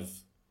to have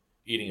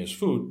eating his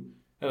food?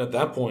 And at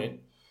that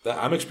point, that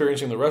I'm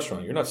experiencing the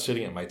restaurant. You're not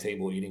sitting at my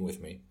table eating with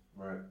me.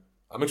 Right.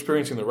 I'm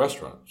experiencing the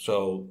restaurant.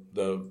 So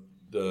the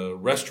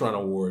restaurant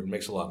award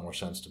makes a lot more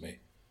sense to me.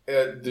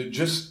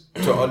 Just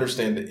to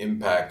understand the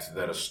impact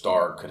that a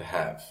star could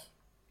have,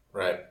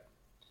 right?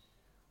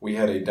 We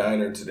had a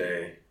diner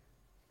today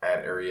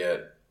at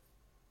Ariete,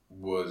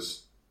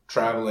 was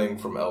traveling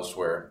from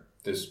elsewhere.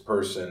 This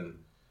person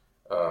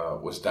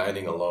was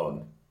dining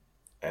alone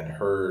and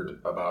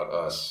heard about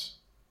us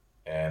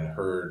and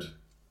heard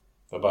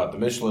about the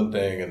Michelin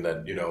thing, and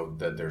that,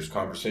 that there's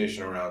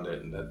conversation around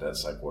it, and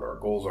that's like what our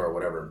goals are or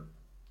whatever.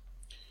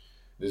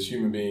 This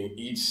human being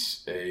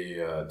eats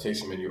a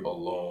tasting menu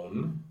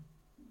alone,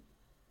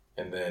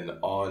 and then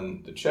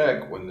on the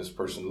check, when this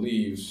person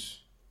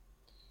leaves,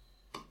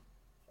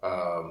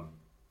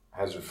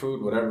 has her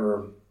food,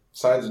 whatever,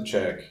 signs a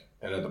check,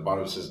 and at the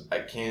bottom it says, I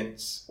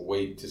can't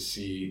wait to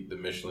see the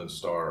Michelin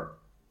star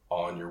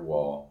on your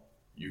wall.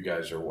 You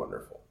guys are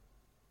wonderful.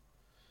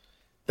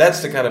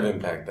 That's the kind of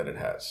impact that it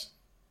has.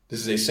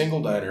 This is a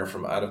single diner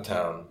from out of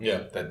town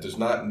that does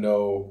not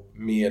know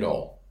me at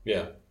all.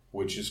 Yeah.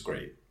 Which is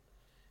great.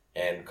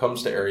 And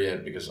comes to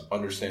Ariete because it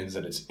understands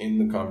that it's in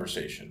the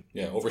conversation.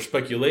 Yeah, over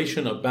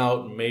speculation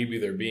about maybe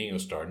there being a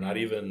star, not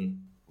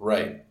even...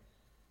 Right.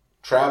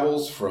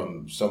 Travels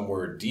from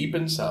somewhere deep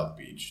in South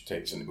Beach,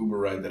 takes an Uber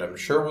ride that I'm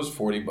sure was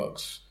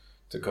 $40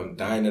 to come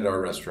dine at our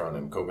restaurant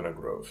in Coconut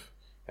Grove,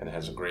 and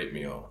has a great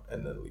meal,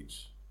 and then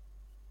leaves.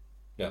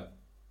 Yeah.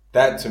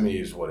 That to me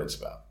is what it's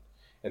about.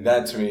 And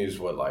that to me is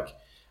what,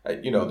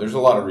 there's a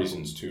lot of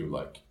reasons too,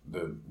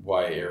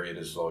 why Ariete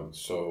is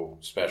so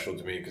special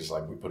to me, because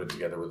we put it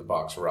together with a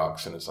box of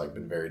rocks, and it's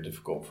been very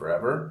difficult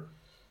forever.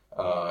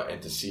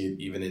 And to see it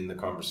even in the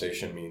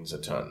conversation means a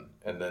ton.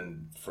 And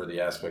then for the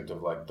aspect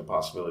of the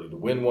possibility to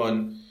win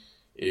one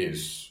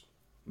is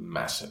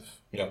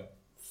massive. Yep.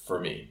 For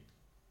me.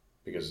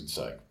 Because it's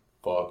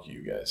fuck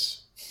you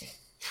guys.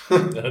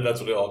 That's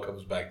what it all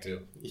comes back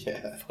to.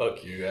 Yeah.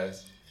 Fuck you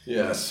guys.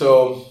 Yeah,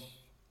 so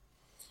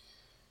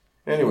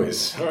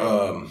anyways.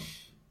 Right.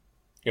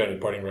 You got any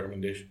parting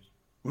recommendations?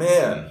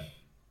 Man,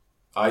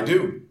 I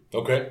do.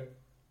 Okay.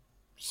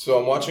 So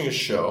I'm watching a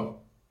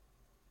show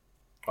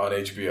on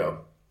HBO,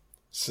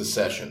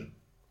 Succession.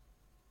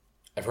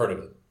 I've heard of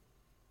it.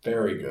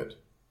 Very good.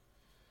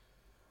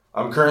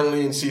 I'm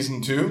currently in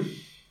season 2.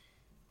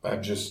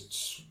 I've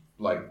just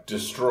like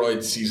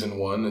destroyed season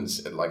 1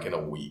 in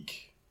a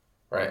week,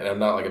 right? And I'm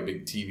not like a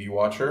big TV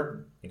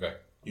watcher. Okay.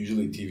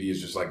 Usually TV is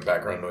just like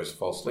background noise to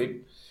fall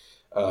asleep.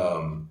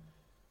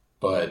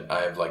 But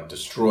I've like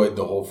destroyed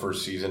the whole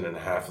first season and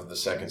half of the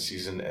second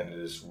season, and it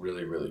is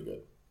really, really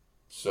good.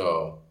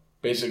 So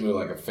basically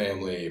like a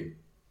family,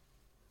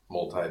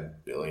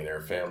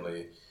 multi-billionaire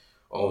family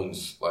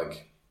owns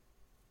like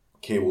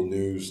cable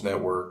news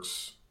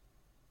networks.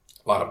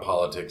 A lot of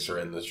politics are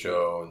in the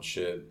show and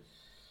shit.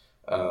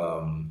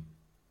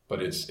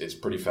 But it's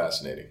pretty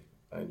fascinating.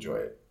 I enjoy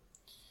it.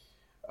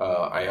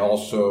 I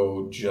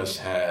also just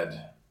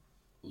had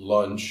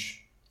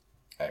lunch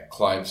at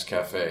Clive's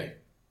Cafe.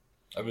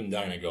 I've been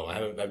dying to go.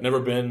 I've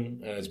never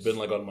been, and it's been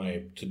like on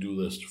my to-do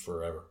list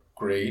forever.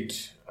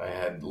 Great. I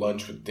had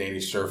lunch with Danny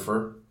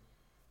Surfer,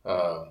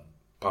 Pancom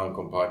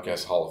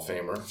Podcast Hall of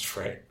Famer. That's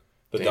right.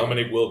 The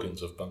Dominic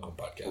Wilkins of Pancom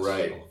Podcast.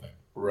 Right. Hall of Fame.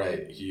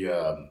 Right. He,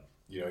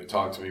 he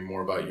talked to me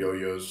more about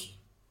yo-yos.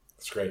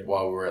 That's great.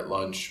 While we were at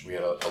lunch, we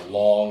had a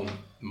long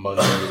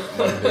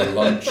Monday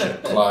lunch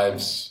at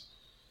Clive's,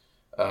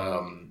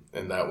 and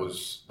that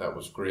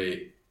was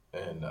great.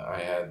 And I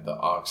had the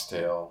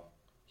oxtail,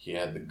 he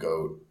had the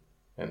goat,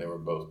 and they were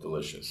both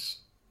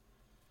delicious.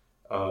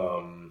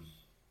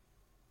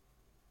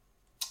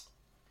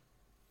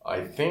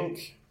 I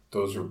think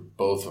those are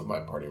both of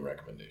my party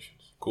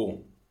recommendations.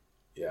 Cool.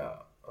 Yeah.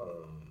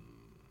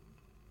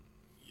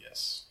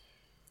 Yes.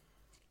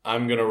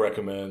 I'm going to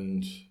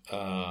recommend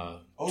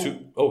two.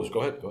 Oh,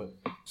 go ahead.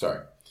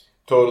 Sorry.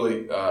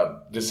 Totally.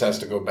 This has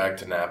to go back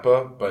to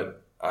Napa,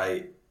 but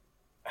I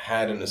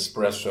had an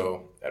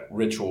espresso at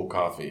Ritual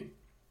Coffee,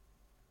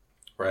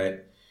 right?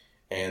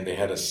 And they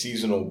had a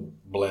seasonal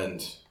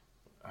blend.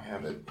 I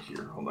have it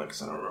here. Hold on,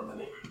 because I don't remember the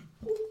name.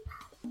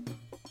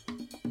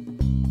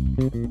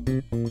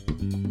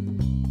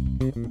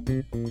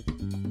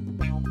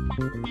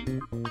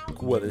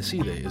 Cuba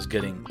Decide is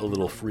getting a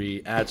little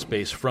free ad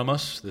space from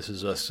us. This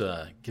is us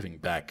giving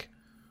back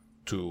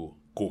to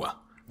Cuba.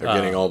 They're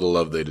getting all the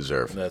love they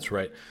deserve. That's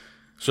right.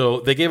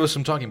 So they gave us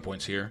some talking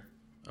points here.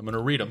 I'm going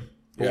to read them,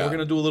 but we're going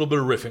to do a little bit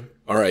of riffing.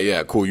 All right,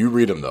 yeah, cool. You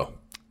read them, though.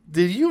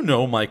 Did you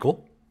know,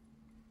 Michael,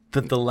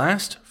 that the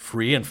last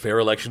free and fair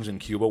elections in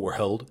Cuba were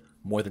held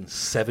more than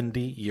 70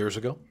 years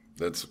ago?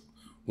 That's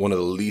one of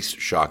the least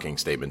shocking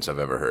statements I've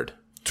ever heard.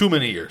 Too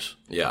many years.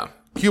 Yeah.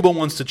 Cuba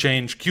wants to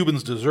change.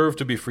 Cubans deserve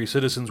to be free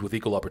citizens with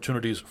equal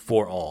opportunities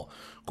for all.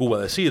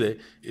 Cuba Decide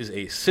is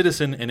a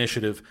citizen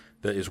initiative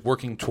that is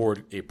working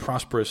toward a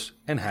prosperous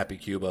and happy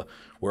Cuba,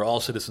 where all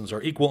citizens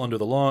are equal under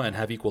the law and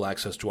have equal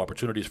access to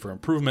opportunities for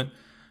improvement,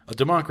 a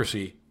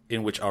democracy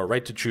in which our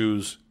right to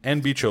choose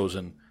and be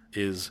chosen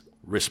is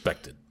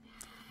respected.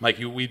 Mike,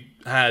 we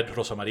had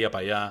Rosa Maria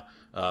Paya,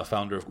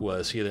 founder of Cuba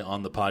Decide,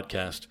 on the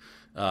podcast.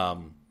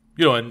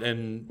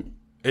 And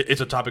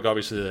it's a topic,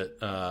 obviously,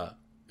 that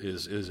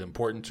is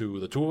important to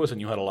the two of us,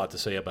 and you had a lot to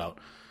say about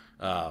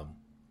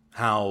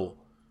how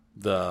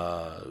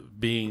the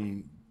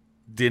being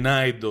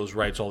denied those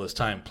rights all this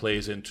time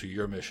plays into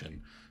your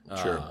mission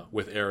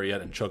with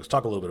Ariette and Chugs.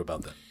 Talk a little bit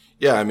about that.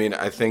 Yeah, I mean,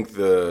 I think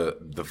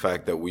the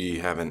fact that we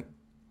haven't,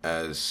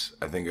 as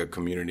I think a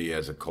community,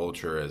 as a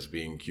culture, as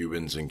being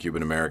Cubans and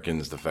Cuban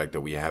Americans, the fact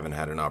that we haven't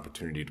had an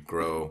opportunity to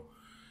grow,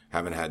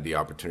 haven't had the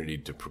opportunity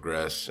to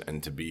progress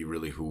and to be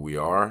really who we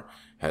are,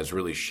 has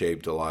really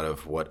shaped a lot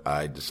of what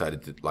I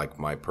decided to, like,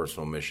 my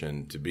personal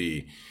mission to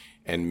be.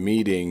 And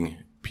meeting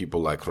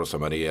people like Rosa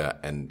Maria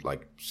and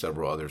like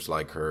several others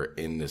like her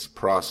in this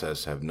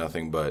process have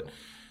nothing but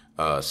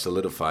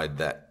solidified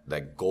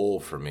that goal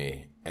for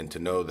me. And to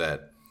know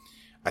that,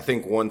 I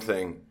think one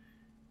thing,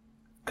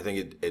 I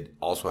think it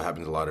also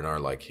happens a lot in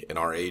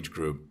our age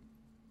group,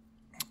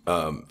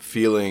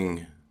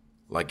 feeling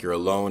like you're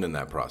alone in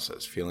that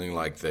process, feeling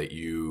like that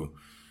you're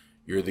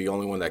the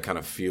only one that kind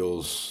of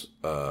feels,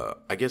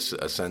 I guess,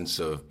 a sense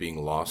of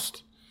being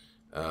lost,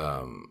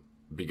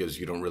 because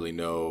you don't really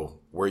know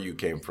where you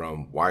came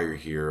from, why you're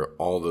here,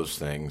 all those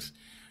things.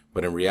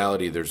 But in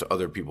reality, there's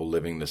other people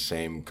living the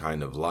same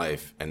kind of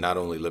life, and not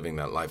only living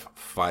that life,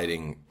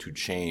 fighting to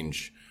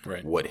change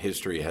what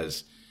history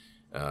has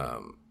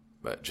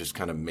just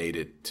kind of made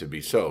it to be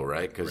so,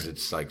 right? Because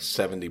it's like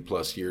 70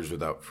 plus years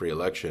without free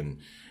election.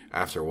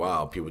 After a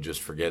while, people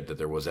just forget that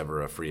there was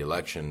ever a free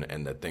election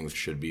and that things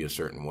should be a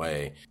certain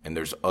way. And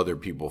there's other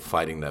people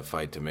fighting that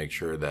fight to make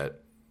sure that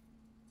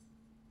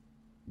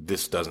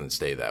this doesn't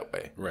stay that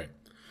way. Right.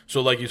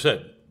 So like you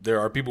said, there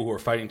are people who are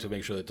fighting to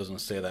make sure that it doesn't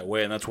stay that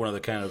way. And that's one of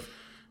the kind of,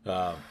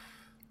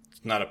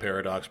 it's not a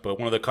paradox, but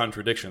one of the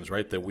contradictions,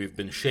 right? That we've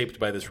been shaped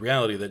by this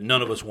reality that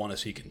none of us want to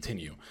see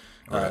continue.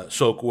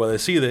 So Cuba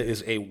Decide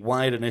is a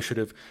wide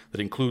initiative that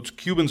includes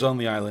Cubans on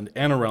the island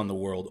and around the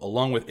world,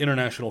 along with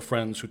international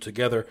friends who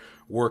together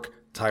work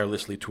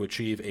tirelessly to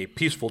achieve a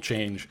peaceful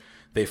change.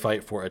 They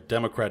fight for a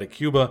democratic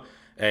Cuba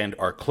and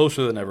are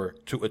closer than ever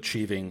to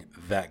achieving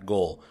that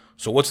goal.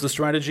 So what's the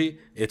strategy?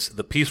 It's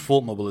the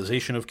peaceful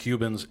mobilization of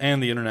Cubans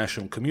and the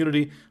international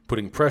community,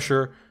 putting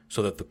pressure,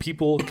 so that the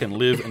people can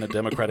live in a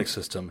democratic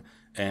system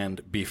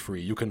and be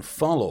free. You can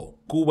follow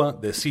Cuba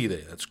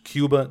Decide. That's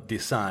Cuba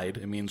Decide.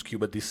 It means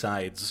Cuba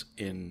decides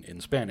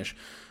in Spanish.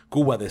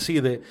 Cuba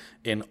Decide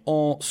in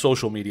all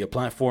social media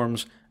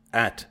platforms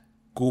at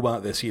Cuba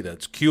Decide.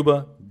 It's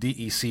Cuba,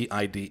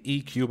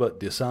 D-E-C-I-D-E, Cuba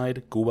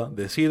Decide, Cuba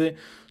Decide.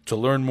 To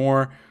learn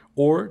more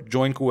or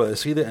join Cuba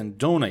Decide and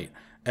donate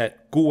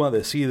at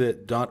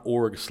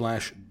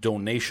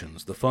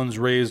cubadecide.org/donations. The funds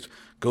raised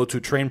go to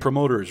train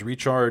promoters,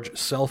 recharge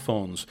cell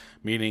phones,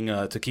 meaning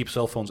to keep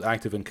cell phones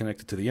active and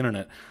connected to the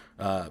internet,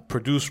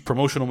 produce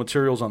promotional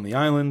materials on the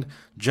island,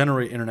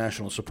 generate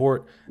international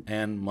support,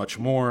 and much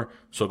more.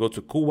 So go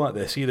to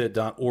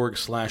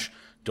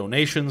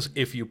cubadecide.org/donations.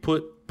 If you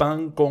put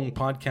Pan Con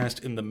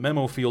Podcast in the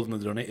memo field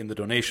in the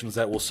donations,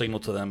 that will signal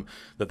to them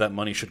that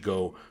money should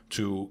go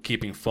to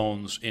keeping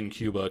phones in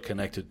Cuba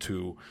connected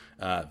to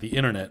the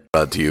internet.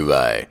 Brought to you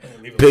by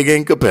Pig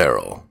Ink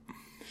Apparel.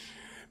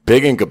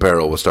 Pig Ink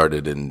Apparel was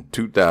started in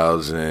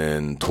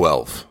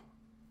 2012.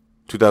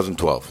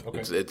 2012.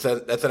 Okay.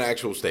 That's an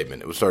actual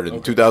statement. It was started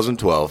in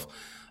 2012.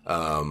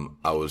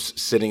 I was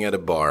sitting at a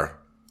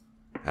bar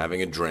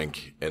having a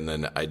drink, and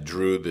then I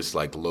drew this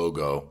like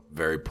logo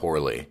very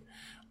poorly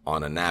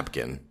on a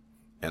napkin,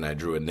 and I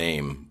drew a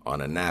name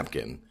on a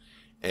napkin.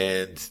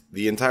 And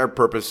the entire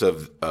purpose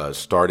of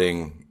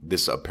starting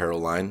this apparel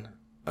line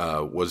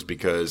was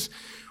because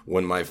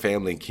when my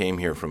family came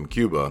here from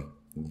Cuba,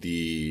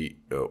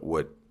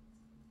 what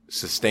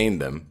sustained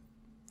them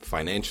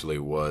financially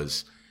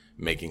was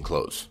making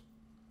clothes.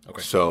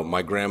 Okay. So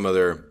my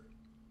grandmother,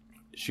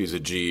 she's a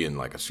G and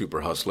like a super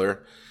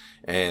hustler,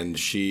 and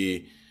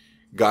she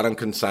got on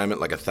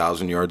consignment like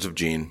 1,000 yards of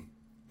jean,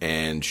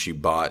 and she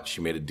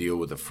made a deal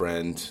with a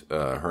friend.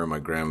 Her and my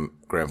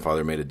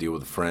grandfather made a deal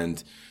with a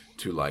friend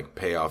to like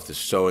pay off the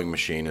sewing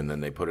machine, and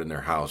then they put it in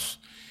their house.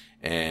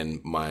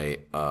 And my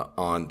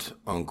aunt,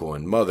 uncle,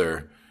 and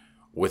mother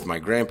with my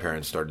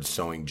grandparents started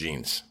sewing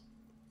jeans.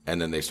 And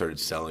then they started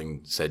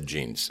selling said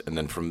jeans. And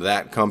then from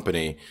that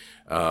company,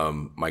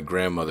 my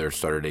grandmother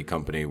started a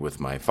company with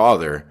my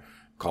father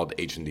called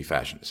H&D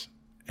Fashions.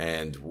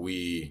 And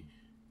we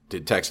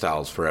did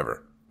textiles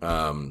forever,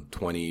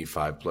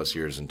 25 plus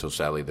years until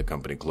sadly the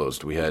company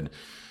closed. We had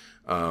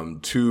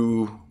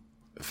 2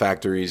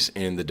 factories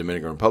in the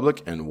Dominican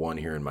Republic and 1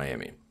 here in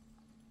Miami.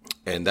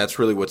 And that's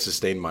really what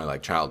sustained my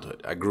like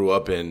childhood. I grew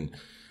up in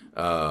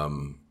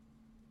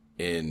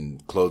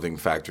clothing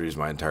factories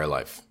my entire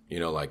life. You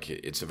know, like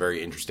it's a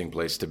very interesting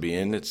place to be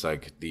in. It's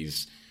like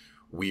these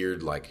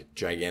weird, like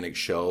gigantic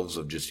shelves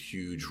of just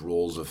huge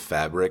rolls of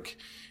fabric,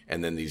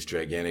 and then these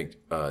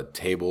gigantic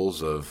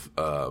tables of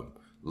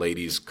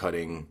ladies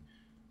cutting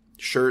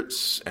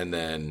shirts, and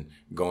then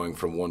going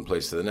from one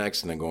place to the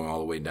next, and then going all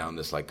the way down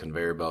this like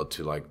conveyor belt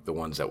to like the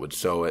ones that would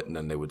sew it, and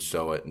then they would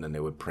sew it, and then they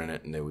would print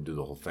it, and they would do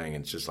the whole thing.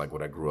 And it's just like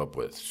what I grew up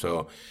with.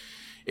 So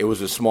it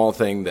was a small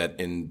thing that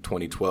in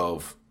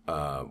 2012.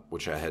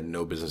 Which I had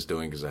no business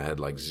doing because I had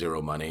like zero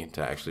money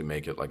to actually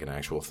make it like an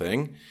actual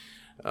thing.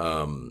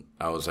 I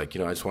was like,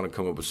 I just want to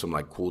come up with some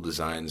like cool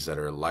designs that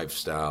are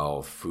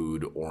lifestyle,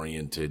 food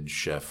oriented,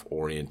 chef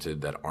oriented,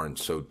 that aren't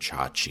so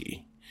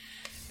chachi.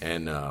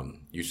 And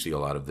you see a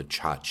lot of the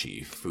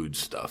chachi food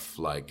stuff,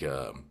 like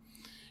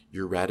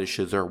your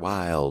radishes are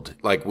wild.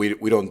 Like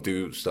we don't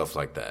do stuff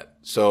like that.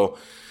 So,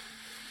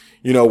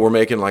 we're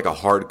making like a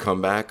hard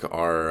comeback.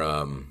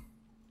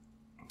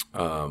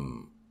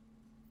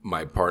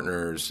 My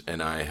partners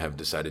and I have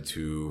decided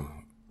to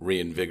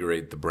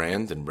reinvigorate the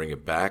brand and bring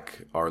it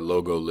back. Our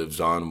logo lives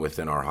on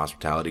within our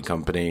hospitality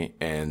company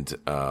and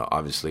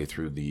obviously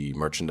through the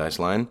merchandise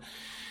line.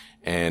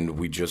 And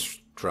we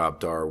just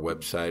dropped our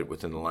website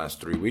within the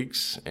last 3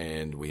 weeks,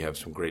 and we have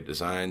some great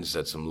designs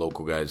that some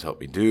local guys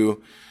helped me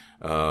do.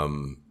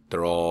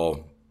 They're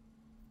all,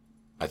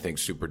 I think,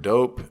 super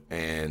dope.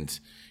 And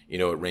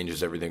it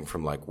ranges everything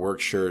from like work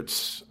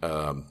shirts.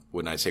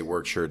 When I say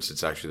work shirts,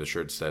 it's actually the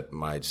shirts that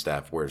my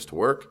staff wears to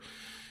work,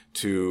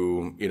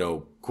 to,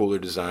 cooler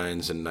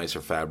designs and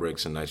nicer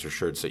fabrics and nicer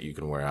shirts that you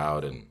can wear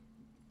out and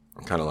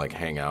kind of like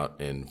hang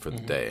out in for the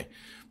day.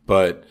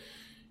 But,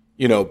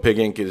 Pig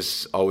Ink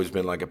has always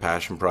been like a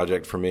passion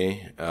project for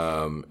me.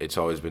 It's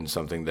always been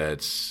something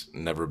that's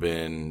never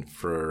been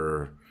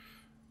for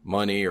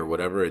money or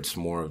whatever. It's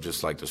more of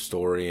just like the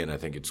story, and I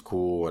think it's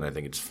cool, and I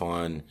think it's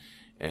fun.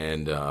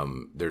 And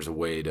there's a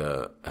way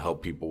to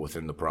help people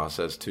within the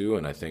process too.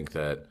 And I think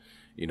that,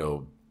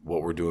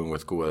 what we're doing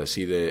with Cuba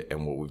Decide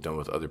and what we've done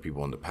with other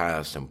people in the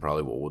past, and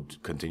probably what we'll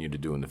continue to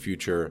do in the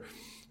future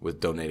with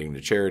donating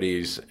to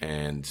charities,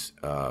 and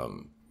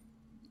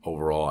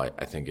overall, I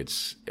think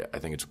it's a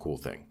cool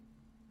thing.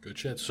 Good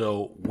shit.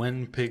 So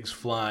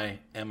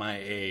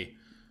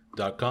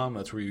whenpigsfly.mia.com,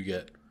 that's where you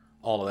get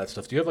all of that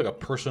stuff. Do you have like a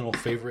personal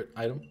favorite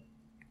item?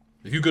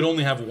 If you could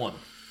only have one.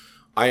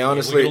 I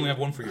honestly, you only have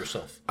one for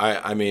yourself.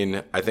 I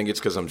mean, I think it's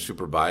because I'm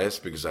super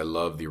biased, because I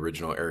love the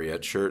original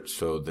Ariete shirt.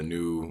 So the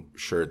new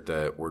shirt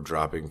that we're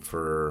dropping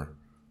for,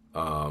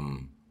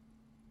 Cuba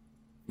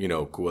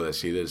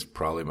Decide is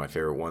probably my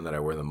favorite one that I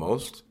wear the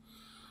most.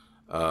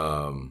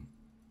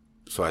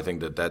 So I think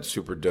that that's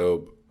super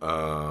dope.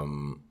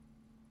 The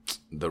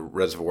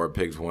Reservoir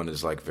Pigs one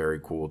is like very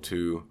cool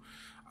too.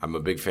 I'm a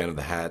big fan of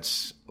the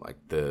hats, like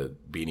the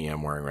beanie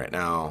I'm wearing right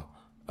now.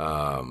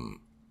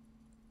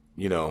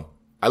 You know,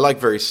 I like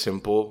very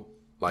simple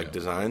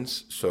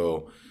designs,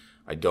 so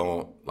I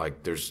don't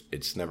like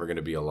it's never going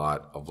to be a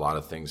lot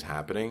of things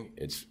happening.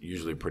 It's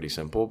usually pretty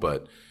simple,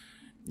 but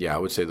yeah, I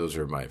would say those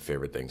are my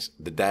favorite things.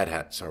 The dad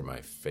hats are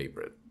my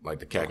favorite. Like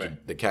the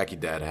khaki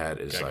dad hat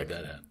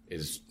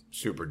is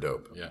super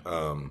dope. Yeah.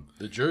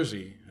 The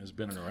jersey has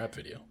been in a rap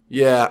video.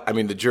 Yeah, I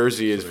mean the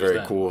jersey is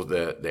very cool.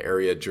 The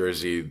area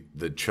jersey,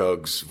 the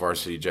Chugs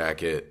varsity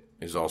jacket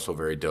is also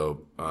very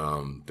dope.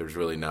 There's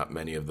really not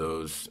many of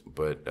those,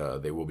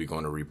 but they will be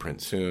going to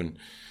reprint soon.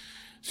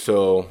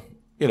 So,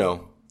 you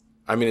know,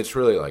 I mean it's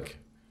really like,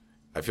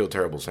 I feel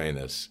terrible saying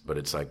this, but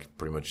it's like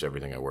pretty much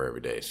everything I wear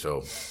every day.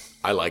 So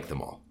I like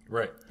them all.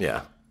 Right.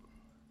 Yeah.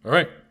 All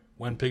right.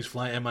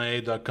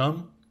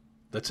 WhenPigsFlyMIA.com.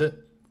 That's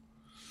it.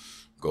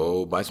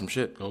 Go buy some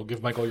shit. Go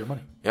give Mike all your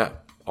money. Yeah,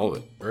 all of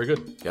it. Very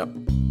good. Yep.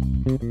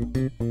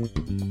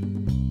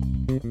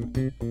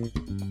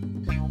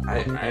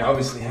 I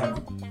obviously I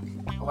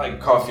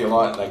like coffee a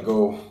lot, and I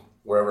go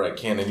wherever I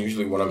can. And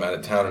usually when I'm out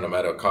of town and I'm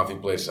at a coffee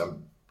place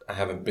I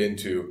haven't been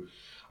to,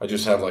 I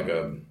just have like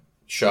a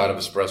shot of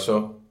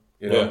espresso,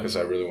 you know, because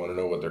I really want to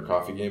know what their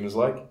coffee game is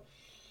like.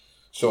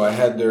 So I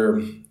had their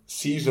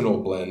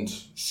seasonal blend,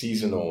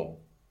 seasonal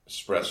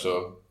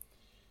espresso.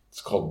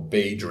 It's called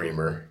Bay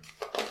Dreamer.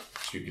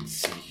 So you can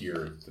see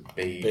here the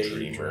Bay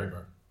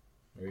Dreamer.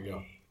 There you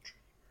go.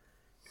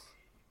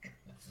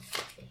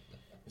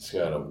 It's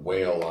got a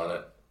whale on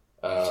it.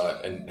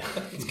 And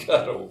It's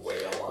got a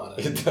whale on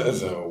it. It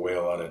does have a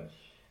whale on it.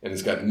 And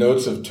it's got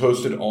notes of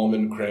toasted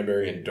almond,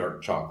 cranberry, and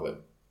dark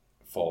chocolate.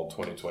 Fall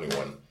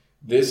 2021.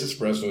 This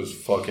espresso is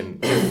fucking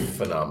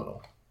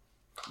phenomenal.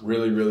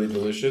 Really, really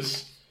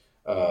delicious.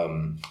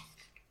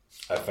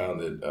 I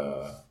found it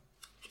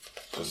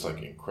just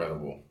like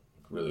incredible.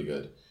 Really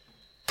good.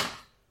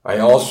 I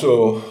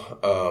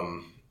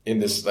also, in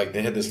this, like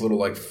they had this little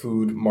like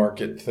food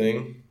market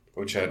thing,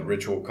 which had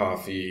Ritual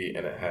Coffee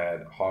and it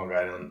had Hog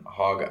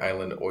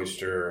Island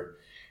Oyster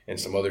and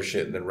some other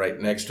shit. And then right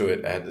next to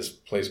it, I had this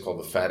place called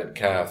the Fatted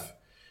Calf,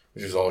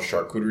 which is all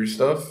charcuterie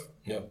stuff.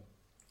 Yeah.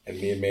 And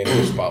me and Manny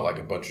just bought like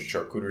a bunch of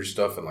charcuterie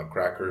stuff and like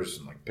crackers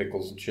and like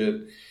pickles and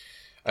shit.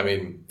 I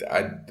mean,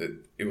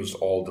 it was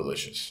all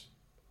delicious.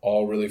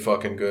 All really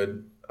fucking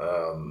good.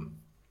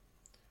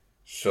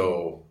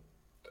 So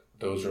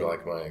those are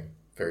like my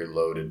very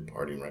loaded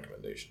partying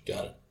recommendations.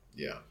 Got it.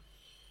 Yeah.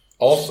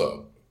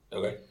 Also,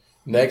 Okay.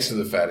 next to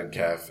the Fatted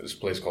Calf is a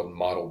place called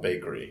Model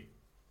Bakery,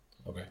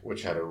 Okay.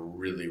 which had a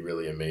really,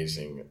 really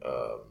amazing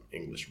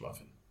English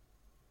muffin.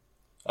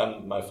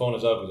 My phone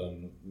is out because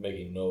I'm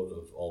making note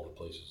of all the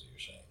places that you're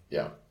saying.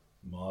 Yeah.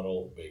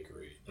 Model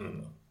Bakery.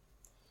 Mm.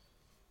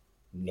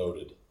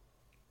 Noted.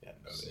 Yeah.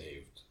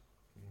 Saved.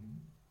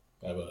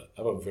 I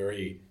have a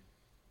very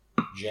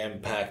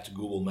jam-packed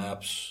Google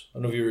Maps. I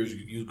don't know if you ever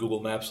use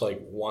Google Maps like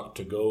want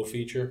to go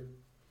feature.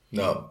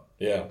 No.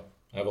 Yeah.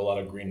 I have a lot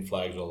of green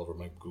flags all over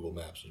my Google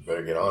Maps.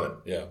 Better get on it.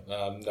 Yeah.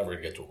 I'm never going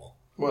to get to them all.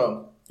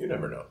 Well, you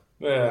never know.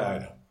 Yeah, I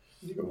know.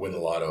 You could win the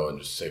lotto and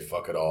just say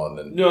fuck it all, and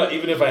then No,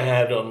 even if I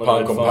had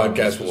unlimited Pancom funds,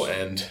 Podcast will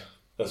end.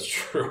 That's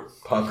true.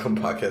 Pancom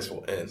Podcast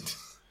will end.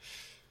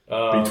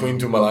 Between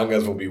Two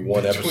Malangas will be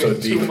one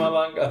episode Two deep.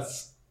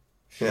 Malangas.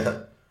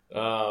 Yeah.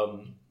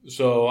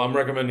 So I'm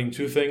recommending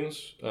two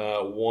things.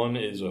 One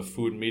is a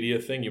food media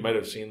thing. You might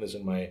have seen this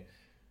in my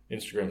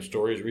Instagram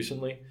stories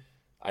recently.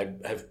 I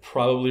have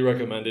probably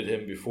recommended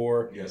him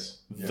before. Yes.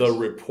 The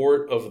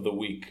Report of the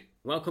Week.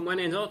 Welcome one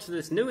and all to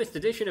this newest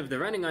edition of the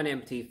Running on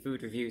Empty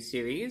food review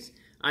series.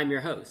 I'm your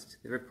host,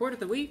 the Report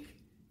of the Week.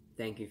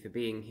 Thank you for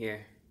being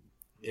here.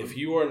 If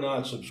you are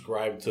not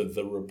subscribed to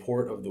the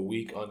Report of the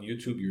Week on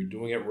YouTube, you're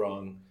doing it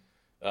wrong.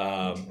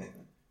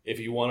 If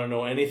you want to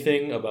know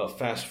anything about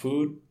fast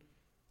food,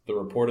 the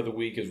Report of the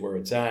Week is where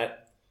it's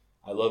at.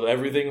 I love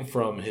everything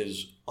from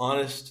his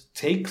honest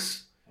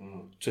takes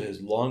to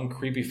his long,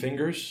 creepy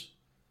fingers,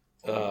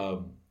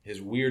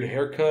 his weird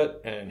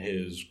haircut, and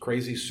his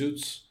crazy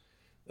suits.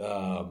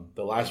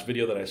 The last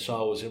video that I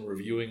saw was him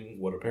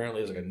reviewing what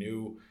apparently is like a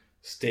new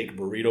steak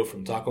burrito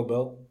from Taco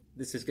Bell.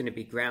 This is going to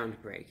be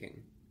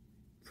groundbreaking.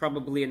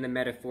 Probably in the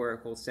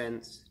metaphorical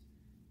sense,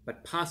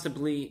 but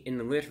possibly in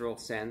the literal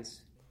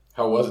sense.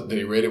 How was it? Did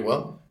he rate it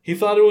well? He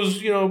thought it was,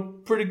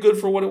 pretty good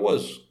for what it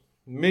was.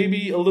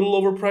 Maybe a little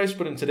overpriced,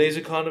 but in today's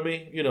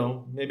economy,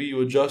 maybe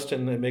you adjust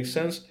and it makes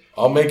sense.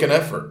 I'll make an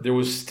effort. There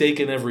was steak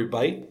in every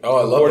bite. Oh,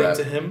 I love according that.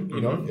 to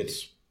him,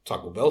 it's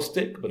Taco Bell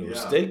steak, but it was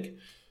steak.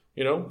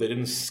 They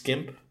didn't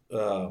skimp.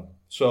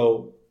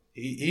 So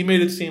he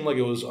made it seem like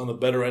it was on the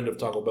better end of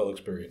Taco Bell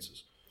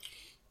experiences.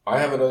 I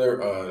have another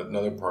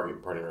party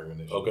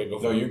recommendation. Okay, go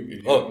for it. You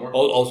have more?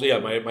 Also, yeah,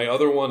 my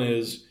other one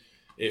is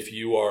if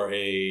you are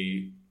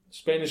a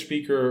Spanish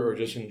speaker or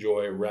just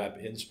enjoy rap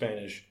in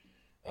Spanish,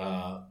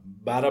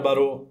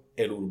 Bárbaro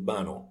el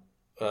Urbano.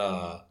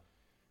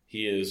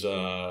 He is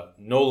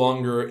no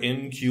longer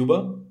in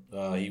Cuba.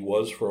 He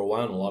was for a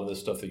while, and a lot of the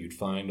stuff that you'd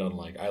find on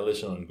I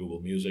listen on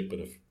Google Music, but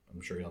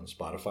I'm sure he's on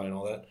Spotify and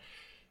all that.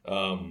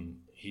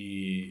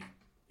 He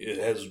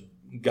has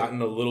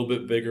gotten a little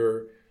bit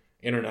bigger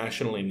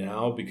internationally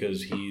now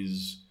because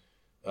he's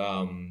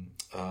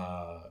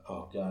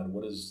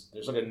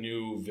there's a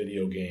new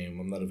video game.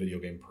 I'm not a video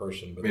game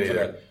person, but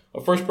there's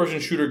a first person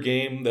shooter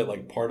game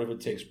that part of it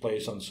takes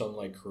place on some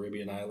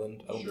Caribbean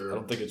island. I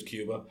don't think it's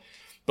Cuba.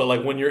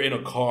 But when you're in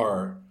a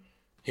car,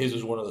 his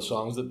is one of the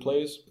songs that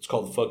plays. It's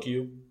called Fuck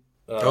You.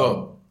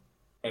 And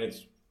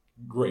it's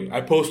great. I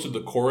posted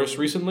the chorus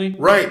recently.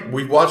 Right.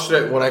 We watched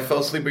it when I fell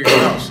asleep at your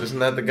house. Isn't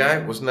that the guy?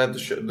 Wasn't that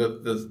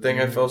the thing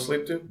I fell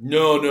asleep to?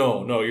 No.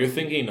 You're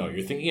thinking of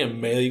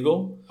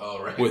Médico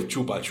with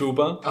Chupa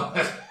Chupa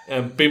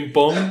and Ping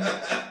Pong.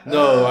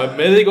 No,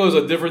 Médico is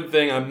a different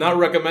thing. I'm not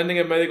recommending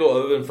a Médico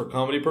other than for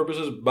comedy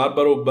purposes.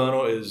 Bárbaro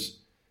Urbano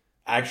is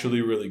actually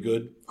really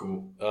good.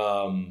 Cool.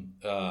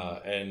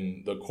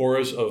 And the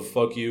chorus of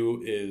Fuck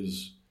You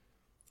is,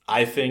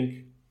 I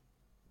think,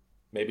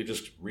 maybe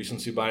just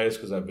recency bias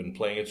because I've been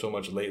playing it so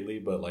much lately,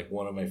 but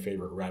one of my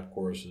favorite rap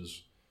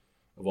choruses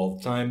of all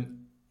the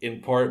time, in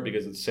part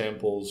because it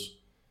samples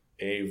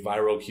a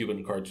viral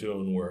Cuban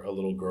cartoon where a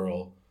little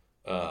girl,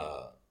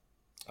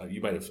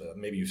 you might have,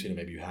 maybe you've seen it,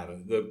 maybe you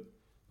haven't. A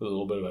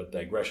little bit of a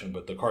digression,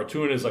 but the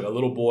cartoon is a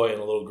little boy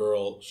and a little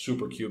girl,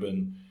 super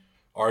Cuban,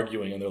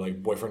 arguing, and they're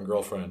boyfriend,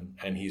 girlfriend,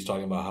 and he's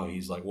talking about how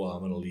he's well,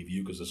 I'm going to leave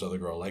you because this other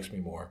girl likes me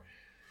more.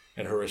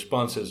 And her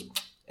response is,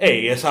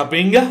 hey, esa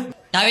pinga.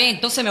 Está bien,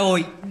 entonces me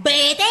voy.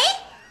 ¡Vete!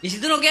 Y si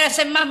tú no quieres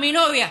ser más mi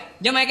novia,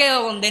 yo me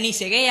quedo con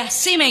Denise, que ella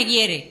sí me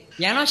quiere.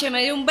 Y anoche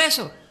me dio un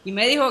beso y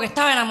me dijo que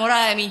estaba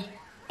enamorada de mí.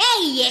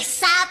 ¡Ey,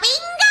 esa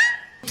pinga!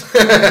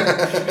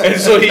 And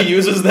so he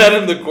uses that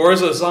in the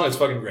chorus of the song. It's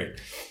fucking great.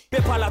 Ve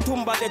pa' la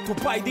tumba de tu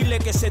pai, dile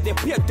que se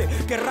despierte,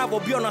 que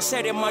Rabo vio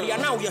nacer en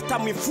Marianao y está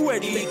muy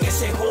fuerte. Dile que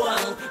se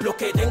jodan, los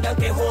que tengan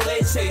que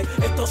joderse.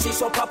 Esto se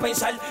hizo pa'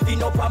 pensar y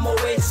no pa'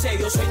 moverse.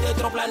 Yo soy de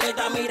otro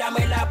planeta,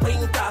 mírame la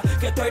pinta,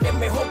 que tú eres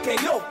mejor que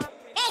yo.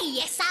 ¡Ey,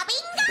 esa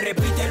pinga!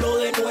 Repítelo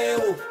de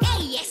nuevo.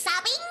 ¡Ey, esa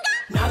pinga!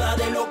 Nada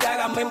de lo que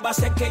hagan me va a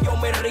hacer que yo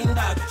me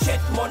rinda.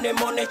 Chet, money,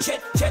 chet,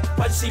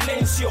 pa'l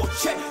silencio.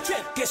 Chet,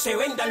 que se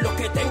vendan los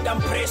que tengan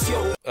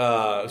precio.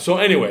 So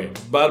anyway,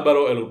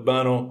 Bárbaro el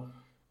Urbano,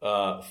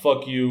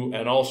 Fuck You,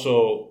 and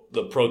also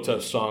the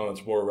protest song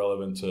that's more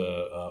relevant to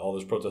all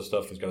this protest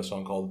stuff. He's got a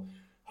song called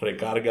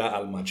Recarga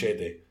al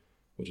Machete,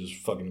 which is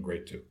fucking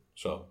great too.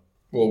 So,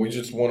 well, we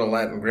just won a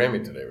Latin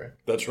Grammy today, right?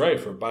 That's right,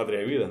 for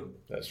Padre Vida.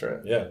 That's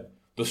right. Yeah.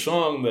 The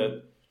song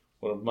that,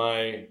 one of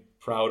my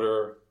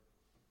prouder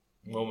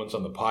moments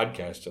on the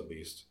podcast at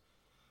least,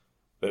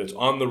 that it's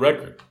on the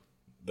record,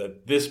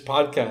 that this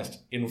podcast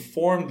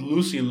informed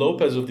Lucy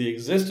Lopez of the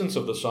existence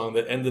of the song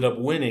that ended up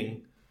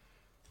winning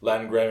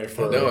Latin Grammy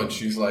for... I know, and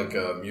she's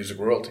music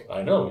royalty.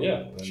 I know,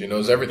 yeah. She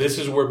knows everything. This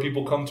is where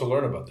people come to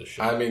learn about this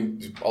shit. I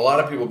mean, a lot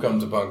of people come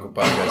to Banco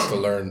Podcast to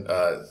learn,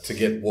 to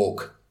get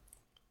woke.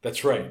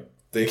 That's right.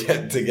 They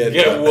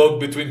get woke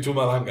between two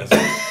malangas.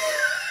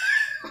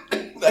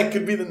 That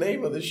could be the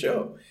name of the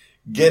show.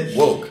 Get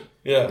woke.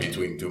 Yeah.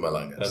 Between two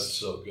malangas. That's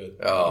so good.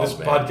 Oh,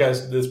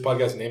 this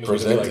podcast name is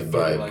presented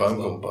by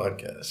Banco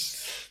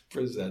Podcast.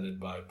 Presented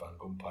by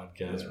Banco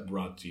Podcast. Yeah.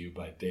 Brought to you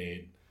by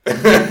Dane.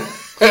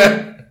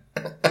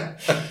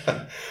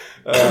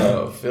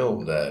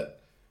 Filmed at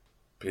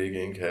Pig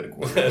Inc.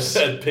 headquarters.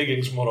 At Pig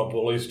Inc.'s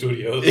Monopoly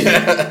Studios.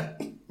 Yeah,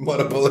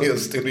 Monopoly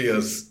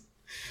Studios.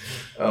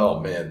 Oh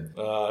man,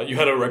 you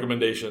had a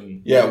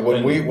recommendation. Yeah,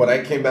 when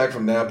I came back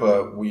from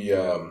Napa, we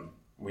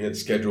had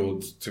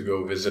scheduled to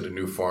go visit a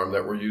new farm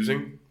that we're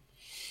using.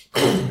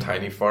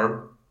 Tiny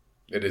farm.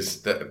 It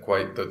is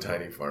quite the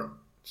tiny farm.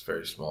 It's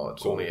very small.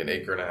 It's only 1.5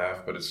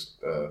 acres, but it's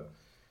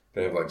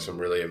they have some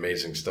really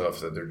amazing stuff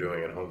that they're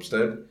doing at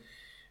Homestead.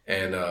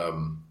 And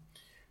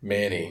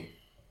Manny,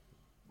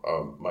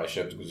 my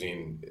chef de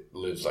cuisine,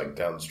 lives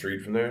down the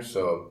street from there.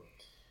 So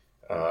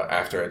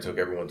after I took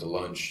everyone to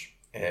lunch,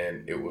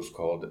 and it was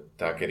called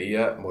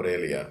Taqueria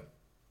Morelia.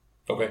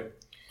 Okay,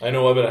 I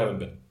know of it. I haven't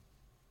been.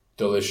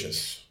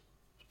 Delicious.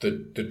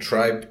 The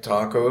tripe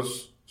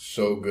tacos,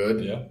 so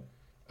good. Yeah.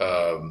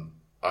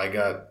 I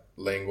got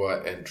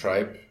lengua and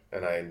tripe,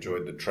 and I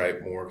enjoyed the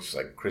tripe more. It's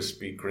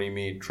crispy,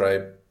 creamy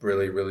tripe,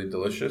 really, really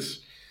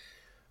delicious.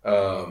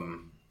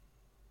 And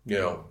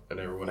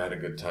everyone had a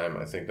good time.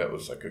 I think that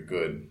was a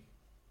good,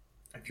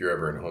 if you're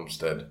ever in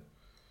Homestead,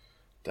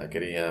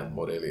 Taqueria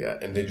Morelia.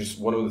 And they just,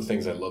 one of the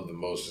things I love the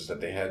most is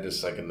that they had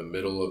this in the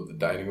middle of the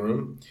dining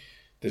room,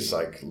 this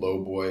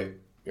low boy.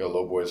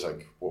 Low boy is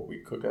what we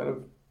cook out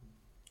of,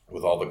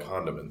 with all the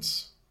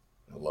condiments.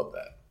 I love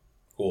that.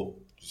 Cool.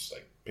 Just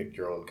pick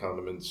your own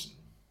condiments,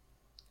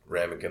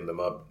 ramekin them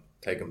up,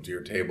 take them to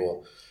your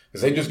table.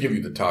 Because they just give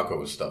you the taco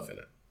with stuff in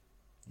it.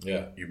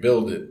 Yeah. You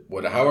build it,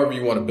 however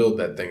you want to build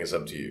that thing is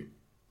up to you.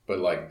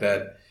 But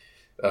that,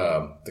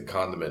 the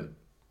condiment,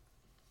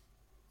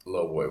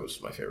 low boy was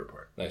my favorite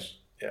part. Nice.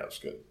 Yeah, it was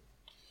good.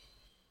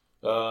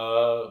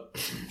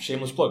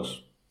 Shameless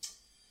plugs.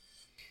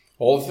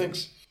 All the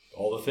things.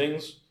 All the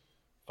things.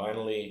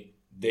 Finally,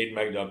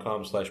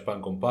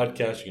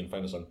 dademag.com/pancompodcast. You can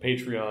find us on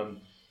Patreon,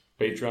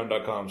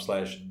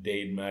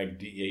 patreon.com/dademag,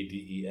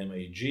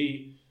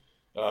 DADEMAG.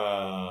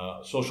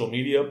 Social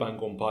media,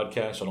 Pancom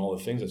Podcast on all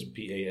the things. That's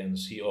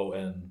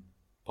PANCON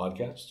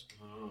Podcast.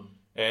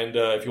 And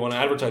if you want to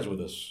advertise with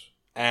us,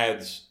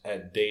 ads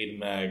at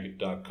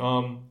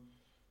dademag.com.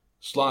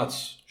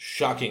 Slots,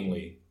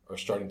 shockingly, are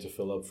starting to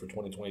fill up for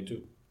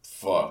 2022.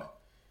 Fuck.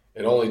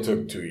 It only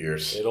took 2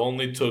 years. It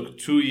only took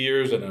 2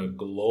 years and a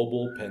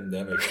global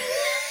pandemic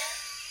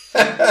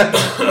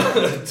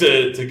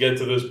to get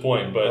to this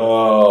point. But,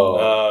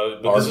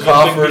 but our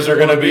coffers are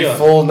going to be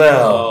full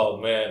now. Oh,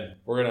 man.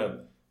 We're going to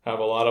have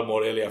a lot of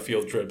Morelia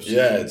field trips.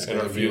 Yeah, it's going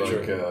to be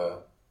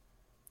future.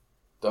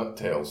 like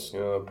DuckTales. You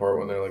know, the part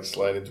when they're like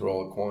sliding through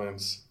all the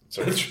coins.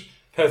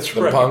 That's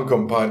the right.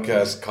 Pancom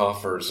Podcast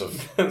coffers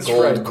of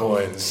gold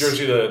coins. Did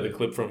you ever see the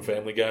clip from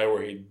Family Guy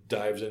where he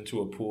dives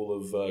into a pool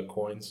of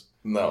coins?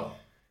 No.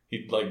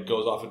 He like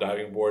goes off a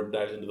diving board and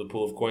dives into the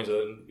pool of coins, and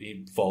then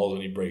he falls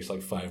and he breaks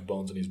like 5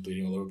 bones and he's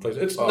bleeding all over the place.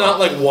 It's not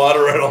like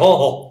water at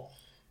all.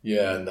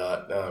 Yeah,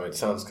 it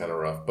sounds kind of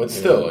rough, but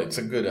still, it's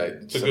a good.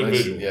 It's a good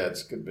visual. Yeah,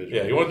 it's a good visual.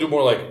 Yeah, you want to do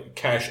more like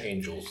Cash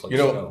Angels. Like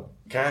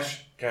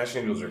Cash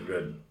Angels are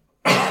good.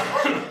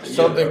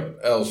 Something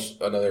else,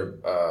 another,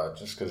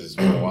 just because it's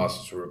been a while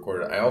since we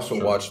recorded. I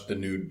also watched the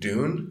new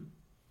Dune.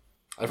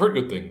 I've heard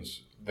good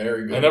things.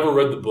 Very good. I never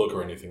read the book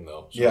or anything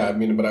though. So. Yeah, I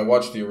mean, but I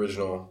watched the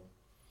original.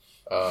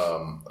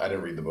 I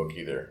didn't read the book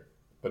either,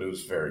 but it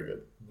was very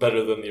good.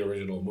 Better than the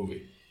original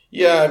movie.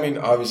 Yeah, I mean,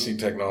 obviously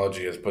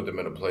technology has put them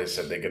in a place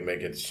that they can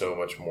make it so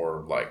much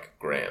more like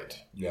grand.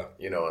 Yeah,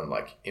 and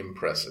like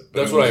impressive. But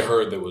that's what I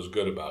heard that was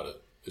good about it.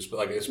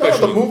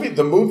 Especially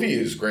the movie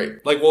is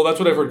great. Like, well, that's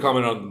what I've heard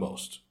commented on the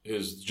most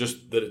is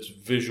just that it's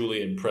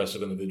visually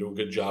impressive and that they do a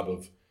good job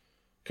of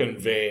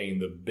conveying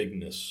the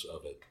bigness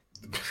of it.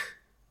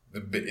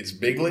 It's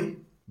bigly?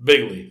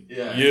 Bigly.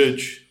 Yeah.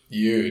 Huge.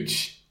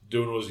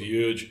 Dune was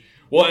huge.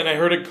 Well, and I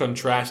heard it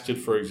contrasted,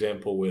 for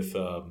example, with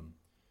the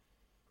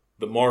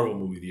Marvel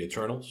movie, The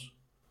Eternals.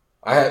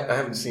 I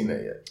haven't seen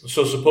that yet.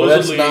 So supposedly... But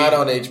that's not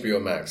on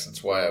HBO Max.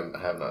 That's why I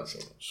have not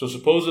seen it. So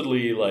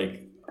supposedly,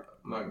 like...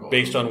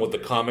 Based on what the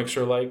comics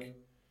are like,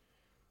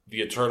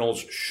 the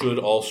Eternals should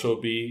also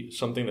be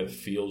something that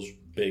feels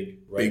big,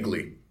 right?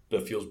 Bigly.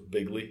 That feels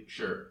bigly.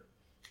 Sure.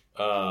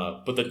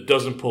 But that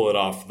doesn't pull it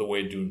off the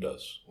way Dune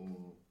does.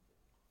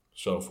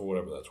 So for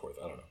whatever that's worth,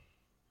 I don't know.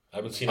 I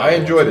haven't seen it. I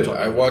enjoyed it.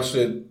 I watched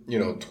it,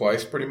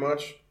 twice pretty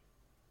much.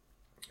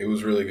 It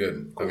was really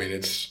good. Cool. I mean,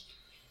 it's,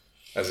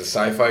 as a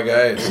sci-fi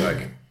guy, it's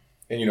like,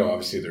 and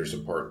obviously there's a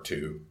part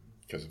 2,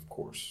 because of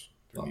course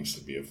there needs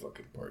to be a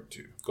fucking part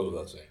 2. Goes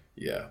without saying.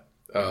 Yeah.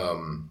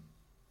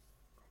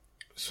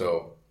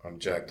 So I'm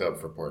jacked up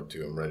for part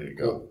 2. I'm ready to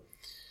go.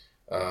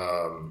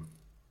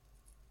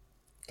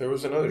 There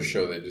was another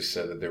show they just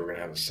said that they were going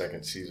to have a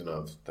second season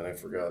of that I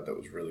forgot that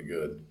was really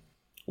good.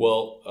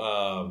 Well,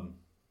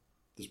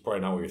 this is probably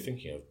not what you're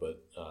thinking of,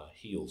 but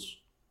Heels.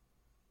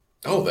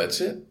 Oh,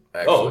 that's it.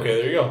 Actually. Oh, okay,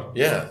 there you go.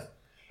 Yeah.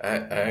 I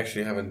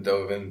actually haven't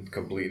dove in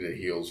completely to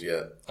Heels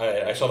yet.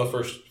 I saw the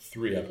first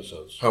 3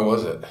 episodes. How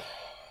was it?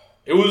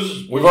 It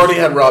was... We've already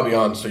had Robbie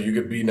on, so you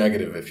could be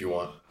negative if you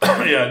want.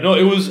 Yeah, no,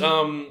 it was...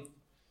 I'm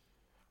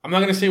not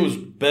going to say it was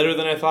better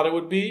than I thought it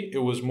would be. It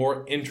was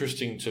more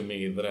interesting to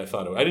me than I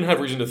thought it would. I didn't have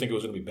reason to think it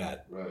was going to be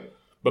bad. Right.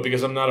 But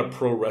because I'm not a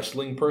pro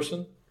wrestling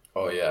person...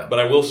 Oh, yeah. But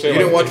I will say... You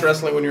didn't watch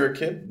wrestling when you were a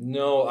kid?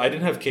 No, I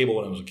didn't have cable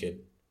when I was a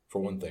kid,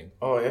 for one thing.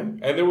 Oh, yeah?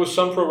 And there was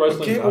some pro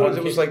wrestling...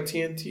 It was like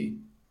TNT.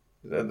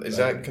 Is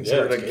that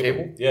considered like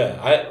cable? Yeah.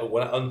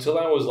 Until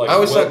I was like... I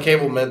always thought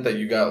cable meant that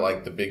you got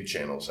like the big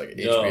channels, like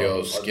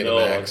HBO,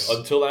 Skinamax.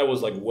 Until I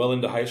was like well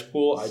into high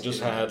school, I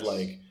just had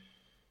like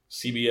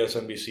CBS,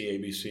 NBC,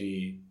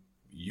 ABC,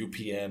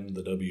 UPN,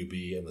 the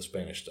WB, and the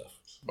Spanish stuff.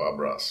 Bob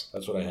Ross.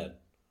 That's what I had.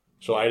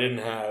 So I didn't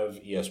have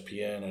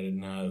ESPN, I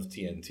didn't have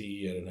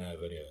TNT, I didn't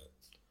have any of that.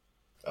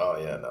 Oh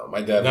yeah, no.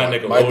 My dad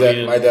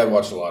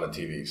watched a lot of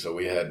TV, so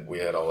we had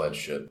all that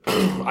shit.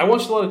 I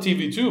watched a lot of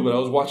TV too, but I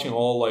was watching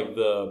all like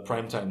the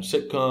primetime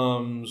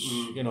sitcoms.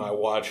 I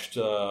watched.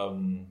 I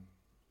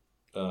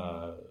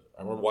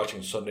remember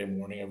watching Sunday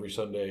Morning every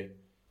Sunday.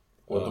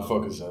 What the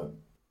fuck is that?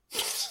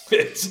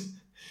 It's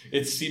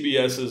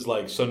CBS's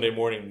like Sunday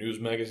morning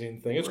news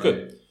magazine thing. It's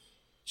good.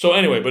 So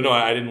anyway, but no,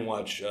 I didn't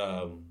watch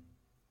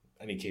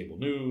any cable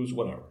news,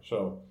 whatever.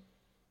 So.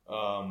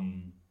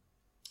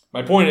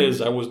 My point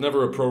is, I was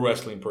never a pro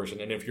wrestling person,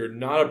 and if you're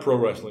not a pro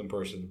wrestling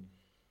person,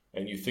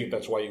 and you think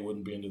that's why you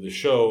wouldn't be into the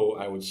show,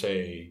 I would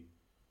say,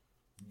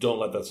 don't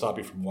let that stop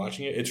you from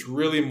watching it. It's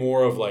really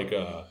more of like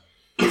a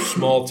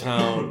small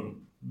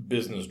town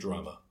business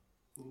drama.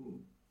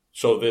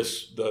 So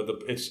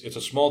it's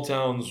a small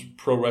town's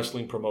pro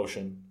wrestling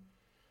promotion,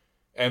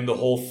 and the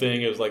whole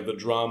thing is like the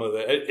drama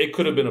that it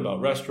could have been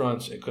about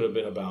restaurants, it could have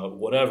been about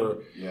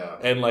whatever,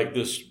 and like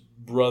this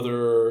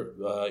older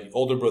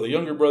brother,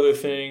 younger brother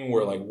thing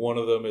where like one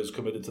of them is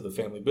committed to the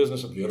family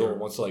business and the other one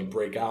wants to like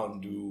break out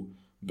and do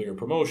bigger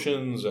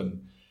promotions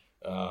and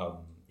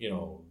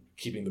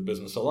keeping the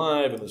business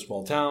alive in the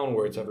small town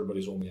where it's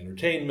everybody's only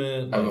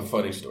entertainment. I have a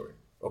funny story.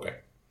 Okay.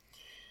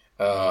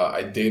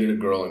 I dated a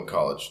girl in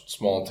college,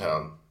 small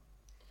town.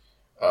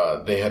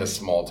 They had a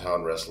small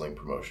town wrestling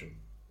promotion,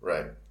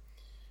 right?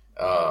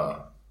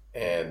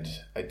 And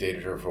I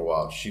dated her for a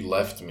while. She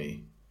left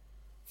me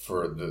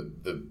for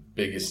the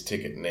biggest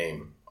ticket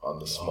name on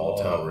the small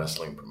town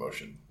wrestling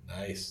promotion.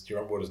 Nice. Do you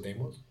remember what his name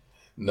was?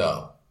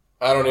 No,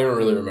 I don't even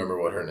really remember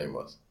what her name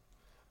was.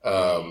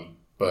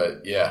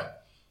 But yeah,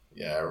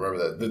 I remember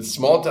that. The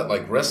small town,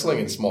 like wrestling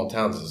in small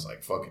towns, is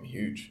like fucking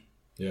huge.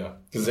 Yeah,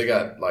 because they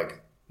got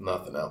like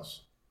nothing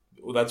else.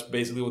 Well, that's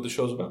basically what the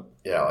show's about.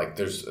 Yeah, like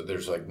there's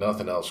like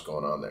nothing else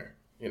going on there.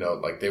 You know,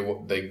 like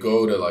they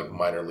go to like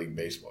minor league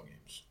baseball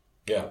games.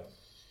 Yeah.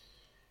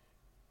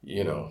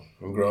 You know,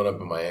 I'm growing up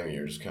in Miami,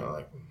 you're just kind of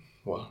like,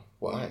 well,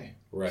 why?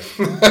 Right.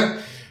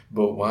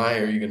 But why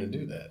are you going to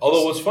do that?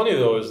 Although what's funny,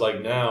 though, is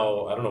like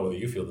now, I don't know whether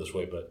you feel this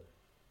way, but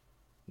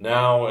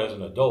now as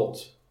an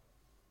adult,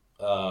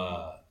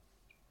 I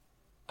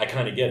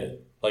kind of get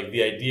it. Like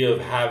the idea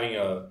of having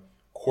a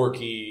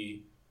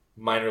quirky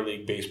minor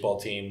league baseball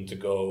team to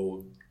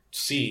go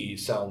see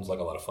sounds like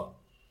a lot of fun.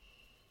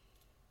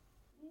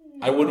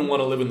 I wouldn't want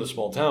to live in the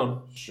small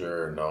town.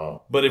 Sure,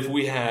 no. But if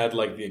we had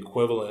like the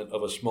equivalent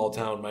of a small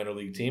town minor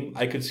league team,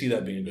 I could see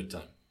that being a good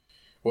time.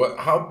 Well,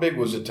 how big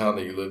was the town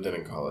that you lived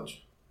in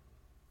college?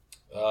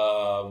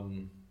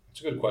 It's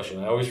a good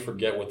question. I always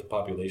forget what the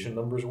population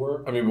numbers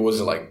were. I mean, but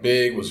was it like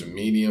big? Was it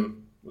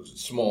medium? Was it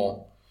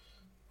small?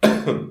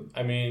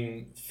 I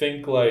mean,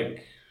 think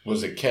like...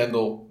 Was it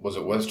Kendall? Was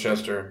it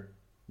Westchester?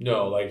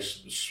 No, like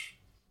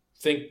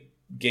think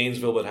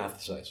Gainesville, but half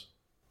the size.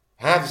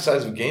 Half the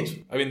size of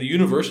Gainesville? I mean, the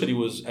university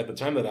was, at the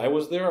time that I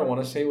was there, I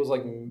want to say it was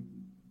like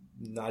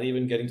not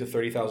even getting to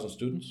 30,000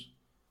 students.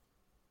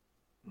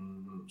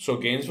 Mm-hmm. So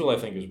Gainesville, I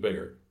think, is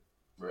bigger.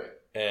 Right.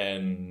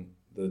 And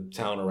the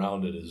town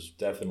around it is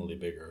definitely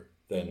bigger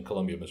than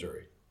Columbia,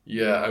 Missouri.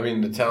 Yeah, I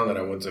mean, the town that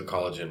I went to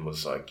college in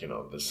was like, you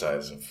know, the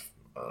size of,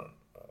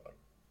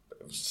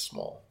 it was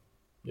small.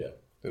 Yeah.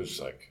 It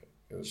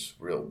was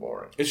real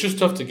boring. It's just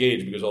tough to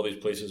gauge because all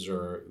these places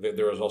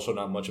there is also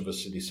not much of a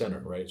city center,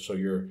 right? So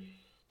you're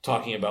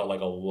talking about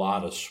like a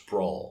lot of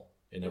sprawl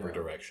in every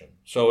direction.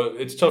 So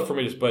it's tough for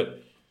me to,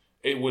 but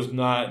it was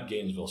not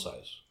Gainesville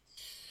size.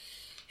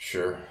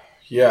 Sure.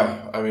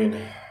 Yeah, I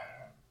mean,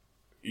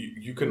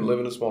 you couldn't live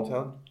in a small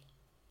town?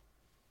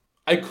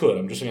 I could.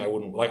 I'm just saying I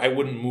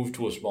wouldn't move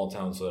to a small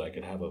town so that I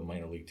could have a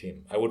minor league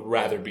team. I would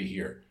rather be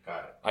here.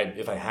 Got it.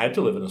 If I had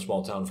to live in a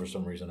small town for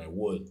some reason, I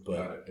would,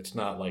 but it's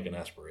not like an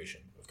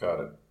aspiration. Got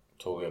it.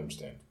 Totally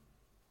understand.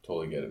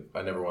 Totally get it.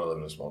 I never want to live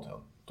in a small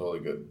town. Totally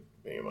good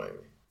being in Miami.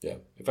 Yeah.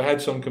 If I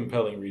had some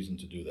compelling reason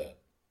to do that,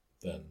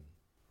 then...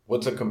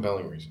 What's a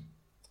compelling reason?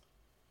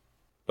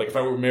 Like if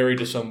I were married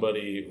to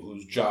somebody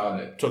whose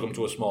job took them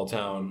to a small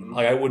town,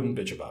 like I wouldn't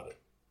bitch about it.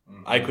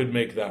 Mm-hmm. I could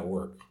make that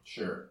work.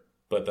 Sure.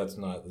 But that's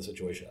not the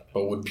situation.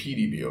 But would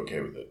PD be okay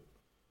with it?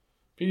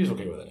 PD's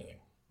okay with anything.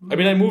 I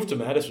mean, I moved to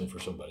Madison for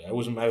somebody. I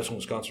was in Madison,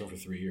 Wisconsin for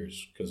 3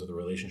 years because of the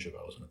relationship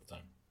I was in at the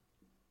time.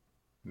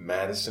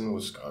 Madison,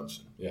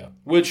 Wisconsin. Yeah.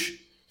 Which,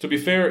 to be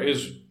fair,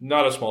 is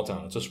not a small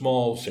town. It's a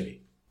small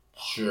city.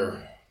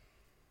 Sure.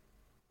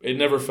 It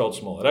never felt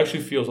small. It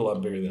actually feels a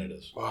lot bigger than it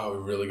is. Wow,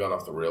 we've really gone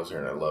off the rails here,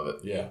 and I love it.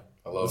 Yeah.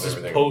 I love this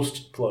everything. This is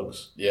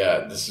post-plugs.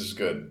 Yeah, this is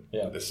good.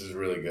 Yeah. This is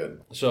really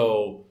good.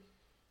 So,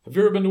 have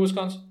you ever been to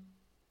Wisconsin?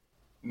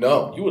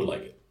 No. You would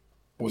like it.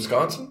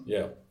 Wisconsin?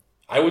 Yeah.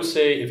 I would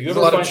say if you There's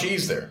ever a lot of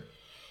cheese there.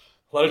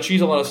 A lot of cheese,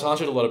 a lot of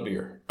sausage, a lot of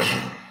beer.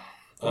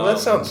 Well, that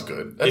sounds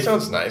good. That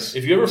sounds nice.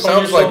 If you ever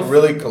sounds like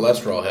really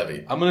cholesterol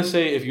heavy. I'm going to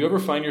say if you ever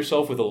find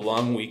yourself with a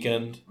long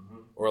weekend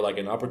or like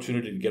an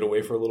opportunity to get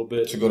away for a little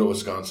bit. To go to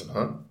Wisconsin,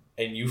 huh?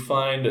 And you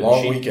find a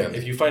long cheap weekend.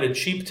 If you find a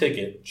cheap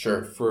ticket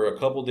sure. for a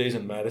couple days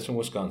in Madison,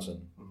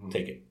 Wisconsin,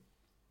 take it.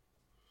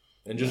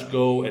 And just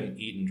go and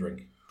eat and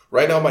drink.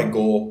 Right now, my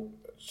goal,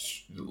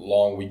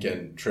 long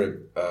weekend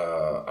trip,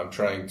 I'm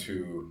trying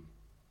to...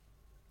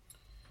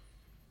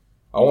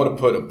 I want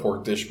to put a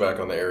pork dish back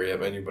on the area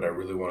menu, but I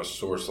really want to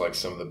source like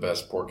some of the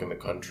best pork in the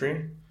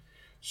country.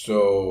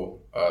 So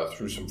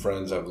through some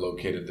friends, I've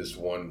located this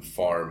one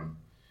farm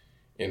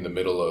in the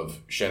middle of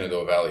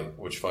Shenandoah Valley,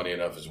 which funny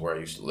enough is where I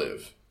used to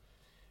live.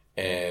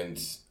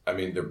 And I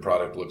mean, their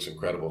product looks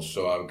incredible.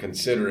 So I'm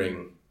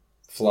considering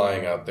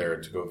flying out there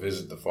to go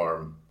visit the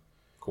farm.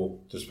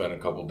 Cool. To spend a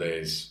couple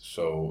days.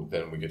 So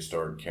then we could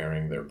start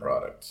carrying their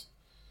product.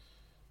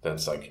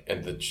 That's like,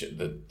 and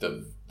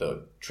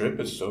the trip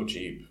is so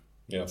cheap.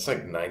 Yeah. It's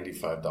like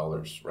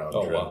 $95 round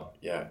trip. Wow.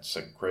 Yeah, it's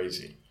like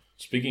crazy.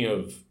 Speaking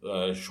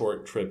of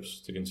short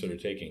trips to consider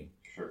taking.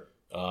 Sure.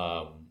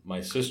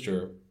 My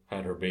sister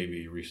had her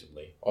baby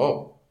recently.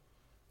 Oh.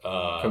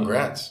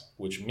 Congrats.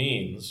 Which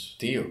means...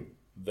 Dio.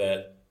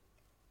 That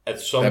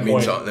at some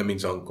point... That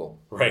means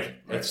uncle. Right.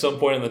 At some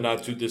point in the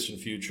not-too-distant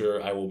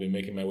future, I will be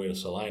making my way to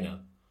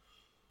Salina.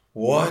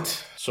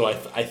 What? So I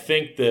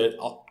think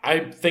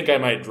I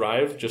might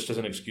drive just as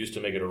an excuse to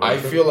make it a road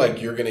trip. feel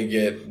like you're going to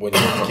get, when you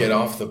get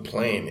off the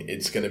plane,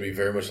 it's going to be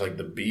very much like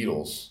the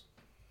Beatles.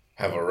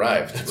 have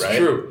arrived, That's right?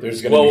 true.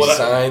 There's going to be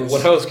signs.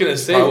 What I was going to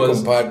say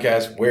was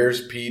podcast.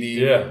 Where's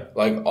Petey? Yeah,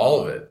 like all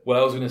of it. What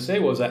I was going to say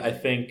was I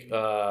think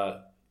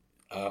I'll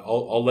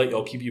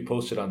keep you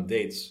posted on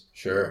dates.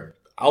 Sure.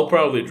 I'll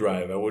probably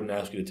drive. I wouldn't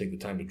ask you to take the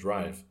time to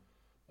drive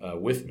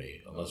with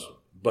me,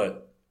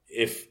 but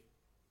if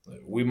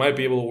we might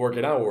be able to work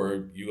it out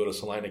where you go to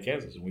Salina,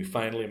 Kansas, and we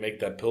finally make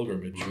that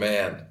pilgrimage.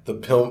 Man, the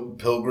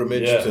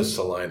pilgrimage to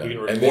Salina. We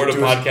can record a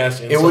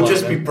podcast in It Salina. would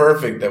just be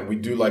perfect that we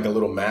do like a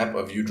little map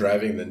of you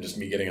driving, then just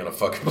me getting on a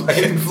fucking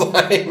plane and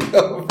flying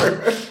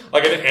over.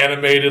 Like an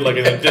animated, like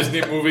in a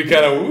Disney movie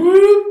kind of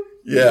whoop.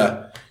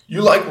 Yeah.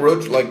 You like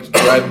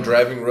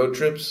driving road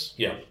trips?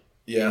 Yeah.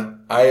 Yeah.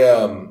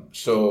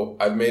 So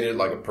I've made it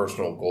like a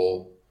personal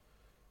goal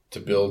to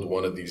build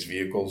one of these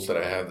vehicles that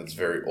I have that's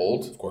very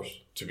old. Of course.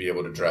 To be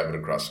able to drive it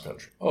across the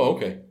country. Oh,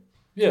 okay.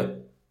 Yeah.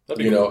 That'd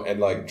be cool.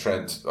 And like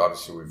Trent,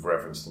 obviously we've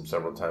referenced him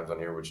several times on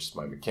here, which is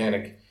my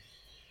mechanic.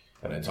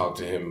 And I talk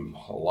to him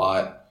a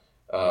lot.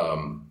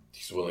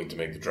 He's willing to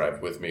make the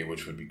drive with me,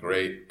 which would be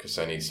great because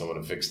I need someone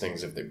to fix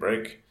things if they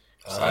break.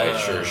 Because I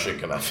sure as shit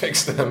cannot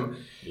fix them.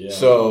 Yeah.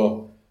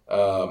 So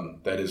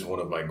that is one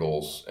of my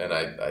goals. And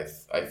I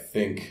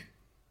think,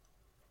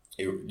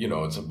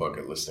 it's a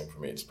bucket list thing for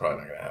me. It's probably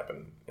not going to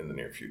happen in the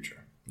near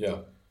future. Yeah.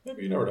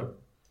 Maybe you never know.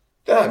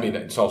 I mean,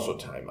 it's also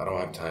time. I don't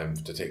have time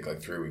to take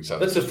like 3 weeks out.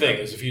 That's the thing,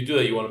 is if you do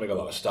that, you want to make a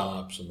lot of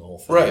stops and the whole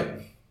thing. Right.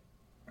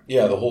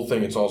 Yeah, the whole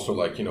thing, it's also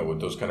like, with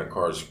those kind of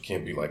cars, you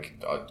can't be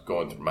like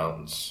going through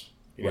mountains.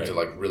 You need to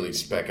like really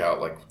spec out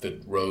like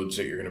the roads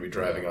that you're going to be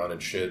driving on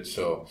and shit.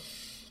 So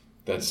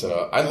that's,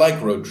 I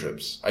like road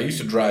trips. I used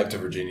to drive to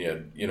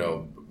Virginia,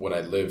 when I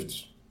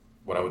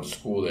went to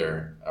school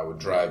there, I would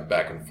drive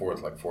back and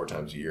forth like 4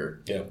 times a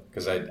year. Yeah.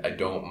 Because I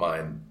don't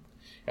mind.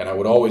 And I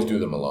would always do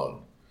them alone.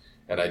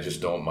 And I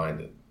just don't mind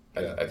it.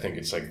 Yeah. I think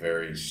it's like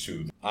very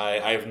soothing.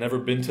 I've never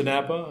been to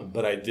Napa,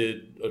 but I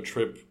did a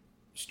trip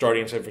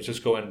starting in San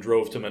Francisco and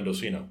drove to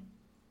Mendocino,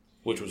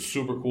 which was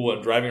super cool.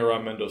 And driving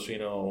around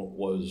Mendocino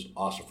was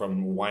awesome,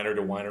 from winery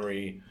to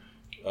winery.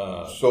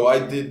 So I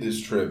did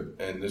this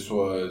trip, and this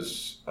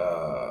was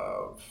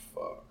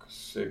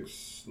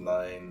 6,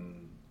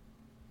 9,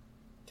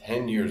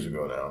 10 years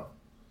ago now,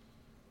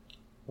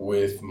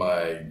 with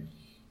my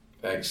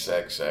ex,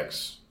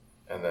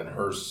 and then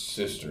her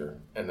sister,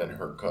 and then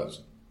her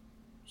cousin.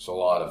 So a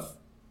lot of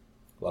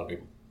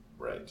people.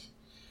 Right.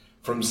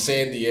 From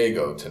San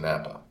Diego to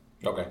Napa.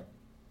 Okay.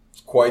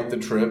 It's quite the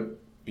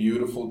trip.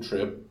 Beautiful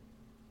trip.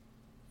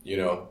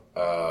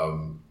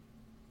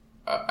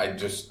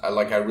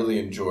 I really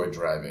enjoy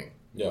driving.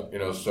 Yeah.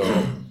 So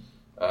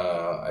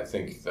I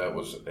think that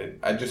was,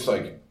 I just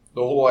like,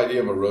 the whole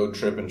idea of a road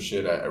trip and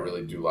shit, I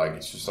really do like.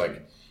 It's just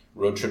like,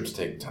 road trips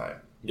take time.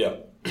 Yeah.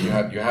 You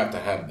have to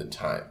have the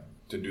time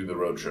to do the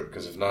road trip,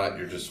 because if not,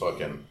 you're just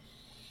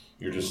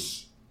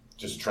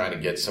trying to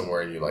get somewhere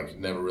and you like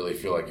never really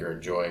feel like you're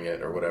enjoying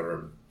it or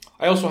whatever.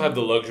 I also have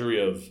the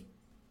luxury of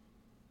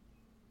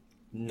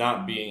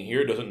not being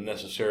here doesn't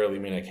necessarily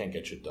mean I can't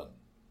get shit done.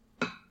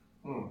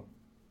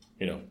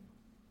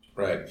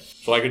 Right.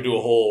 So I could do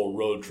a whole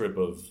road trip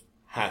of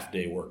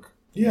half-day work.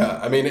 Yeah,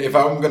 I mean, if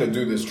I'm going to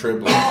do this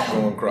trip, like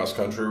going cross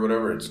country or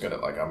whatever, it's going to,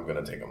 like, I'm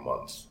going to take a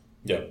month.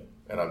 Yeah.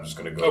 And I'm just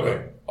going to go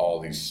to all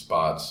these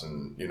spots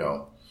and,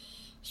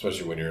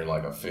 especially when you're in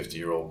like a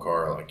 50-year-old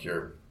car, like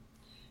you're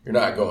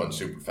not going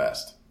super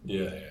fast.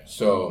 Yeah.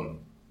 So,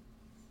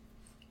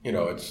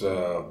 it's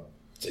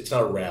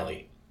not a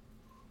rally.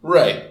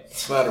 Right.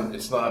 It's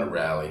not a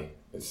rally.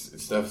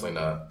 It's definitely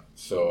not.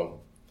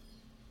 So,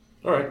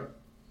 all right.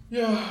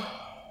 Yeah.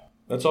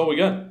 That's all we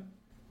got.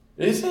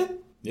 Is it?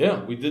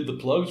 Yeah, we did the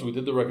plugs, we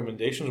did the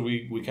recommendations,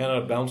 we kind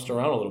of bounced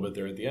around a little bit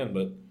there at the end,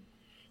 but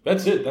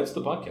that's it. That's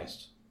the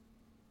podcast.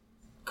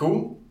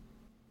 Cool.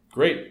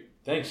 Great.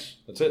 Thanks.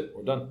 That's it.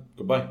 We're done.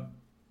 Goodbye.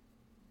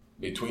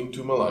 Between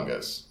Two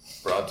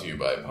Malangas, brought to you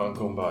by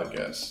Pancom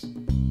Podcast.